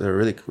book is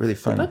really, really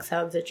fun. The book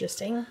sounds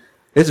interesting.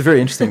 It's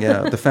very interesting,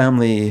 yeah. The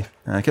family,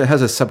 it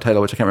has a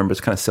subtitle, which I can't remember. It's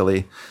kind of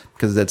silly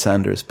because of Ed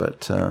Sanders.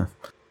 But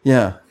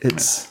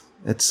it's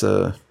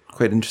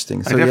quite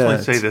interesting. So, I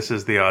definitely say this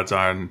is the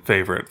odds-on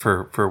favorite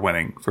for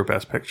winning for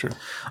Best Picture.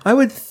 I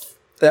would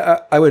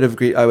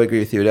agree. I would agree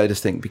with you. I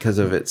just think because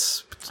of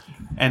its.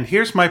 And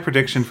here's my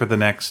prediction for the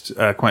next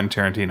Quentin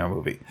Tarantino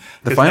movie.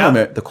 The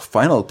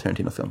final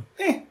Tarantino film.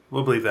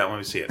 We'll believe that when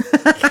we see it.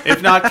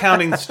 If not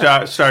counting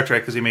Star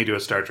Trek, because he may do a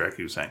Star Trek,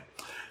 he was saying.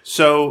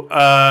 So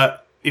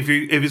if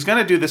he's going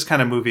to do this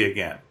kind of movie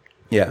again,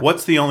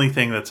 what's the only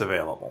thing that's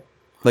available?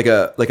 Like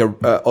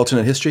a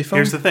alternate history film?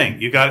 Here's the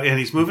thing. And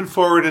he's moving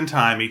forward in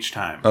time each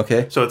time.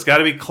 Okay. So it's got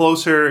to be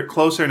closer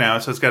now.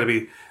 So it's got to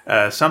be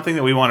something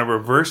that we want to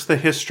reverse the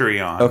history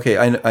on. Okay,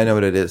 I know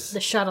what it is.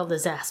 The shuttle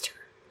disaster.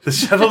 The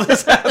shuttle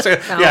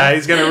disaster. Yeah,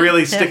 he's going to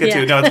really stick it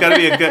to. No, it's got to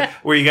be a good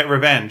where you get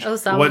revenge.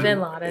 Osama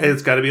bin Laden.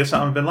 It's got to be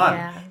Osama bin Laden.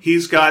 Yeah.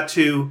 He's got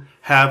to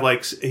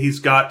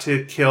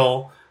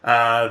kill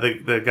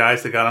the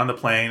guys that got on the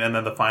plane, and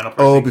then the final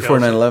person. Before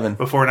 9/11.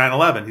 Before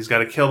 9/11, he's got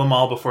to kill them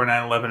all before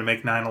 9/11 to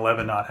make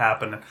 9/11 not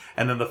happen.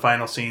 And then the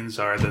final scenes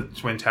are the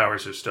Twin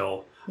Towers are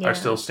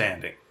still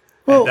standing.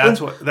 Well,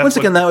 once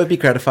again, that would be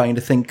gratifying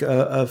to think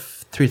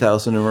of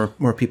 3,000 or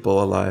more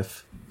people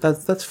alive.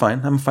 That's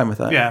fine. I'm fine with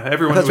that. Yeah,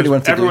 everyone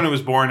who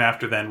was born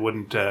after then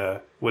wouldn't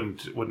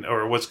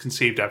or was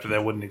conceived after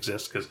that wouldn't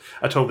exist, because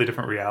a totally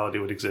different reality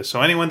would exist.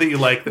 So anyone that you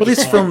like,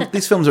 these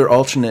films are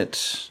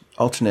alternate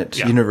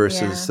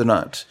universes. Yeah. They're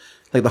not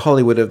like the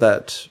Hollywood of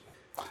that.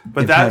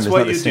 But that's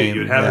what you do.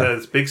 You'd have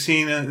this big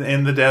scene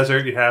in the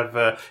desert. You'd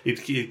have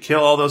you'd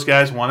kill all those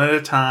guys one at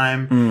a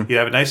time. You'd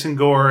have it nice and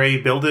gory.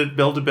 Build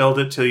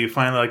it till you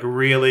finally like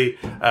really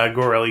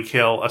gorily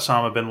kill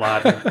Osama bin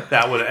Laden.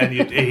 And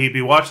he'd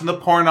be watching the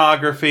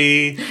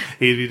pornography.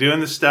 He'd be doing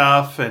the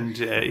stuff, and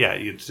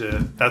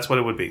that's what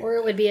it would be. Or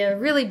it would be a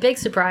really big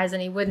surprise,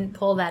 and he wouldn't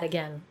pull that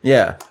again.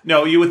 Yeah.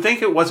 No, you would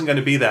think it wasn't going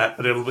to be that,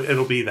 but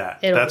it'll be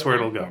that. That's where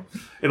it'll go. Yeah.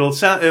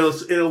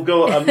 It'll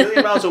go a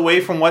million miles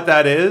away from what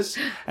that is.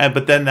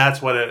 But then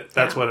that's what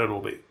it'll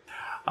be.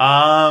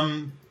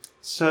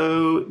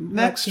 So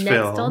next film.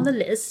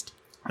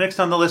 Next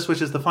on the list,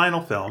 which is the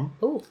final film,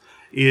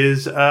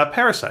 is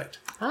Parasite.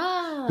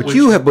 Which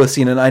you have both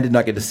seen, and I did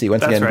not get to see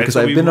once again because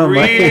I've been on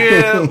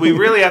my. We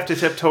really have to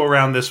tiptoe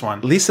around this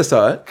one. Lisa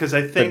saw it because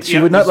I think she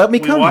would not let me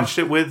come. We watched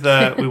it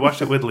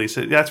with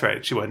Lisa. That's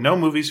right. She went, "No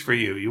movies for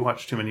you. You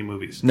watch too many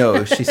movies."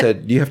 No, she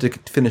said you have to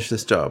finish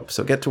this job,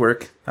 so get to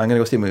work. I'm going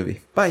to go see a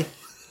movie. Bye.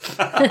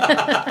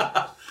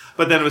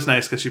 But then it was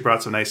nice because she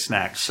brought some nice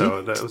snacks,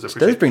 so that was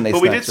appreciated. Does bring nice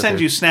but we snacks did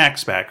send you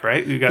snacks back,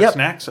 right? You got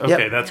snacks?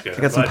 Okay, that's good.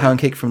 I got some pound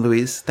cake from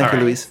Louise. Thank you,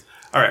 Louise.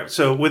 All right,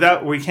 so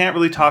we can't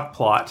really talk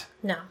plot.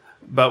 No.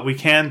 But we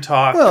can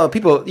talk... Well,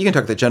 you can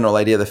talk the general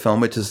idea of the film,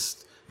 which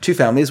is two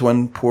families,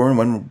 one poor and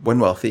one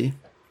wealthy.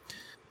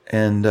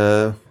 And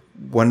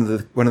one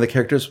of the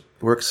characters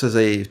works as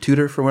a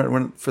tutor for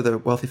the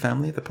wealthy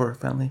family, the poor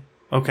family.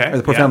 Okay. Or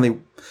the poor family...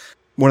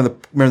 One of the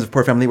members of the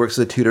poor family works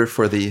as a tutor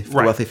for the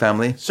wealthy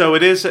family. So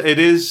it's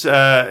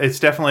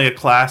definitely a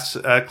class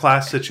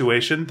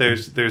situation.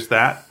 There's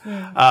that.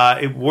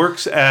 It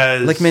works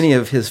as like many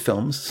of his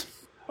films.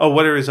 Oh,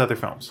 what are his other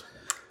films?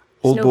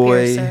 Old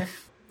Boy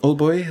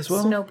as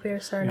well.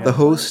 Snowpiercer. The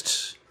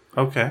Host.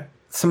 Okay.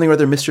 Something or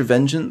other, Mr.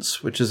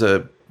 Vengeance, which is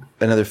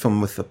another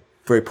film with the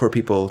very poor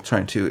people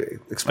trying to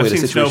exploit a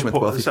situation with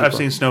wealthy people. I've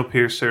seen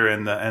Snowpiercer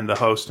and the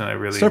Host, and I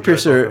really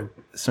Snowpiercer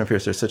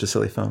is such a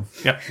silly film.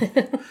 Yeah.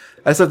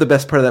 I just love the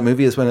best part of that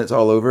movie is when it's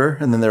all over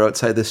and then they're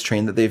outside this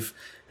train that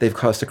they've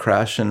caused a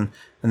crash and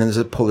then there's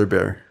a polar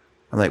bear.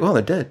 I'm like, well,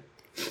 they're dead.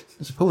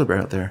 There's a polar bear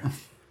out there.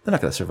 They're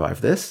not going to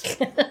survive this.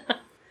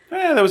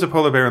 Yeah, there was a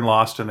polar bear in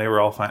Lost and they were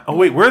all fine. Oh,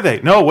 wait, were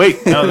they? No,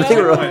 wait. No,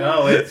 sorry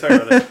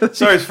about that.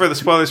 Sorry for the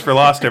spoilers for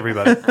Lost,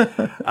 everybody.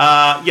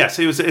 Yes,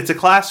 it's a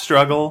class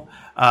struggle.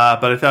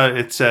 But I thought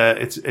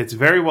it's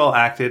very well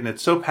acted and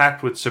it's so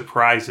packed with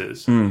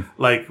surprises.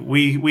 Like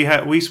we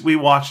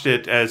watched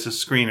it as a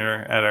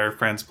screener at our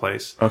friend's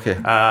place. Okay.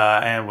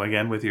 And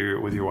again with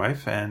your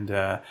wife and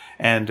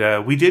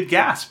we did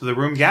gasp. The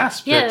room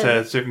gasped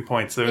at certain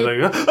points. They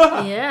were like,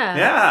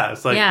 yeah.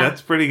 It's like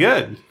that's pretty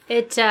good.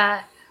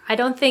 I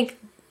don't think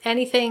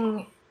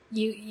anything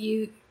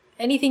you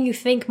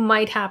think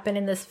might happen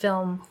in this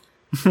film.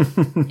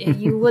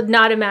 You would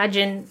not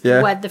imagine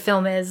what the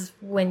film is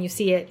when you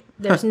see it.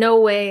 There's no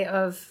way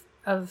of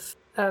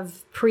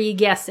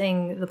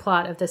pre-guessing the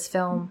plot of this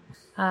film.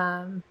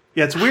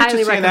 It's weird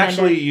to see an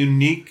actually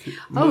unique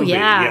movie. Oh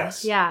yeah,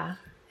 yes. yeah,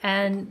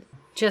 and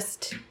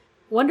just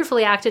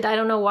wonderfully acted. I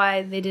don't know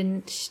why they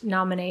didn't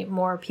nominate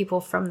more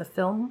people from the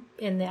film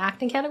in the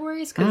acting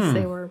categories because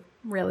they were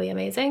really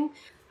amazing.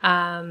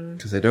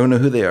 Because they don't know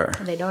who they are.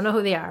 They don't know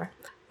who they are,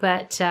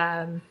 but.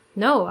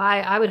 No,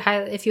 I would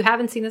highly... If you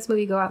haven't seen this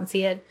movie, go out and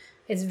see it.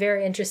 It's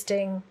very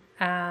interesting.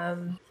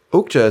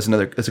 Okja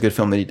is a good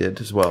film that he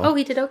did as well. Oh,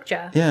 he did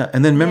Okja. Yeah,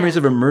 and then Memories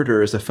of a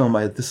Murder is a film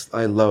I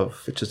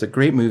love, which is a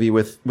great movie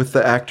with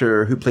the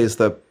actor who plays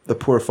the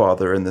poor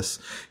father in this.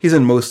 He's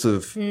in most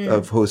of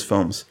Ho's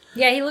films.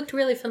 Yeah, he looked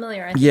really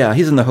familiar. I think. Yeah,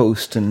 he's in The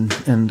Host, and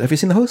have you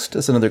seen The Host?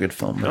 That's another good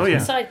film. Oh yeah, I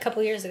saw it a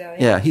couple years ago.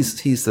 Yeah,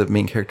 he's the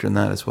main character in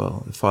that as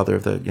well, the father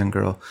of the young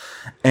girl,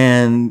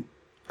 and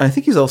I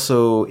think he's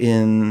also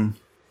in.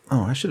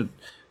 Oh, I should have...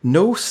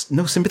 No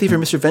Sympathy for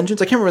Mr. Vengeance?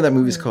 I can't remember what that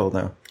movie's called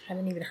now. I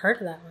haven't even heard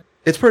of that one.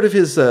 It's part of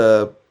his...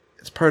 well,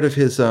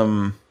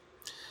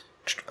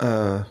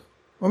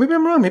 maybe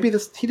I'm wrong. Maybe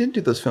he didn't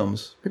do those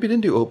films. Maybe he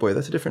didn't do Old Boy.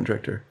 That's a different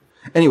director.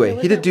 Anyway,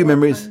 he did do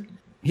Memories...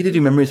 He did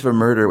do Memories of a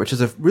Murder, which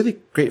is a really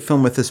great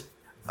film with this...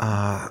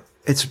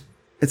 It's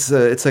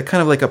a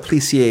kind of like a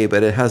plissé,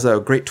 but it has a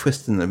great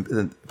twist in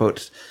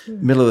about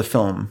middle of the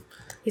film.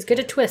 He's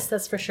good at twists,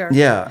 that's for sure.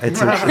 Yeah, it's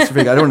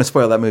very good. I don't want to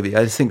spoil that movie.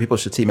 I just think people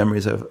should see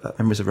Memories of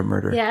a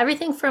Murder. Yeah,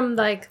 everything from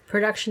like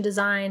production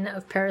design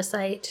of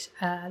Parasite,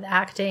 the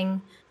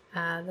acting,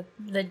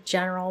 the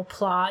general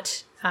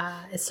plot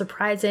is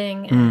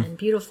surprising and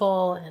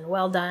beautiful and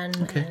well done.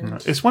 Okay.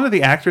 And is one of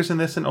the actors in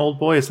this an Old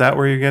Boy? Is that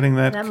where you're getting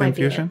that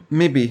confusion?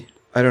 Maybe.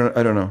 I don't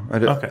know.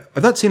 Okay.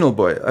 I've not seen Old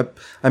Boy.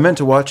 I meant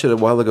to watch it a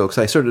while ago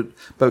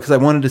because I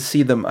wanted to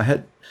see them.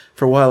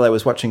 For a while I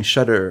was watching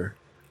Shudder.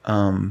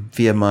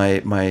 Via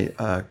my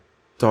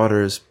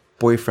daughter's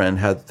boyfriend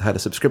had a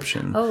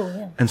subscription. Oh,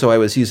 yeah. And so I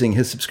was using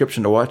his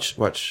subscription to watch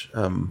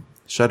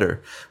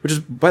Shudder, which is,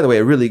 by the way,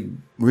 a really,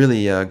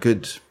 really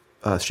good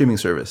streaming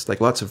service.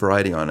 Like lots of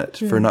variety on it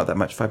for not that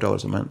much,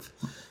 $5 a month,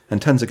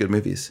 and tons of good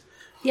movies.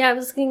 Yeah, I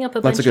was looking up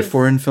lots of good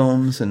foreign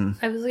films, and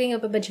I was looking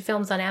up a bunch of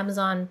films on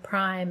Amazon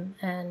Prime,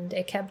 and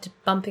it kept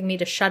bumping me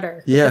to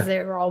Shudder. Yeah, because they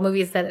were all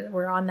movies that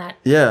were on that.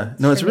 Yeah,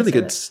 no, it's a really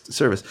good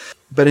service.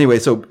 But anyway,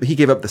 so he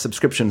gave up the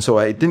subscription, so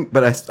I didn't.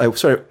 But I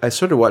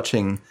started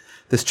watching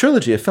this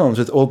trilogy of films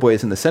with Old Boy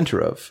is in the center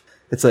of.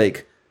 It's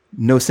like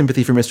No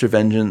Sympathy for Mr.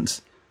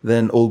 Vengeance,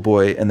 then Old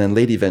Boy, and then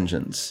Lady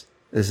Vengeance.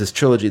 There's this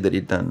trilogy that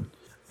he'd done,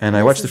 and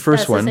I watched the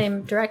first one. The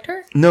same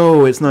director?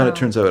 No, it's not. It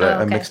turns out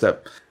I mixed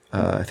up.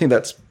 I think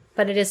that's.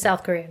 But it is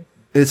South Korean.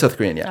 It is South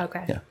Korean, yeah.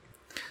 Okay. Yeah.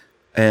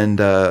 And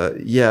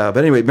but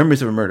anyway,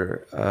 Memories of a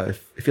Murder.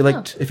 If you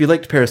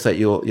liked Parasite,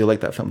 you'll like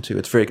that film too.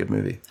 It's a very good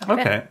movie.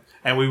 Okay.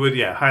 And we would,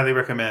 highly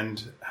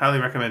recommend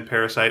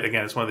Parasite.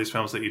 Again, it's one of these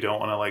films that you don't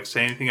want to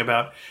say anything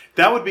about.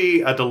 That would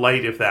be a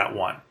delight if that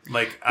won.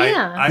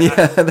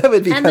 That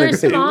would be kind of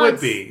great. It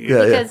would be.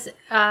 Because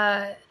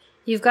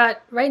you've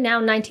got, right now,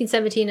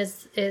 1917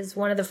 is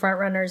one of the front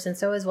runners, and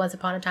so is Once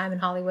Upon a Time in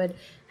Hollywood.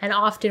 And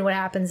often what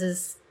happens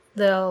is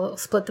they'll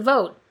split the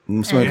vote.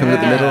 Someone come in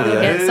the middle.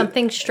 You get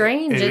something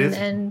strange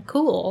and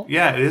cool.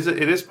 Yeah, it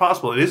is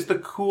possible. It is the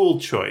cool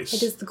choice.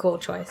 It is the cool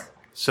choice.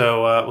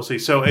 So we'll see.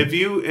 So if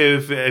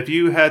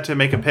you had to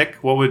make a pick,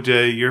 what would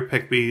your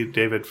pick be,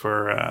 David,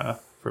 for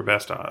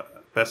best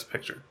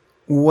picture?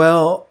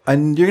 Well, you're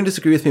going to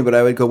disagree with me, but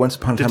I would go Once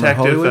Upon a Time in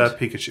Hollywood.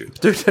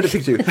 Detective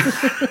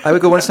Pikachu. I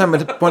would go Once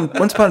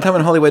Upon a Time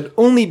in Hollywood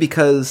only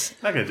because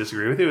I'm not going to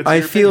disagree with you.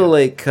 I feel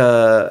like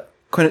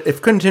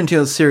if Quentin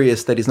Tarantino is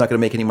serious that he's not going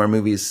to make any more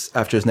movies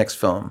after his next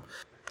film,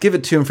 give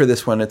it to him for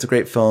this one. It's a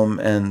great film,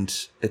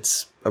 and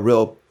it's a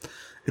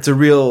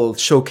real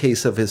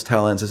showcase of his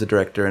talents as a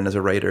director and as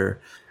a writer.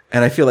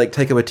 And I feel like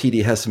Taika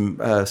Waititi has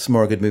some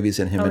more good movies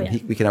in him,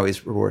 we can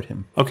always reward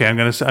him. Okay, I'm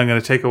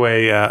gonna take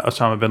away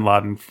Osama bin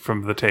Laden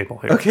from the table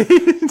here. Okay,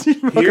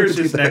 here's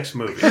his next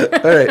movie.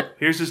 All right,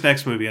 here's his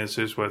next movie, and this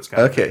is what it's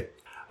gonna be. Okay,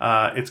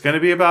 it's gonna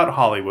be about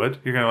Hollywood.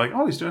 You're gonna be like,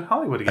 oh, he's doing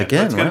Hollywood again.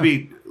 But it's gonna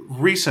be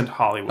recent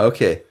Hollywood.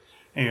 Okay,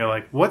 and you're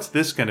like, what's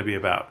this gonna be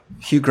about?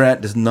 Hugh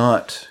Grant does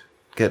not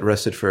get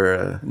arrested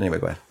for anyway.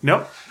 Go ahead.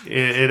 Nope.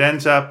 It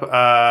ends up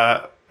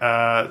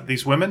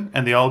these women,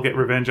 and they all get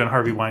revenge on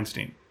Harvey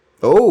Weinstein.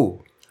 Oh,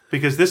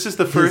 because this is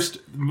the first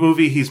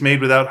movie he's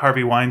made without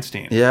Harvey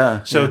Weinstein.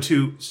 Yeah. So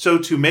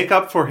to make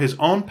up for his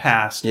own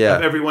past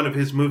of every one of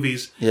his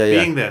movies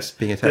being this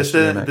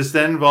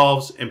then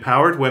involves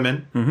empowered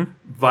women,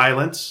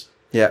 violence,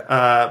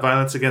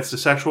 violence against a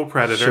sexual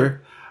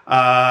predator,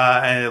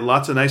 and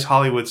lots of nice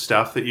Hollywood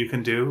stuff that you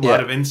can do. A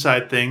lot of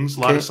inside things, a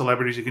lot of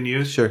celebrities you can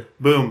use. Sure.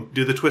 Boom,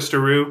 do the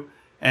twisteroo,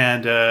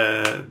 and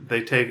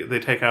they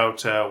take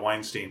out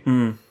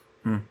Weinstein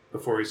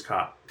before he's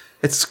caught.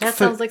 That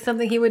sounds like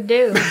something he would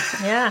do.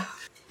 Yeah.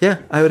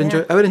 Yeah, I would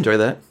enjoy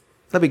that.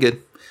 That'd be good.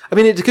 I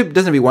mean, doesn't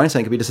have to be Weinstein.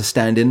 It could be just a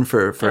stand-in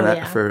for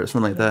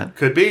something like that.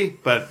 Could be,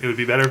 but it would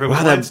be better if it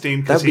was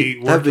Weinstein because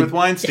he worked with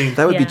Weinstein.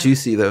 That would be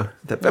juicy, though.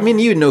 I mean,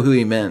 you know who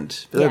he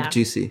meant. But that would be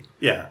juicy.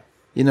 Yeah.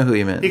 You know who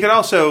he meant. He could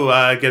also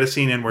get a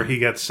scene in where he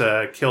gets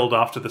killed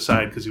off to the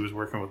side because he was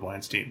working with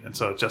Weinstein, and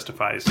so it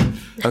justifies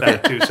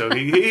that too. So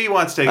he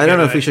wants to. I don't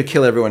know if we should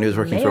kill everyone who's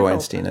working for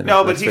Weinstein.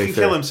 No, but he can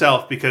kill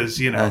himself because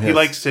he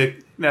likes to.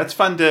 It's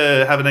fun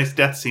to have a nice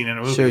death scene in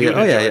a movie. Sure, yeah.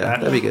 Oh yeah,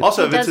 that'd be good.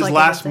 Also, if it's his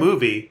last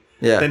movie,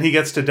 then he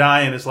gets to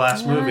die in his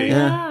last movie,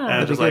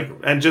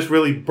 and just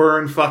really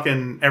burn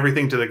fucking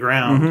everything to the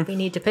ground. We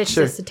need to pitch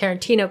this to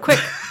Tarantino quick.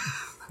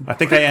 I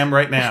think I am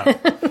right now.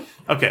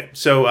 Okay,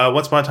 so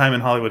Once Upon a Time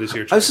in Hollywood is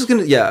your choice. I was just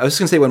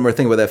gonna say one more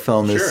thing about that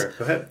film. Sure,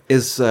 go ahead.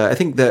 I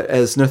think that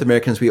as North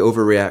Americans we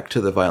overreact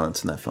to the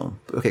violence in that film.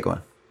 Okay, go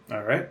on.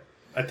 All right.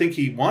 I think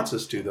he wants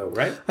us to, though,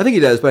 right? I think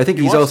he does, but I think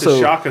he's wants also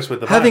to shock us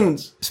with the having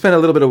violence. Spent a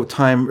little bit of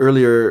time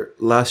earlier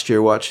last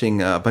year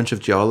watching a bunch of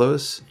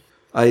giallos.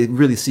 I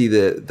really see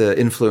the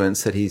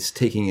influence that he's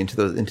taking into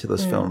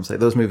those films. Like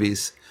those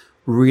movies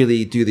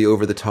really do the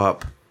over the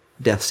top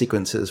death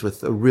sequences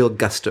with a real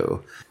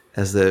gusto,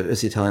 as the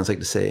Italians like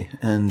to say,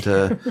 and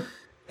so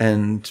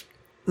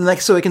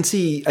I can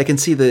see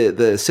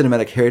the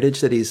cinematic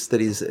heritage that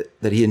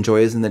he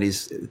enjoys and that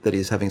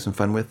he's having some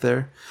fun with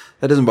there.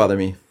 That doesn't bother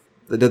me.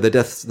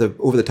 The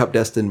over the top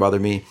deaths didn't bother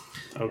me,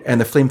 and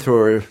the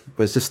flamethrower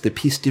was just the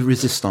piece de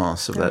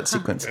resistance of that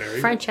sequence.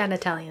 French and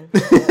Italian.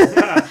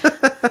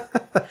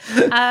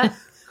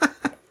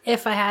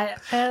 If I had,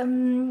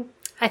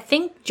 I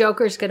think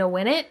Joker's gonna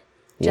win it.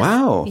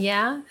 Wow.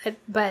 Yeah,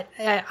 but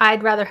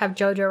I'd rather have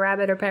Jojo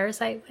Rabbit or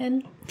Parasite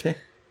win. Okay.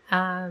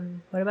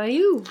 What about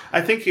you?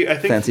 I think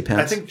Fancy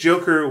pants. I think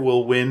Joker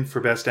will win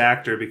for Best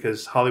Actor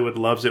because Hollywood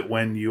loves it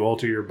when you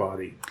alter your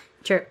body.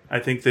 Sure. I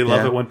think they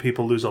love it when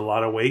people lose a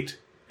lot of weight,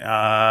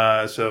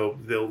 so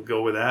they'll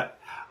go with that.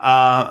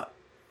 I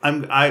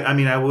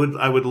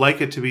would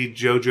like it to be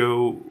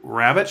Jojo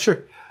Rabbit.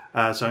 Sure.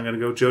 So I'm going to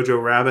go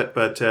Jojo Rabbit,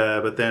 but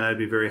then I'd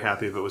be very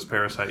happy if it was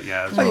Parasite.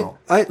 Yeah, as well.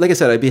 Like I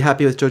said, I'd be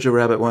happy with Jojo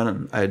Rabbit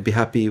one. I'd be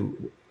happy.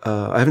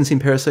 I haven't seen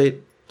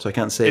Parasite, so I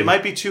can't say. It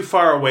might be too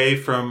far away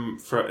from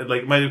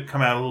it might have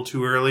come out a little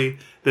too early.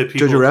 That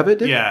people, Jojo Rabbit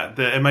did? Yeah,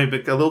 it might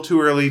be a little too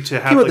early to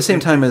have. Came out at the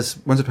same time as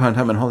Once Upon a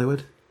Time in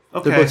Hollywood.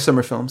 Okay. They're both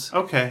summer films.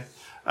 Okay.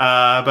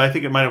 But I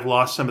think it might have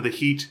lost some of the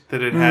heat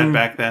that it had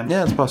back then.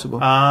 Yeah, it's possible.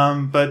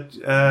 But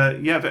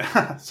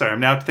sorry, I'm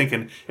now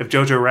thinking if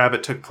Jojo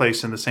Rabbit took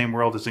place in the same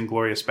world as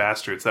Inglourious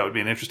Bastards, that would be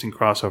an interesting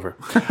crossover.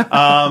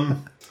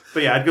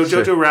 But yeah, I'd go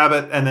Jojo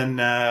Rabbit, and then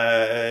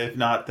if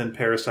not, then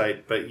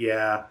Parasite. But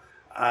yeah,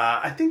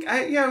 I think,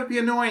 it would be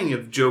annoying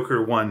if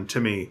Joker won to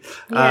me.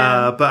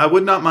 Yeah. But I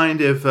would not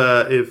mind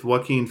if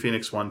Joaquin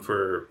Phoenix won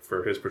for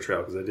his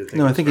portrayal, because I did think.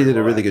 No, I think he did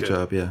a really good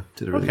job. Yeah,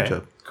 did a really good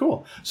job.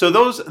 Cool. So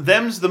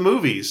them's the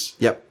movies.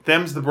 Yep.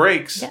 Them's the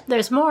breaks. Yeah,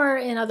 there's more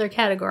in other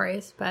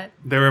categories, but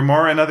There are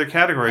more in other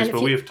categories, And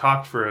but we have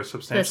talked for a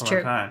substantial amount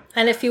of time.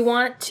 And if you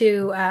want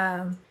to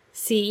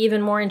see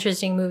even more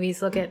interesting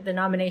movies, look at the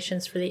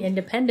nominations for the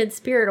Independent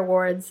Spirit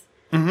Awards,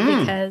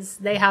 because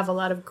they have a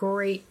lot of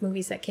great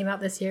movies that came out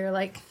this year,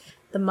 like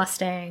The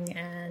Mustang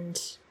and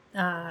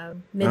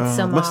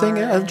Midsommar. Mustang,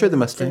 yeah, I enjoyed the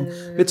Mustang.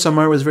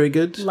 Midsommar was very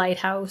good.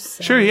 Lighthouse.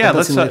 Sure, yeah.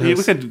 That's Let's. in We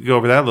Lighthouse. could go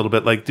over that a little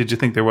bit. Like, did you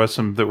think there was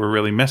some that were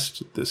really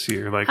missed this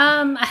year? Like,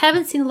 I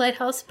haven't seen The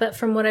Lighthouse, but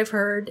from what I've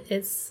heard,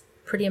 it's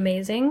pretty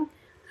amazing.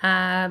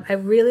 I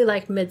really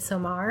liked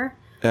Midsommar.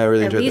 I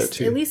really enjoyed that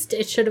too. At least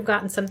it should have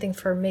gotten something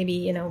for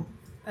maybe,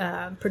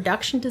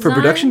 production design. For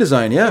production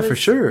design, yeah, It for was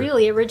sure.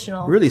 Really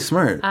original. Really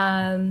smart.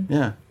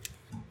 Yeah.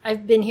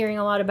 I've been hearing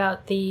a lot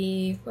about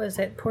the,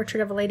 Portrait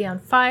of a Lady on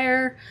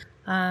Fire.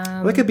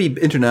 That could be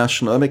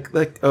international.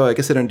 I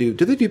guess they don't do.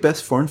 Do they do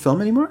best foreign film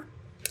anymore?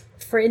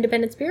 For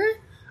Independent Spirit?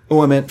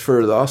 Oh, I meant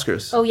for the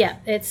Oscars. Oh yeah,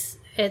 it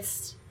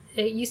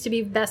used to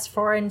be best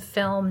foreign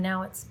film.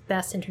 Now it's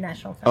best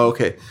international film. Oh,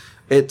 okay.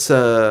 It's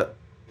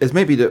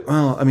maybe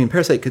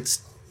Parasite could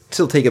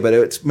still take it, but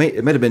it might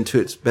have been to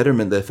its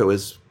betterment if it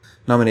was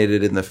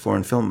nominated in the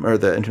foreign film or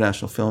the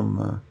international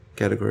film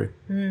category.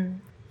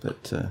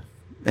 But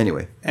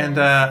anyway. And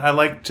I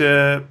liked,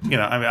 I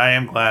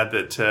am glad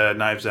that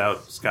Knives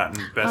Out's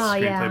gotten best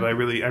screenplay, yeah. but I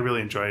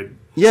really enjoyed.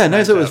 Yeah,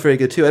 Knives Out was very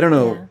good too. I don't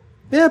know.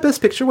 Yeah,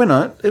 best picture. Why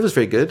not? It was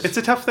very good. It's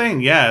a tough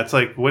thing. Yeah, it's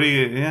like, what do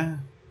you? Yeah,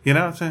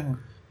 it's a.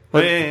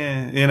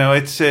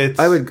 It's.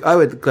 I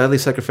would gladly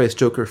sacrifice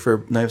Joker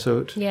for Knives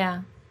Out.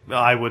 Yeah.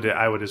 I would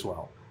as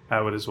well.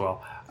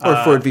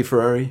 Or Ford v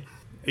Ferrari.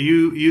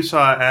 You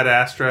saw Ad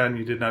Astra and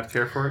you did not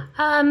care for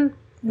it?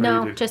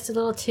 No, do? just a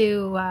little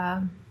too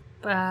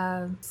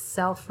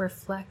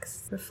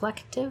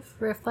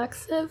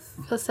reflexive,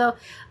 so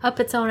up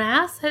its own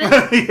ass,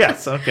 I think.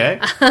 Yes, okay.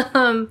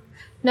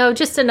 No,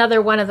 just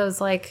another one of those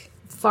like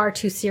far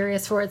too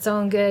serious for its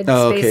own good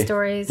space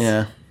stories.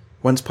 Yeah,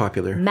 one's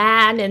popular.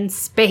 Man in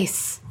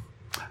space.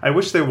 I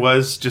wish there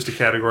was just a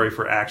category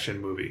for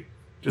action movie,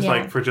 just Yeah.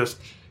 like for just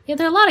Yeah,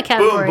 there are a lot of boom,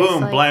 categories.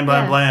 boom, like, blam,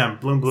 blam, blam,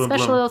 bloom, bloom,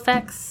 Special bloom.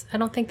 effects. I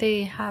don't think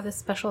they have a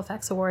special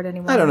effects award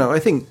anymore. I don't know. I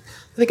think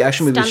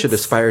action movies should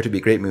Stunts. aspire to be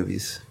great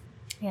movies.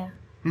 Yeah.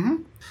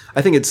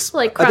 I think it's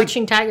Like I think-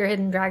 Crouching Tiger,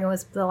 Hidden Dragon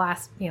was the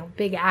last,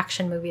 big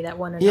action movie that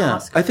won an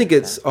Oscar. I think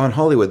it's on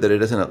Hollywood that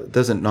it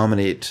doesn't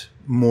nominate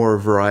more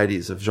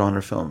varieties of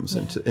genre films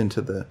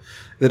into that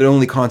it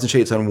only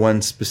concentrates on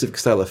one specific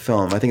style of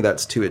film. I think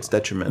that's to its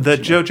detriment.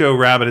 That Jojo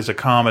Rabbit is a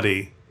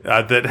comedy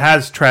that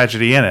has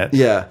tragedy in it.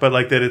 Yeah. But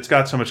like that it's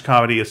got so much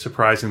comedy, it's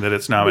surprising that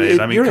it's nominated.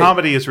 You're right.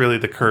 Comedy is really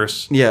the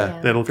curse.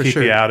 Yeah, That'll for keep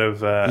sure. you out of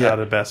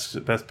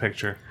best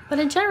picture. But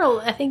in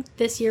general, I think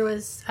this year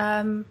was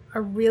a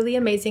really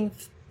amazing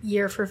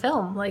year for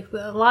film. Like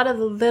a lot of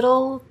the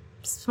little,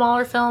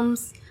 smaller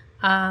films.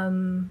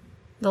 The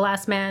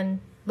Last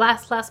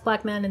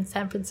Black Man in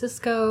San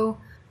Francisco.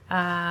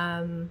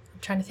 I'm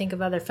trying to think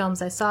of other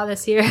films I saw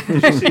this year. You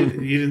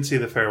didn't see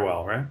The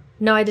Farewell, right?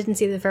 No, I didn't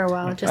see The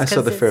Farewell. Just I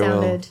saw because The it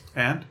Farewell. sounded.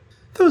 And?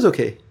 That was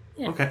okay.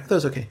 Okay. That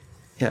was okay.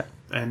 Yeah.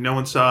 And no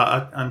one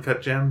saw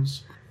Uncut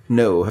Gems?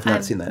 No, I've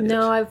not seen that.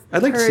 No, yet.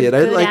 I'd like to heard see it.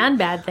 good and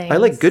bad things. I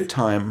like Good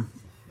Time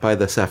by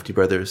the Safdie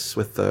brothers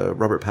with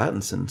Robert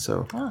Pattinson.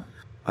 So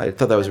I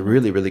thought that was a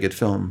really, really good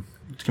film.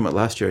 It came out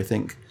last year, I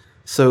think.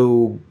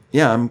 So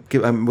yeah,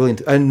 I'm willing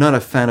to. I'm not a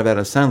fan of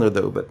Adam Sandler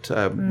though, but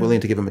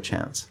willing to give him a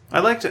chance.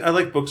 I like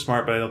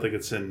Booksmart, but I don't think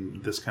it's in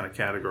this kind of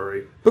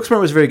category. Booksmart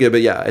was very good,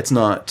 but yeah, it's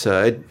not.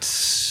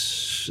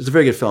 It's a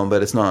very good film,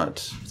 but it's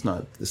not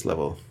this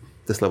level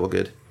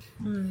good.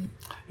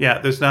 Yeah,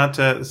 there's not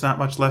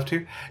much left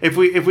here. If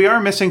we are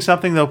missing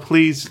something though,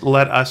 please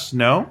let us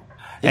know.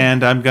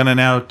 And I'm gonna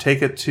now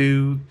take it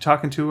to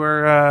talking to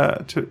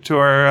our to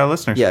our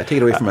listeners. Yeah, take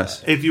it away from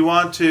us. If you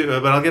want to,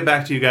 but I'll get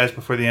back to you guys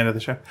before the end of the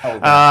show.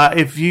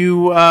 If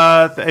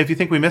you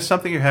think we missed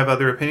something or have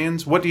other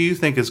opinions, what do you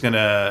think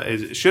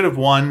should have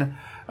won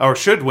or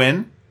should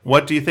win?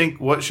 What do you think?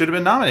 What should have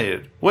been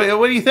nominated? What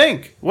do you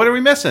think? What are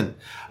we missing?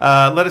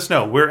 Let us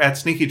know. We're at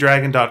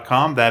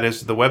sneakydragon.com. That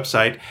is the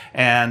website,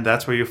 and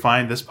that's where you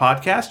find this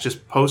podcast.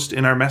 Just post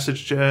in our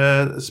message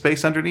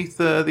space underneath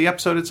the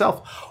episode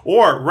itself,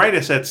 or write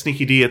us at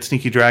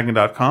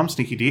sneakyd@sneakydragon.com,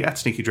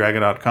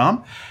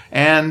 sneakyd@sneakydragon.com,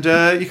 and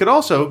you could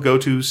also go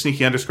to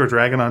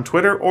sneaky_dragon on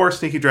Twitter or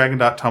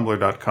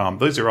sneakydragon.tumblr.com.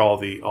 Those are all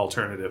the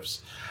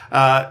alternatives.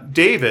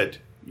 David,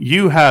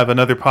 you have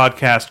another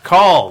podcast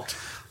called.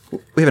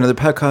 We have another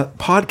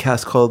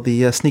podcast called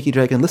the Sneaky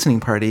Dragon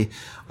Listening Party,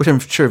 which I'm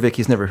sure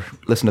Vicky's never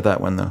listened to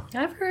that one, though.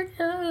 I've heard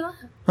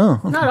Oh,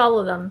 okay. not all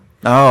of them.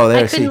 Oh, there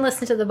I I see. couldn't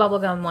listen to the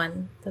bubblegum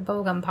one. The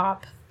bubblegum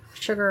pop.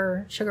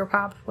 Sugar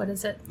pop. What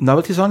is it?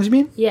 Novelty songs, you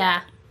mean?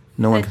 Yeah.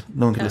 No one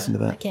can listen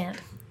to I that. can't.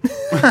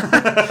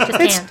 Just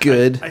It's can't.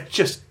 good. I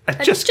just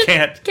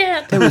can't.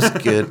 Can't. It was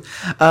good.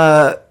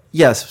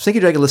 Yes, Sneaky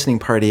Dragon Listening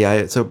Party.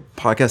 It's a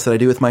podcast that I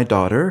do with my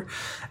daughter,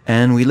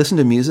 and we listen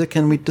to music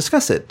and we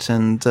discuss it.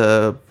 And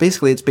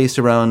basically, it's based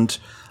around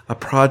a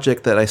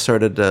project that I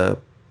started, I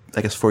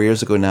guess, 4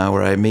 years ago now,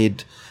 where I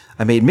made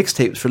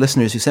mixtapes for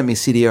listeners who sent me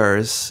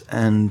CDRs,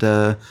 and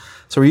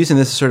so we're using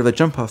this as sort of a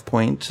jump-off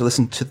point to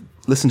listen to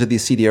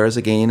these CDRs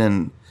again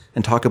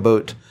and talk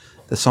about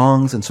the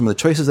songs and some of the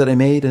choices that I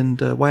made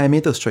and why I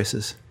made those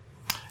choices,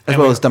 as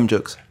well as dumb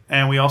jokes.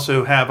 And we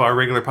also have our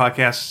regular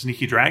podcast,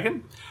 Sneaky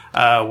Dragon.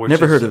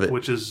 Never heard of it.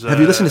 Have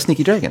you listened to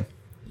Sneaky Dragon?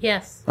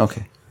 Yes.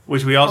 Okay.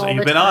 Which we also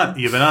you've been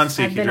on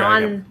Sneaky Dragon.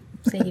 I've been on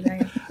Sneaky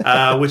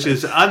Dragon. Which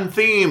is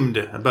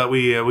unthemed, but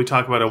we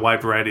talk about a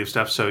wide variety of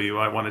stuff, so you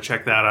might want to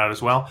check that out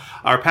as well.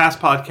 Our past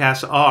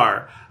podcasts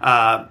are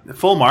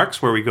Full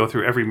Marks, where we go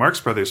through every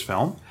Marx Brothers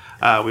film.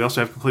 We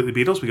also have Completely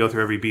Beatles. We go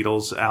through every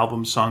Beatles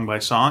album song by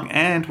song.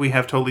 And we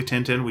have Totally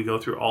Tintin. We go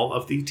through all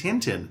of the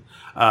Tintin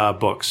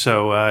books.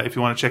 So if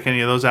you want to check any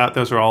of those out,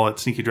 those are all at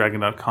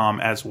sneakydragon.com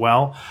as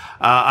well.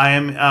 I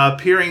am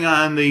appearing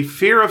on the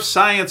Fear of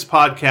Science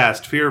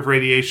podcast, Fear of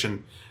Radiation.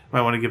 You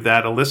might want to give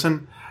that a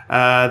listen.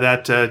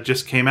 That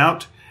just came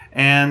out.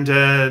 And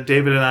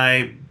David and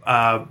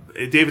I,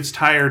 David's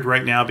tired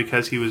right now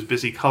because he was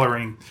busy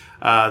coloring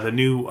the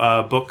new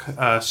book,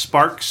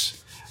 Sparks.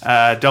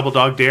 Double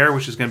Dog Dare,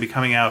 which is going to be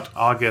coming out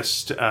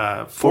August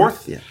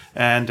 4th. Yeah.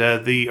 And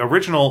the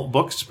original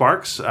book,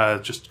 Sparks,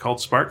 just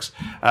called Sparks,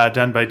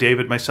 done by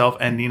David, myself,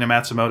 and Nina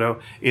Matsumoto,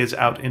 is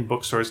out in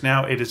bookstores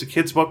now. It is a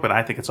kid's book, but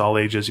I think it's all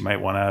ages. You might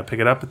want to pick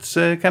it up. It's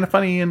kind of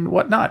funny and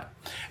whatnot.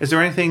 Is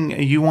there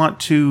anything you want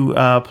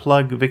to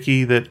plug,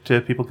 Vicky, that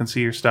people can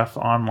see your stuff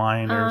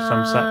online or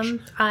some such?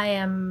 I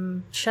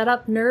am Shut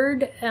Up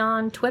Nerd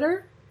on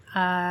Twitter.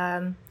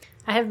 I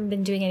haven't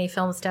been doing any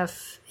film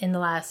stuff in the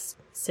last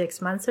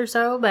 6 months or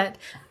so, but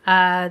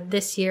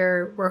this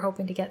year we're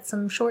hoping to get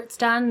some shorts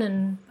done,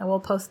 and I will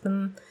post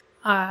them.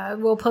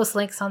 We'll post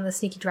links on the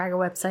Sneaky Dragon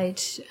website,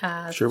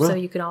 so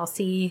you can all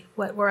see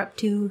what we're up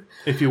to.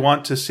 If you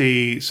want to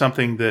see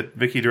something that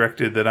Vicky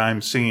directed that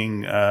I'm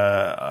singing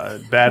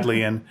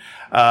badly in,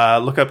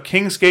 look up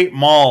Kingsgate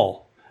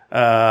Mall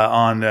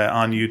on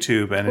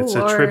YouTube, and it's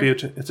a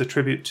tribute. It's a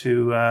tribute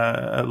to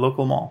a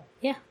local mall.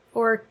 Yeah,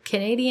 or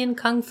Canadian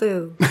Kung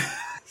Fu.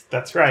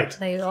 That's right.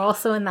 They're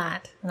also in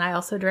that, and I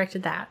also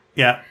directed that.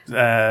 Yeah.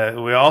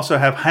 We also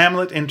have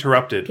Hamlet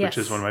Interrupted, which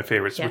is one of my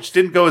favorites, which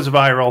didn't go as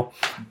viral,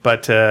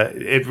 but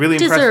it really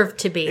deserved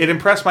to be. It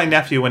impressed my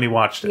nephew when he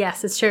watched it.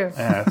 Yes, it's true.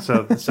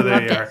 So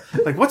there you are.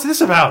 Like, what's this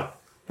about?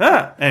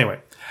 Anyway.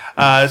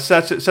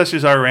 Such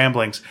is our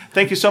ramblings.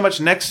 Thank you so much.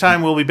 Next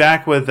time we'll be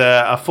back with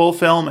a full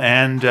film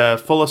and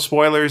full of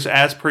spoilers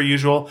as per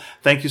usual.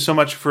 Thank you so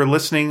much for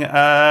listening.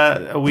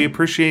 We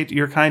appreciate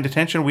your kind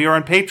attention. We are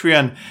on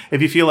Patreon.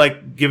 If you feel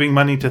like giving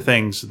money to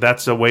things,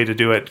 that's a way to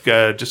do it.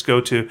 Just go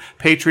to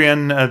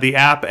Patreon, the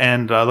app,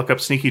 and look up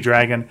Sneaky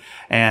Dragon,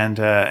 and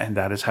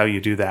that is how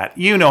you do that.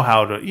 You know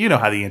how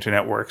the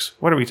internet works.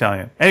 What are we telling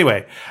you?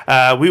 Anyway,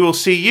 we will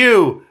see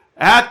you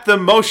at the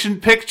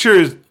motion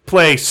pictures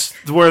place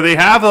where they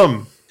have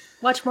them.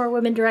 Watch more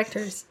women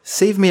directors.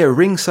 Save me a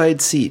ringside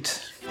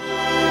seat.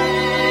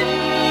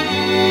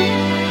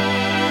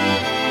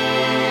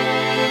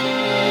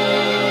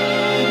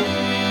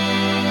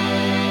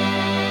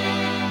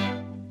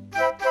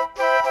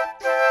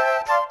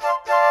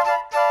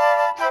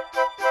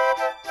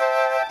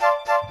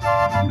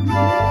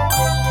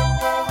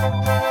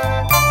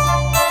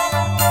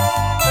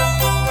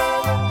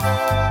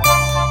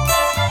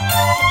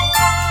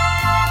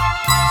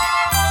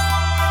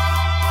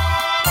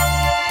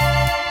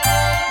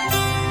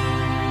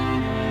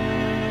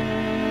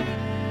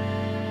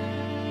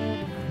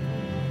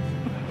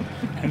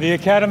 The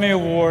Academy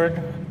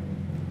Award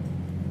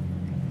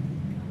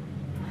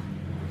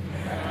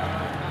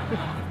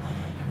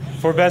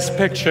for Best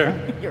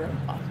Picture. You're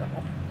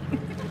impossible.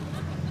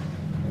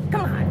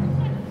 Come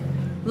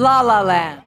on. La La Land.